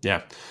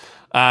 Yeah.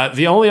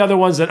 The only other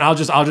ones that I'll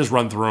just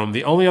run through them.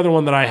 The only other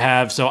one that I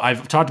have, so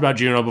I've talked about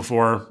Juno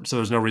before, so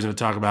there's no reason to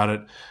talk about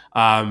it.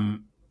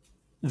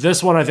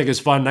 This one I think is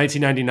fun.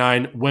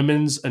 1999,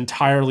 Women's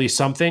Entirely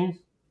Something.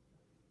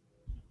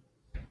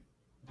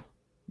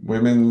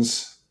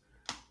 Women's.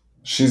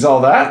 She's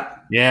All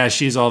That? Yeah,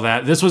 She's All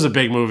That. This was a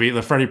big movie.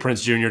 The Freddie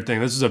Prinze Jr.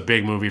 thing. This is a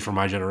big movie for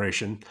my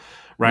generation,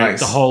 right? Nice.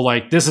 The whole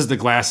this is the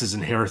glasses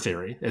and hair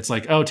theory. It's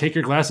like, oh, take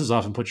your glasses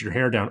off and put your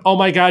hair down. Oh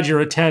my God,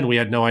 you're a 10. We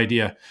had no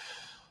idea.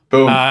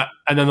 Boom.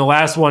 And then the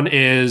last one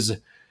is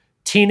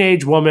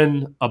Teenage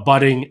Woman, A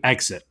Budding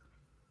Exit.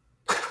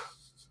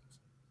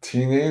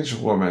 Teenage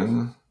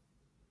woman.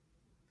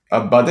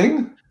 A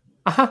budding?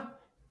 Uh-huh.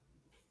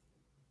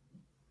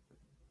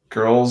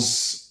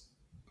 Girls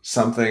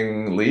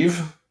something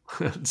leave?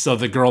 So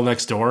the Girl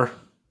Next Door.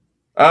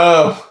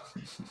 Oh.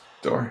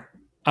 Door.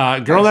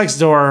 Girl Next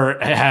Door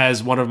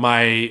has one of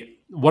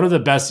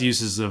the best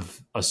uses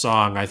of a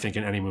song, I think,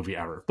 in any movie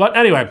ever. But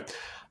anyway,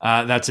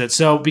 that's it.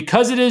 So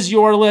because it is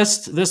your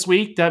list this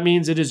week, that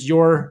means it is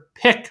your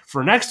pick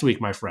for next week,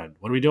 my friend.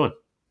 What are we doing?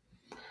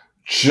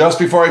 Just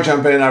before I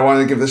jump in, I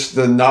want to give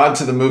the nod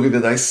to the movie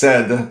that I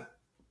said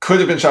could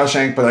have been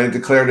Shawshank, but I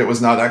declared it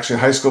was not actually a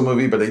high school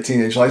movie, but a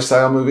teenage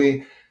lifestyle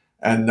movie.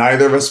 And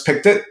neither of us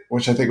picked it,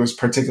 which I think was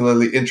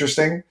particularly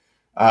interesting,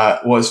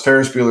 was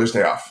Ferris Bueller's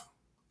Day Off.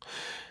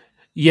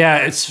 Yeah,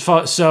 it's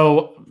for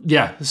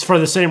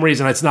the same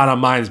reason it's not on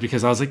mine, is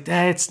because I was like,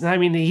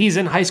 he's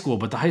in high school,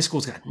 but the high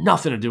school's got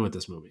nothing to do with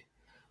this movie.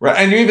 Right.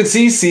 And you even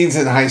see scenes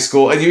in high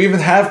school, and you even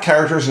have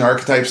characters and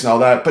archetypes and all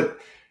that, but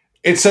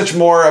it's such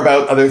more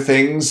about other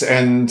things.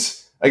 And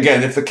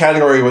again, if the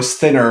category was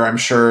thinner, I'm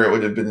sure it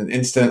would have been an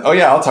instant, oh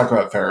yeah, I'll talk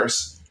about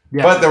Ferris.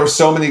 Yeah. But there were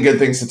so many good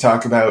things to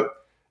talk about.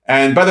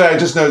 And by the way, I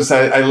just noticed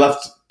that I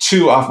left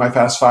 2 off my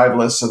Fast 5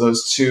 list. So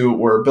those 2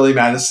 were Billy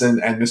Madison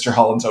and Mr.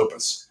 Holland's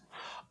Opus.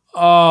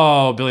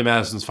 Oh, Billy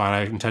Madison's fine.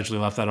 I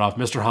intentionally left that off.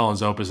 Mr.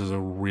 Holland's Opus is a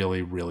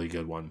really, really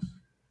good one.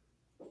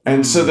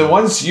 And so the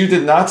ones you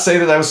did not say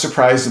that I was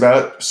surprised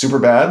about, super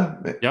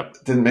bad.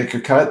 Yep. Didn't make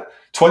your cut.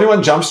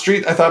 21 Jump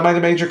Street, I thought might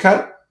have made your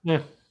cut.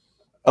 Yeah.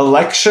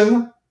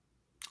 Election.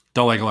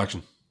 Don't like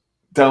Election.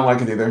 Don't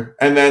like it either.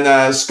 And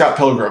then Scott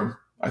Pilgrim,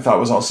 I thought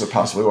was also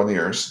possibly one of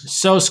yours.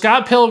 So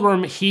Scott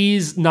Pilgrim,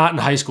 he's not in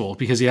high school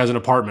because he has an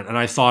apartment, and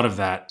I thought of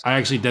that. I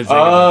actually did think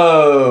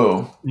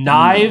of it.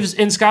 Knives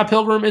in Scott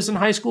Pilgrim is in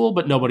high school,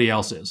 but nobody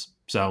else is.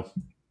 So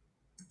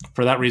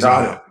for that reason,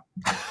 got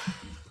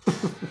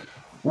it.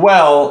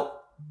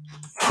 Well,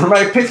 for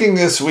my picking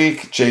this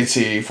week,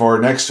 JT, for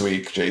next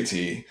week,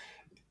 JT,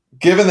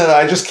 given that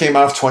I just came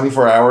off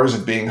 24 hours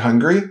of being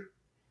hungry,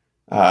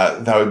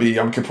 that would be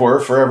Yom Kippur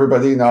for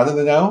everybody not in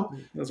the know.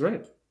 That's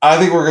right. I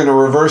think we're going to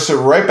reverse it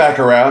right back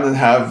around and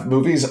have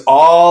movies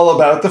all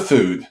about the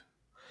food.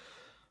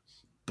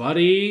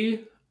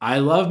 Buddy, I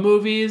love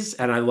movies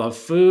and I love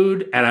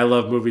food and I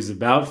love movies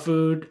about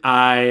food.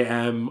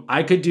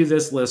 I could do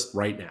this list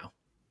right now.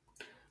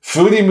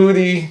 Foodie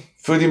moody,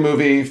 foodie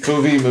movie,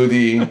 foodie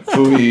moody,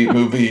 foodie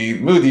movie,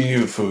 moody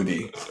you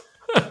foodie.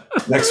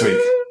 Next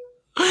week.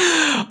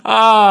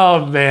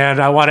 Oh, man,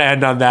 I want to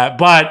end on that.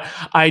 But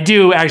I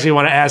do actually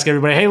want to ask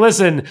everybody, hey,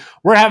 listen,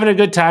 we're having a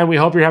good time. We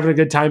hope you're having a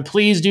good time.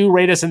 Please do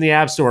rate us in the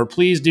App Store.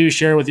 Please do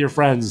share with your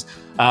friends.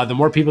 The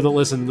more people that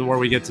listen, the more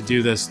we get to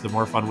do this, the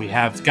more fun we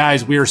have.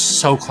 Guys, we are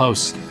so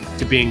close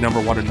to being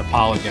number one in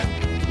Nepal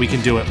again. We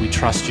can do it. We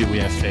trust you. We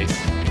have faith.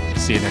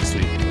 See you next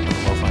week on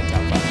the Lo-Fi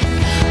Top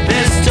 5.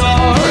 This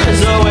door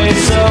is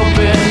always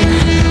open.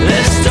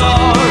 This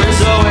door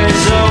is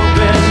always open.